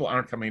 30-year people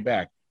aren't coming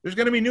back. There's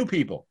going to be new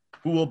people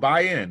who will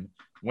buy in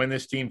when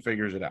this team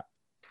figures it out.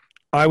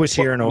 I was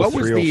here in 03. What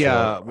was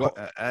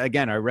the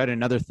again, I read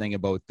another thing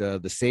about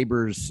the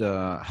Sabres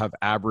have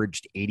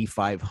averaged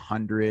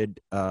 8,500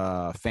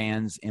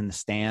 fans in the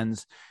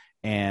stands,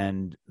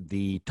 and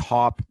the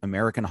top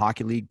American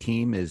Hockey League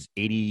team is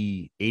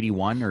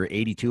 81 or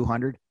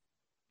 8,200.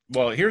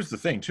 Well, here's the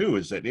thing, too,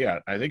 is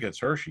that, I think it's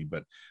Hershey,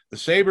 but the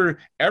Sabre,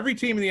 every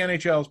team in the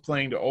NHL is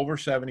playing to over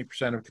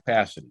 70% of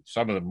capacity,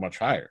 some of them much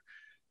higher.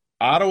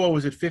 Ottawa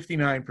was at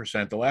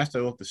 59%. The last I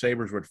looked, the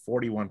Sabres were at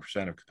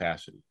 41% of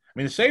capacity. I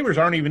mean, the Sabres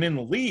aren't even in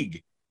the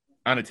league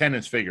on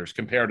attendance figures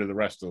compared to the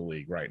rest of the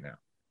league right now.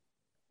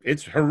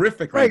 It's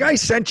horrific. Greg, I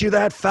sent you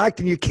that fact,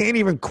 and you can't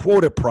even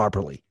quote it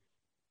properly.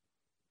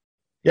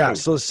 Yeah,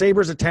 so the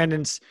Sabres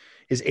attendance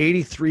is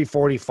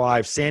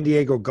 83-45. San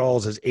Diego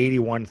Gulls is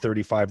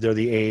 81-35. They're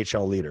the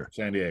AHL leader.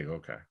 San Diego,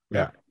 okay.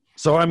 Yeah.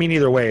 So I mean,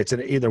 either way,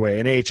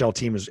 an AHL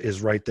team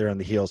is right there on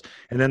the heels.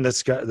 And then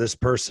this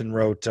person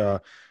wrote,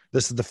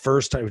 this is the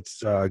first time.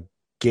 It's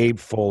Gabe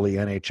Foley,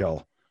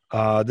 NHL.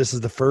 This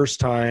is the first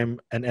time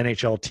an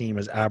NHL team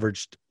has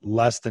averaged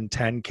less than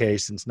 10K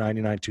since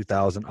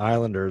 99-2000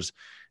 Islanders,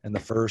 and the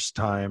first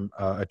time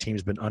a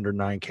team's been under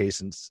 9K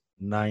since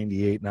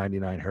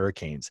 98-99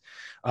 Hurricanes.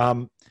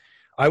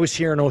 I was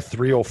here in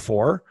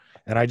 03-04,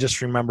 and I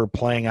just remember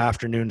playing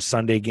afternoon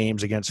Sunday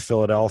games against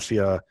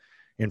Philadelphia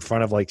in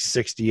front of like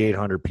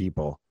 6,800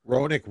 people.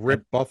 Roenick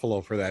ripped Buffalo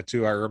for that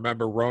too. I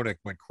remember Roenick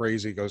went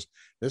crazy. He goes,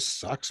 "This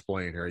sucks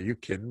playing here. Are you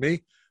kidding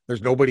me?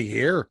 There's nobody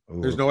here.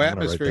 There's no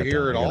atmosphere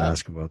here at all."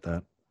 Ask about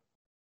that.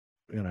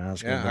 I'm gonna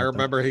ask. Yeah, I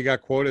remember he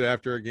got quoted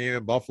after a game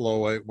in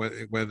Buffalo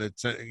when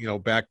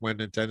back when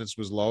attendance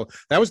was low.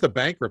 That was the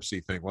bankruptcy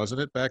thing,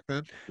 wasn't it, back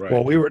then? Right.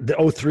 Well, we were the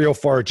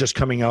 03-04 just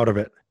coming out of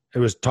it. It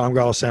was Tom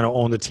Golisano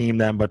owned the team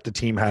then, but the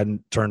team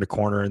hadn't turned a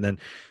corner and then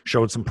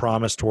showed some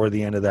promise toward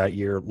the end of that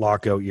year,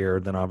 lockout year.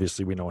 Then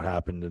obviously we know what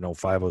happened in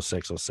 05,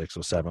 06, 06,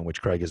 07,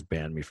 which Craig has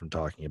banned me from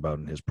talking about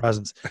in his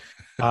presence.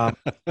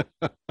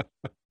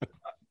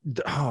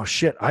 Oh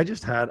shit! I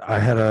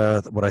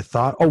had what I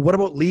thought. Oh, what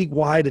about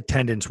league-wide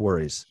attendance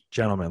worries,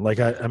 gentlemen? Like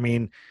I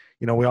mean,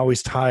 we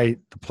always tie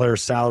the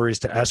players' salaries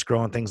to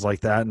escrow and things like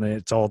that, and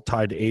it's all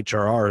tied to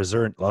HRR. Is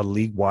there a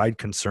league-wide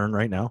concern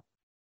right now?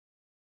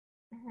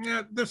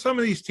 Yeah, some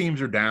of these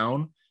teams are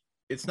down.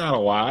 It's not a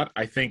lot.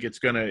 I think it's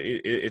gonna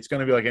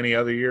be like any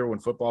other year when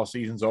football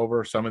season's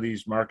over. Some of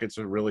these markets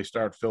will really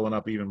start filling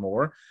up even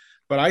more.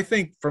 But I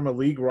think from a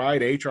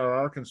league-wide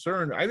HRR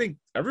concern, I think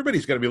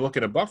everybody's going to be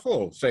looking at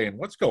Buffalo saying,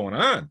 what's going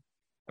on?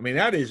 I mean,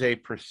 that is a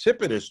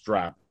precipitous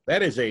drop.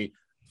 That is a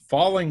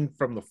falling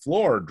from the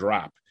floor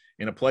drop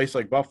in a place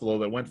like Buffalo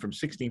that went from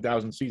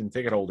 16,000 season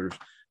ticket holders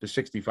to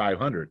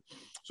 6,500.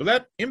 So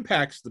that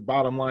impacts the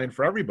bottom line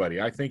for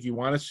everybody. I think you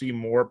want to see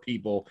more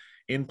people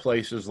in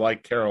places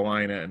like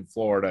Carolina and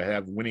Florida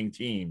have winning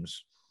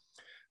teams.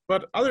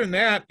 But other than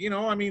that,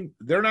 I mean,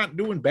 they're not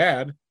doing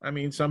bad. I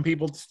mean, some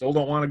people still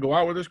don't want to go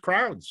out with those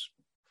crowds.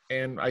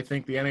 And I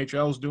think the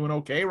NHL is doing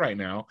okay right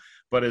now.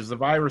 But as the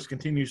virus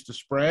continues to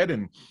spread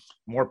and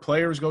more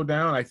players go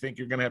down, I think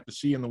you're going to have to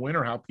see in the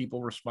winter how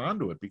people respond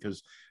to it,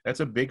 because that's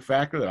a big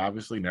factor that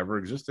obviously never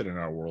existed in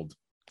our world.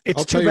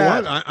 I'll tell you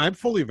what, I'm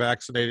fully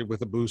vaccinated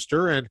with a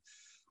booster, and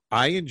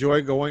I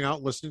enjoy going out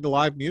and listening to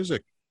live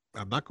music.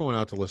 I'm not going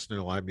out to listen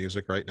to live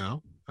music right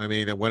now. I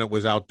mean, when it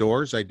was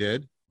outdoors, I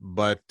did.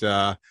 But,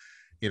 I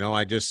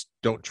just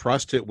don't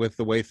trust it with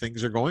the way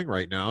things are going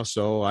right now.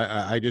 So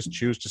I just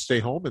choose to stay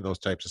home in those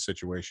types of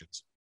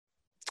situations.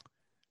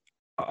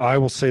 I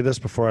will say this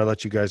before I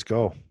let you guys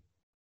go.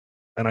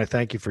 And I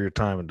thank you for your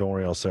time. And don't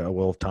worry, I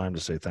will have time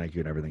to say thank you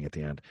and everything at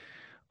the end.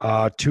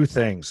 Two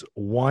things.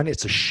 One,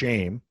 it's a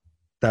shame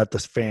that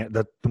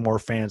the more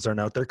fans aren't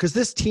out there, because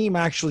this team,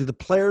 actually, the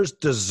players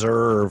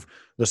deserve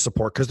the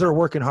support because they're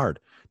working hard.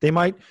 There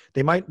might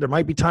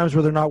be times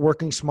where they're not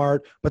working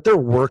smart, but they're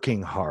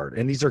working hard.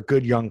 And these are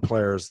good young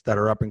players that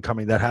are up and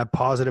coming that have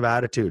positive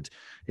attitudes,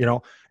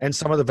 and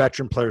some of the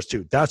veteran players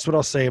too. That's what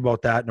I'll say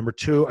about that. Number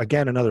two,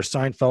 again, another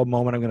Seinfeld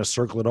moment. I'm going to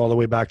circle it all the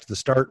way back to the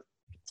start.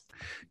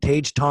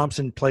 Tage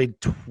Thompson played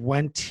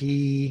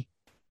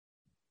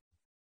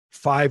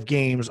 25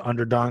 games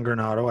under Don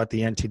Granato at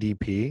the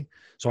NTDP.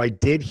 So I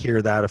did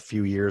hear that a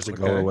few years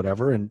ago or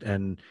whatever,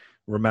 and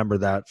remember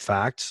that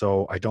fact.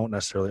 So I don't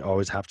necessarily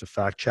always have to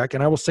fact check.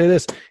 And I will say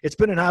this, it's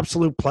been an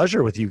absolute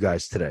pleasure with you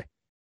guys today.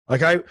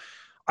 Like it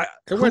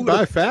went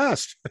by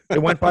fast.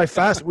 It went by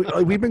fast.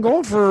 We've been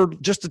going for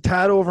just a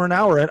tad over an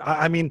hour. And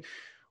I mean,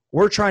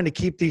 we're trying to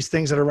keep these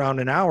things at around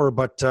an hour,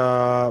 but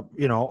I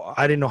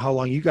didn't know how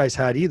long you guys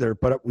had either,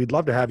 but we'd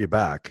love to have you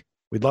back.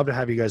 We'd love to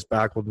have you guys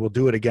back. We'll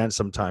do it again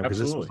sometime, because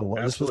this was a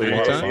lot of fun.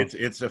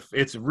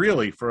 It's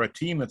really, for a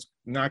team that's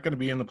not going to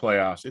be in the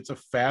playoffs, it's a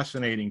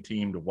fascinating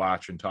team to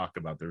watch and talk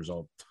about. There's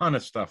a ton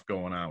of stuff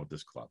going on with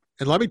this club.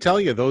 And let me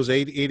tell you, those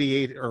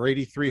 88 or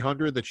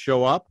 8,300 that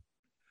show up,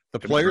 the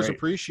players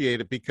appreciate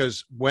it,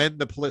 because when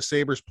the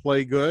Sabres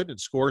play good and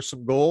score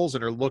some goals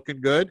and are looking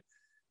good,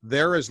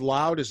 they're as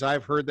loud as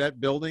I've heard that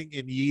building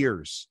in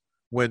years,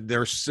 when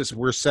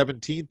we're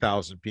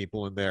 17,000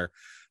 people in there.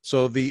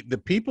 So the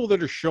people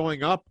that are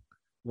showing up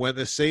when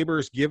the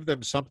Sabres give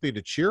them something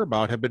to cheer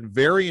about have been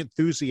very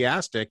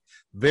enthusiastic,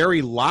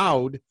 very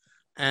loud,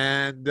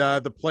 and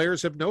the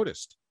players have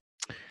noticed.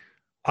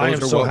 I am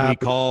so happy. We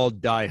call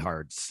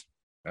diehards.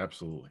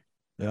 Absolutely.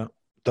 Yeah.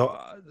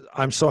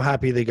 I'm so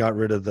happy they got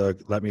rid of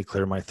the "Let Me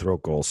Clear My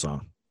Throat" goal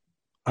song.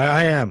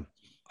 I am.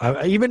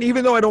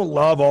 Even though I don't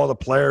love all the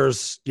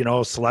players,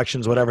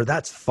 selections, whatever,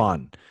 that's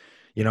fun,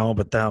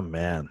 but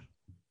man,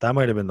 that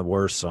might have been the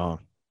worst song.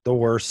 The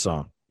worst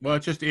song. Well,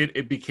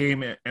 it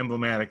became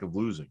emblematic of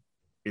losing.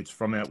 It's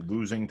from that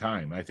losing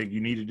time. I think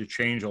you needed to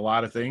change a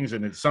lot of things,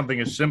 and it's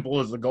something as simple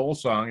as the goal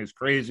song, as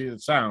crazy as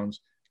it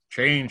sounds,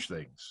 change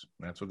things.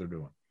 That's what they're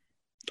doing.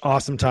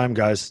 Awesome time,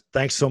 guys.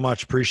 Thanks so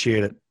much.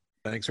 Appreciate it.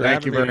 Thank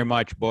you very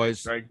much,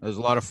 boys. It was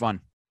a lot of fun.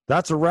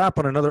 That's a wrap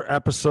on another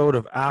episode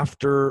of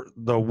After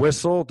the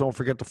Whistle. Don't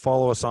forget to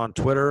follow us on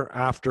Twitter,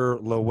 After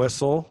the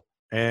Whistle,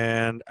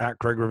 and at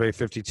Craig Rivet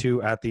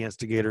 52, at the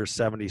Instigator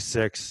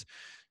 76.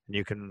 And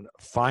you can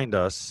find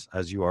us,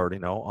 as you already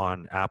know,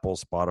 on Apple,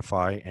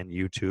 Spotify, and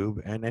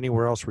YouTube, and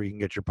anywhere else where you can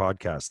get your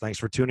podcasts. Thanks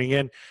for tuning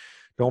in.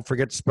 Don't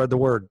forget to spread the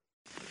word.